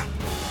Freya.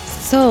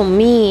 So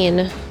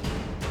mean.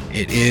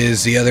 It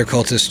is the other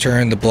cultist's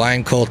turn. The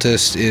blind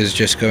cultist is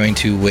just going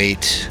to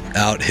wait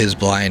out his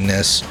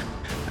blindness.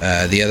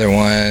 The other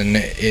one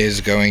is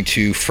going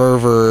to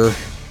fervor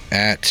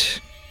at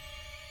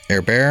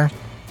Air Bear.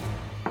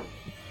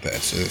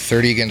 That's a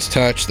 30 against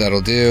touch.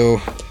 That'll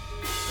do.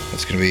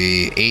 That's going to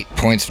be 8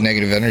 points of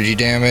negative energy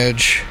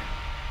damage.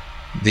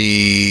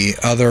 The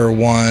other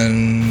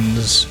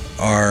ones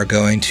are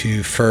going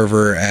to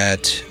fervor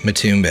at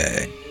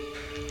Matumbe.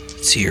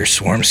 Let's see your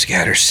swarm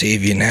scatter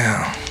save you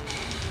now.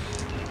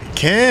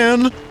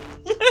 Can.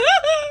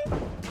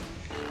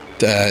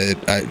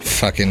 I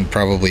fucking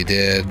probably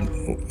did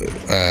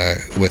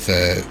with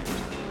a...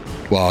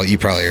 Well, you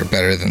probably are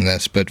better than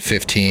this, but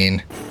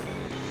 15.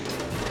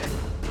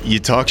 You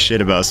talk shit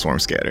about Swarm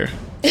Scatter.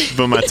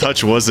 But my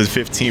touch was a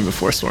 15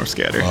 before Swarm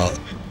Scatter. Well,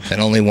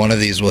 then only one of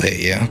these will hit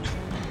you.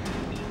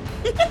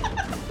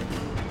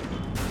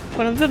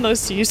 One of the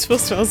most useful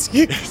spells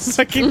you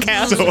fucking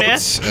cast, man.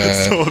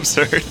 So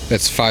absurd.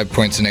 That's 5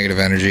 points of negative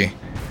energy.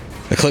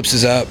 Eclipse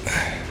is up.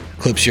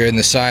 Eclipse, you're in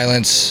the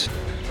silence.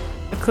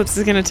 Eclipse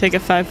is going to take a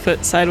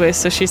 5-foot sideways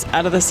so she's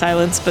out of the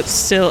silence but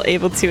still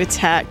able to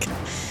attack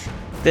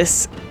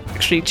this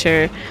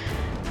creature.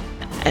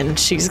 And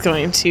she's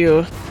going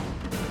to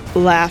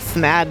laugh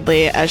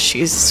madly as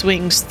she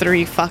swings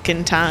 3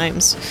 fucking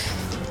times.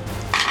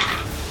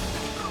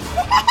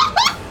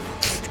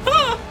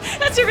 Oh,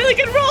 that's a really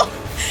good roll.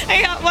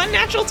 I got 1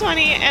 natural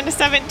 20 and a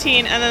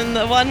 17, and then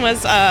the one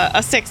was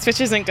a 6, which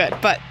isn't good.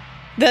 But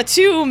the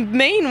 2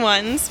 main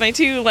ones, my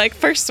 2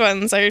 first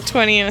ones, are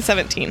 20 and a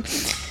 17.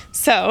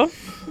 So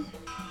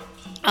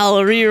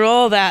I'll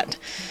re-roll that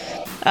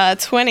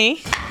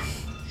 20.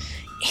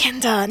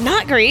 And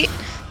not great.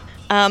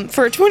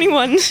 For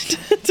 21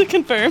 to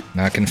confirm.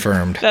 Not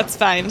confirmed. That's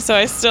fine. So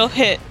I still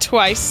hit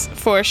twice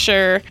for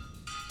sure.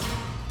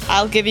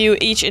 I'll give you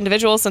each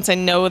individual since I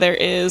know there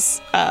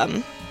is.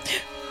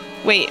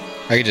 Wait.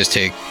 I could just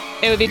take.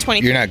 It would be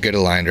 23. You're not good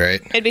aligned,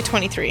 right? It'd be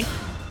 23.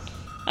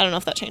 I don't know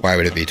if that changed. Why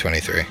would it be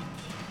 23?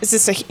 This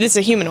is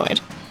a humanoid.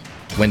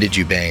 When did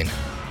you bane?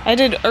 I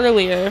did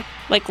earlier,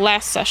 like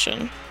last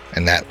session.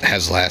 And that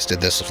has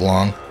lasted this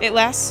long? It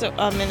lasts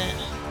a minute.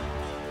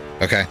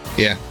 Okay,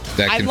 yeah,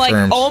 that I'm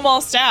confirms. like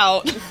almost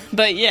out,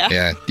 but yeah.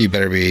 Yeah, you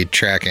better be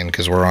tracking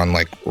because we're on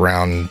like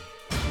round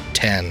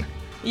 10.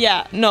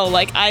 Yeah, no,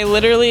 like I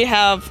literally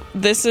have,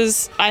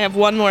 I have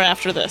one more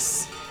after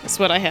this. That's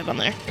what I have on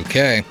there.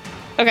 Okay.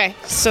 Okay,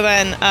 so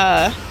then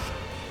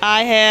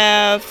I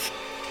have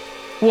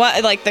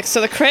what, like,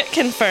 so the crit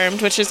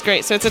confirmed, which is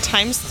great. So it's a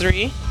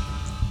 ×3.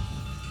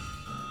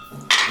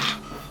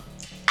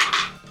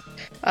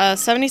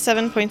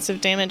 77 points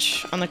of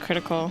damage on the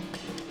critical.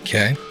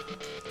 Okay.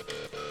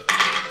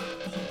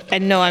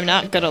 And no, I'm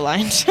not good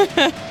aligned.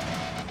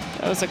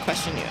 That was a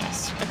question you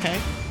asked. Okay.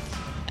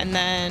 And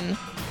then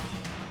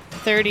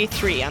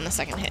 33 on the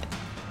second hit.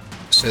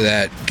 So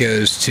that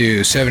goes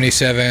to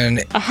 77.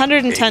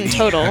 110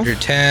 total.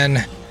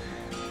 110.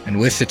 And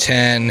with the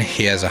 10,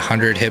 he has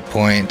 100 hit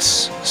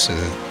points. So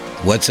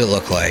what's it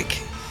look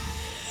like?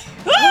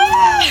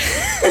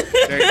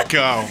 There you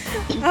go.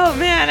 Oh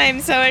man,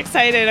 I'm so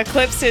excited.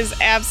 Eclipse is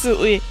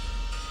absolutely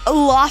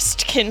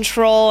lost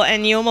control,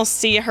 and you almost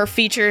see her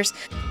features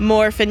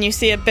morph, and you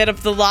see a bit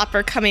of the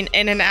lopper coming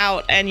in and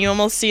out, and you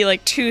almost see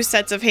like two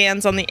sets of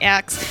hands on the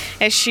axe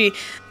as she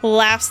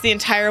laughs the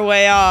entire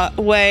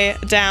way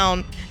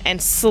down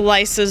and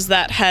slices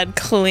that head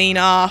clean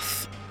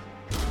off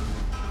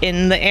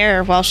in the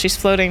air while she's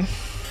floating.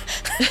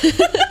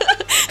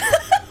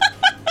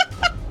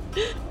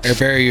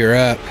 Airbearer, you're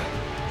up.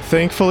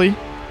 Thankfully,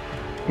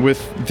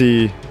 with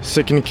the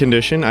sickened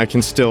condition, I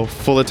can still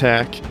full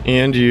attack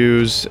and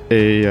use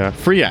a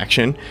free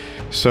action.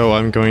 So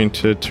I'm going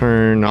to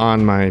turn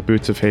on my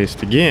Boots of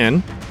Haste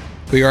again.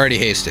 We already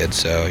hasted,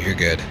 so you're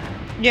good.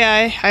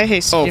 Yeah, I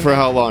haste. Oh, for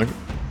how long?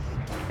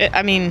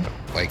 I mean,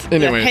 Like, the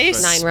Anyways,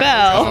 haste 9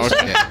 spell. rounds.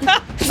 Okay.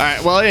 All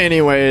right. Well,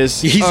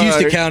 anyways, he's used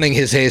to counting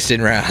his haste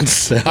in rounds.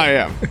 So. I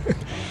am.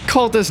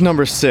 Cultist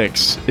number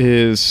 6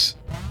 is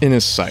in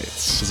his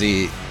sights. Has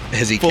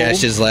he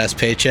cashed his last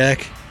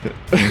paycheck?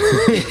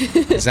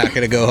 He's not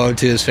going to go home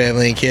to his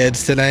family and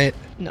kids tonight?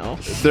 No.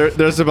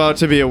 There's about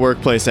to be a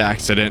workplace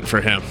accident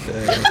for him.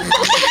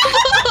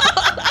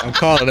 I'm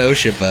calling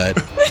OSHA,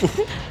 bud.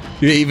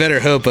 You better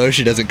hope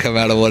OSHA doesn't come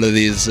out of one of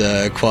these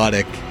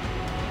aquatic.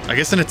 I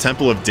guess in a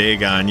temple of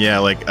Dagon, yeah,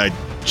 like a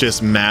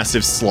just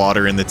massive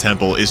slaughter in the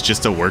temple is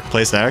just a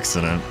workplace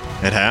accident.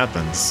 It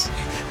happens.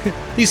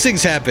 These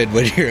things happen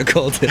when you're a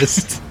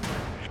cultist.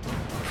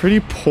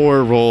 Pretty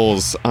poor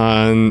rolls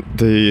on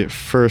the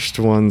first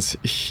ones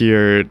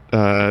here.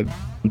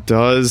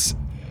 Does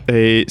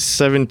a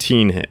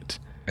 17 hit?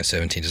 A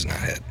 17 does not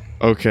hit.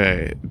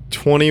 Okay,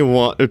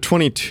 22,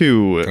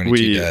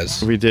 22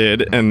 does. We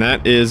did, and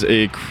that is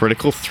a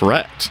critical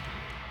threat.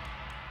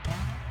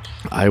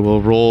 I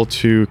will roll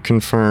to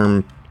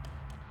confirm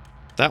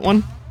that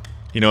one.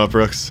 You know what,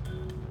 Brooks?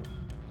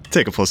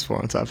 Take a +4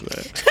 on top of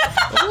that.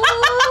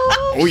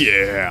 Oh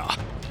yeah.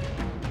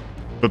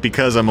 But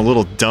because I'm a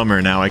little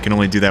dumber now, I can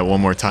only do that one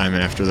more time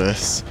after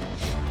this.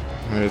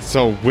 All right,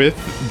 so with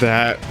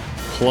that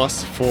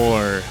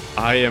 +4,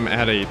 I am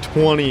at a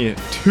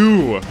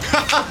 22.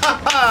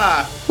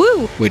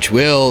 Woo! Which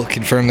will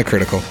confirm the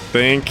critical.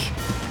 Thank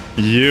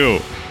you.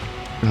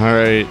 All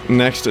right,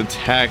 next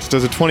attacks.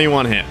 Does a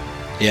 21 hit?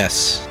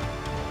 Yes.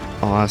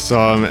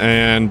 Awesome.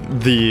 And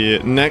the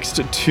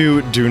next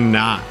two do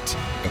not.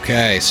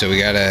 Okay, so we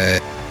got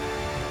a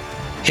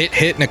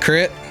hit, and a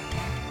crit.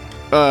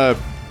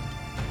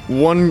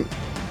 One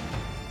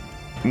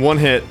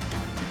hit,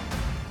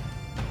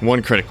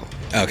 one critical.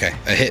 Okay,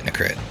 a hit and a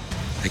crit.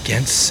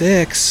 Against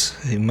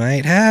 6. He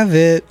might have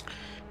it.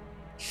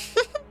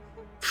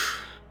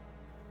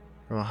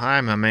 Well,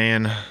 hi, my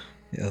man.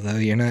 Although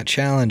you're not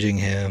challenging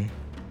him.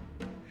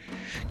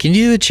 Can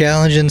you do a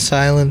challenge in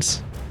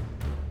silence?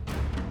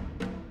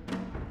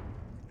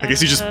 I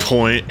guess you just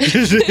point.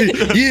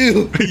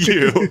 You!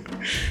 You.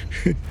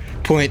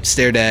 Point,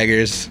 stare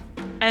daggers.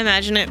 I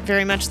imagine it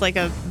very much like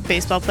a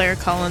baseball player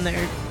calling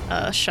their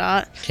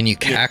shot. Can you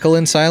cackle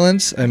in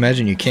silence? I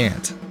imagine you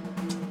can't.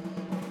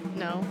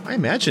 No. I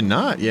imagine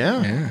not,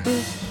 yeah. Yeah.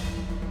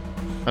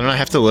 I don't know, I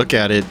have to look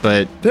at it,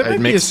 but That it might be a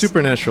makes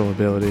supernatural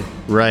ability.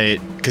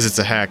 right, because it's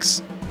a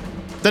hex.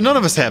 That none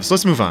of us have, so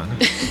let's move on.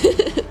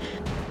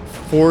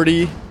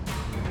 40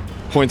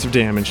 points of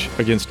damage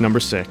against number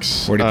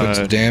 6. 40 points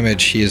of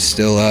damage. He is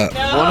still up.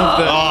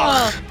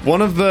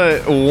 One of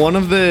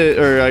the,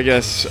 or I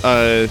guess,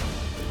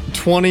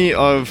 20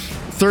 of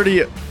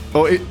 30.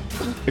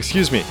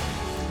 Excuse me.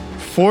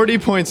 40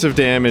 points of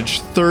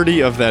damage.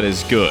 30 of that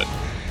is good.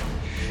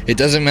 It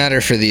doesn't matter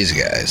for these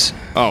guys.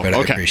 Oh, but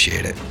okay. I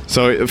appreciate it.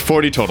 So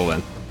 40 total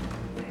then.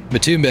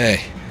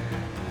 Matumbe.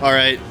 All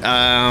right,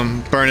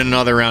 burning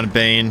another round of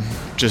Bane.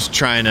 Just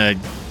trying to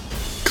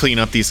clean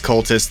up these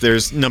cultists.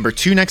 There's number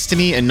 2 next to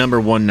me and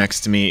number 1 next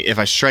to me. If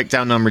I strike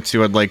down number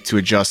 2, I'd like to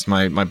adjust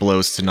my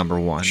blows to number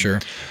 1. Sure.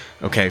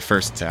 Okay,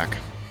 first attack.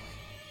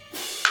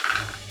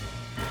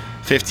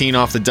 15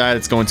 off the die,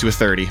 that's going to a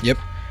 30. Yep.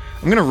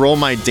 I'm going to roll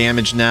my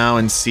damage now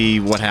and see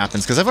what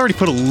happens, because I've already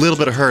put a little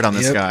bit of hurt on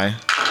this guy.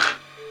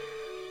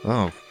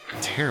 Oh,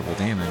 terrible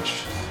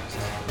damage.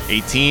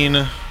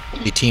 18.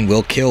 18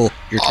 will kill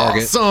your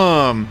target.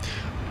 Awesome!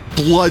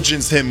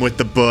 Bludgeons him with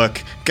the book.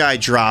 Guy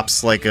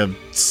drops like a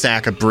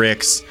sack of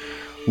bricks.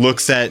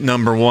 Looks at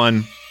number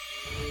 1.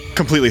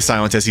 Completely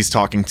silent as he's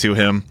talking to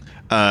him.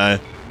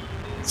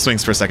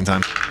 Swings for a second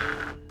time.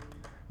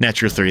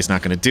 Natural 3 is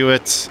not going to do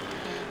it.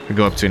 We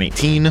go up to an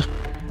 18.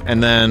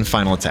 And then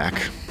final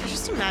attack.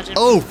 Just imagine.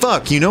 Oh,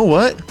 fuck. You know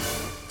what?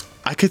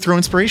 I could throw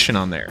inspiration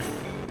on there.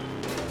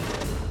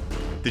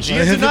 The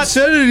GM did not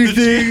said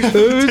anything.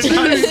 did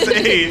not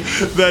say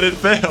that it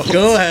failed.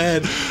 Go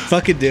ahead.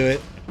 Fucking do it.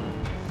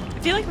 I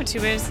feel like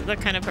Matube is the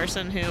kind of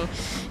person who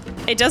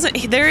it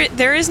doesn't.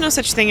 There is no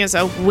such thing as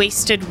a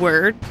wasted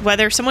word.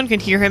 Whether someone can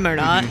hear him or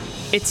not,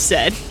 it's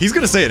said. He's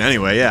gonna say it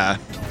anyway, yeah.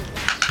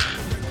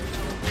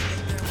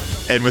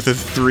 And with a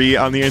 3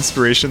 on the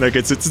inspiration, that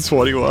gets it to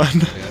 21.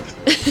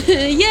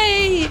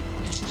 Yay!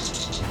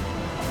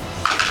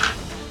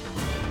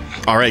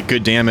 All right,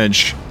 good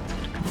damage.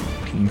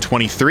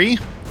 23.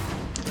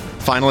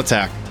 Final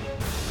attack.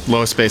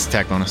 Lowest base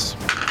attack bonus.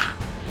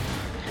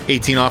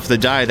 18 off the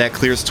die. That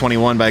clears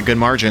 21 by a good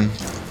margin.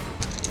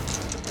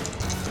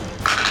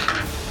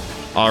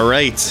 All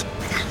right.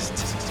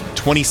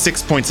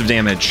 26 points of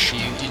damage.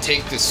 You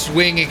take the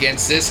swing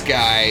against this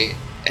guy,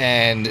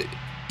 and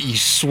you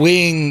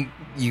swing,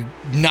 you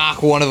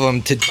knock one of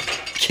them to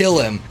kill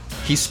him.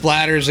 He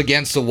splatters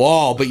against the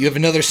wall, but you have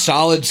another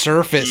solid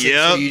surface.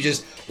 Yep. So you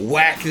just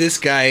whack this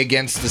guy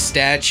against the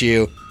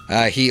statue.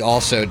 He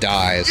also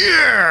dies.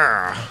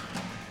 Yeah!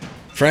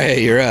 Freya,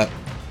 you're up.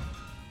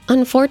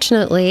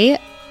 Unfortunately,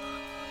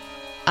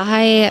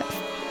 I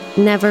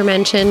never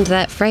mentioned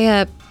that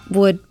Freya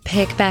would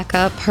pick back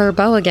up her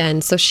bow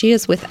again, so she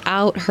is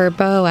without her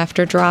bow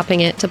after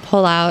dropping it to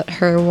pull out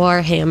her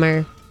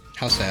warhammer.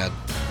 How sad.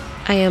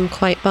 I am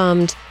quite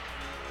bummed.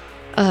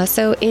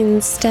 So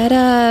instead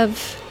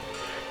of...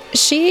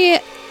 She,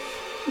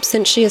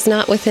 since she is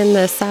not within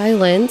the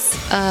silence,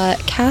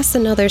 casts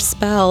another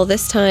spell,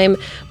 this time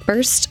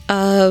Burst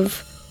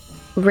of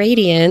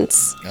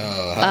Radiance.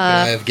 Oh, how could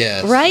I have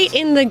guessed? Right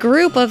in the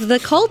group of the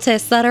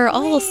cultists that are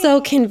all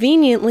so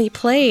conveniently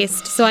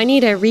placed. So I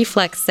need a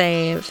reflex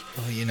save.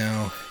 Well, you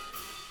know,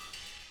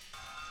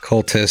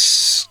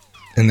 cultists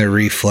in their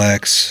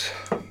reflex.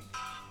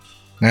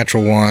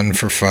 Natural 1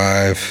 for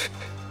 5.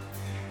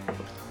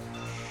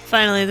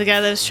 Finally, the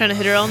guy that was trying to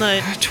hit her all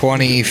night.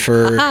 20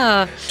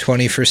 for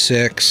 20 for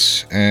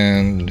 6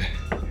 and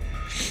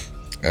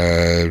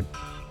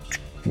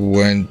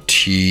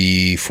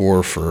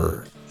 24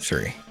 for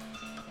 3.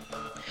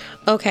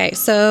 Okay,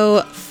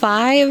 so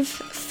 5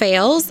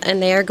 fails,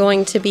 and they are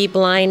going to be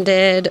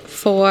blinded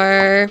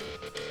for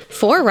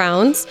 4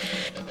 rounds.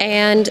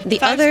 And the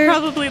Five's other...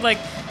 probably like,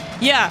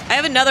 yeah, I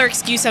have another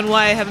excuse on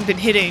why I haven't been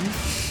hitting.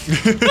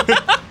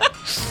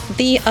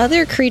 The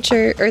other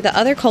creature, or the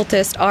other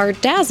cultist, are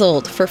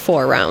dazzled for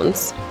 4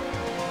 rounds.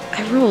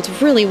 I rolled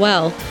really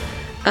well.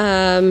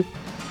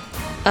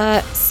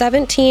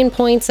 17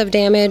 points of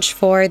damage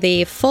for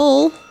the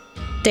full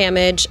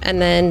damage,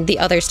 and then the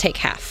others take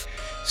half.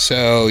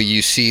 So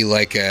you see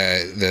like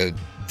the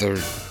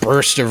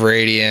burst of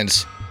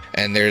radiance,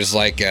 and there's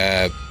like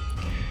a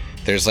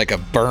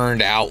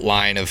burned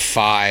outline of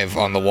 5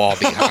 on the wall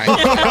behind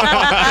him.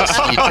 As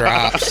he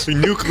drops.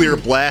 Nuclear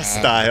blast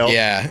style.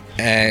 Yeah,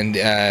 and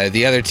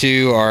the other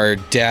 2 are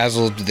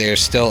dazzled. They're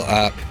still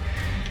up.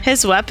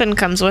 His weapon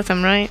comes with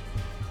him, right?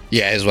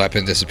 Yeah, his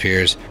weapon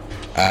disappears.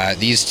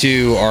 These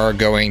 2 are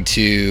going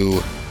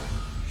to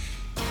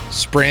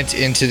sprint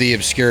into the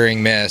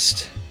obscuring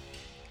mist.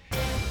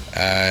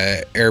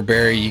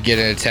 Airbearer, you get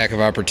an attack of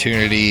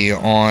opportunity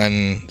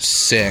on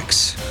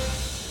 6.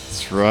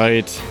 That's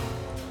right.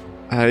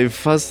 I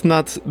was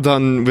not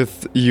done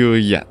with you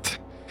yet.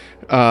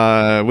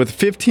 With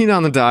 15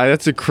 on the die,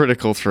 that's a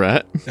critical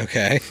threat.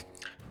 Okay.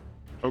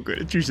 Oh,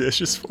 good.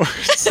 Judicious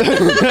force.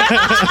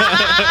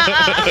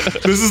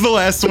 This is the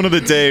last one of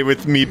the day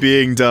with me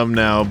being dumb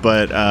now,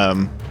 but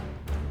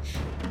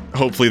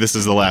hopefully this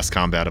is the last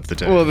combat of the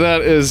day. Well, that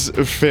is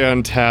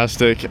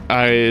fantastic.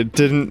 I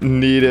didn't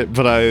need it,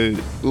 but I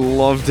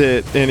loved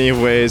it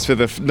anyways with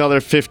another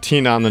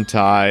 15 on the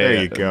die.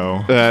 There you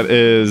go. That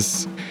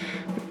is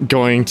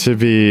going to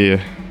be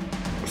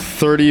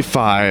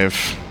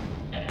 35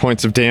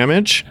 points of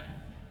damage.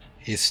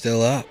 He's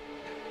still up.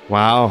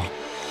 Wow.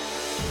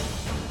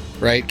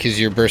 Right, because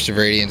your burst of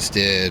radiance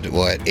did,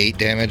 8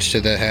 damage to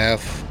the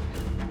half?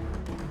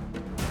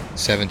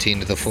 17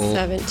 to the full?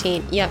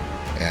 17, yep.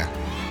 Yeah.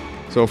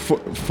 So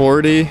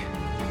 40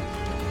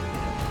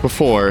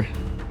 before.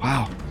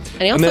 Wow.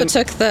 And he also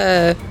took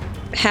the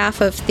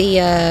half of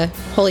the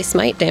Holy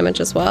Smite damage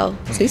as well.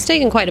 So he's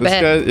taking quite a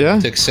bit. Guy, yeah.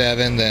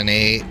 6-7, then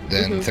 8,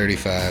 then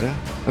 35. Yeah.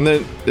 And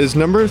then is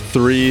number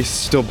 3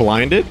 still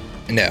blinded?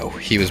 No,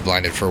 he was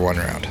blinded for 1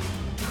 round.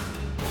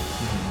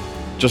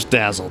 Just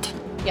dazzled.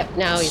 Yep,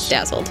 now he's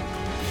dazzled.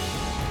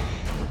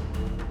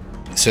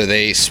 So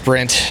they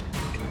sprint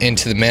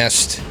into the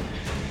mist,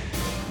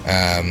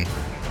 and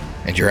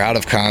you're out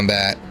of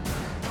combat,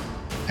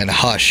 and a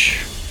hush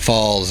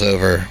falls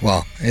over.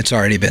 Well, it's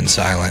already been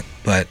silent,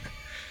 but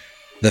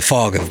the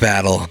fog of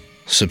battle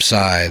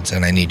subsides,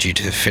 and I need you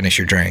to finish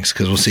your drinks,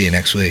 because we'll see you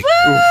next week.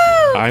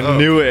 I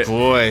knew it.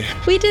 Boy.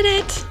 We did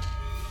it.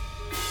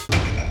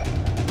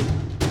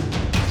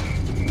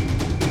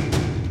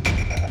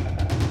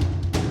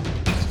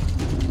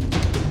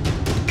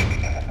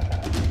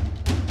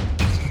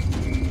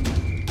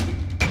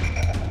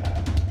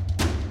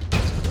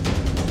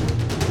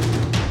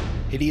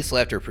 Hideous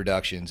Laughter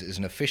Productions is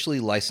an officially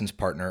licensed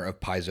partner of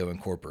Paizo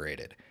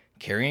Incorporated.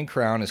 Carrying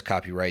Crown is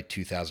copyright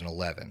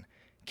 2011.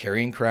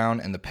 Carrying Crown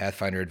and the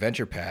Pathfinder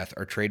Adventure Path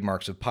are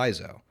trademarks of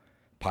Paizo.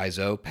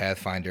 Paizo,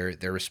 Pathfinder,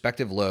 their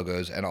respective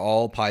logos, and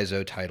all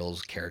Paizo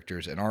titles,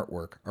 characters, and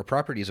artwork are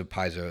properties of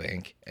Paizo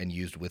Inc. and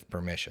used with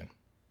permission.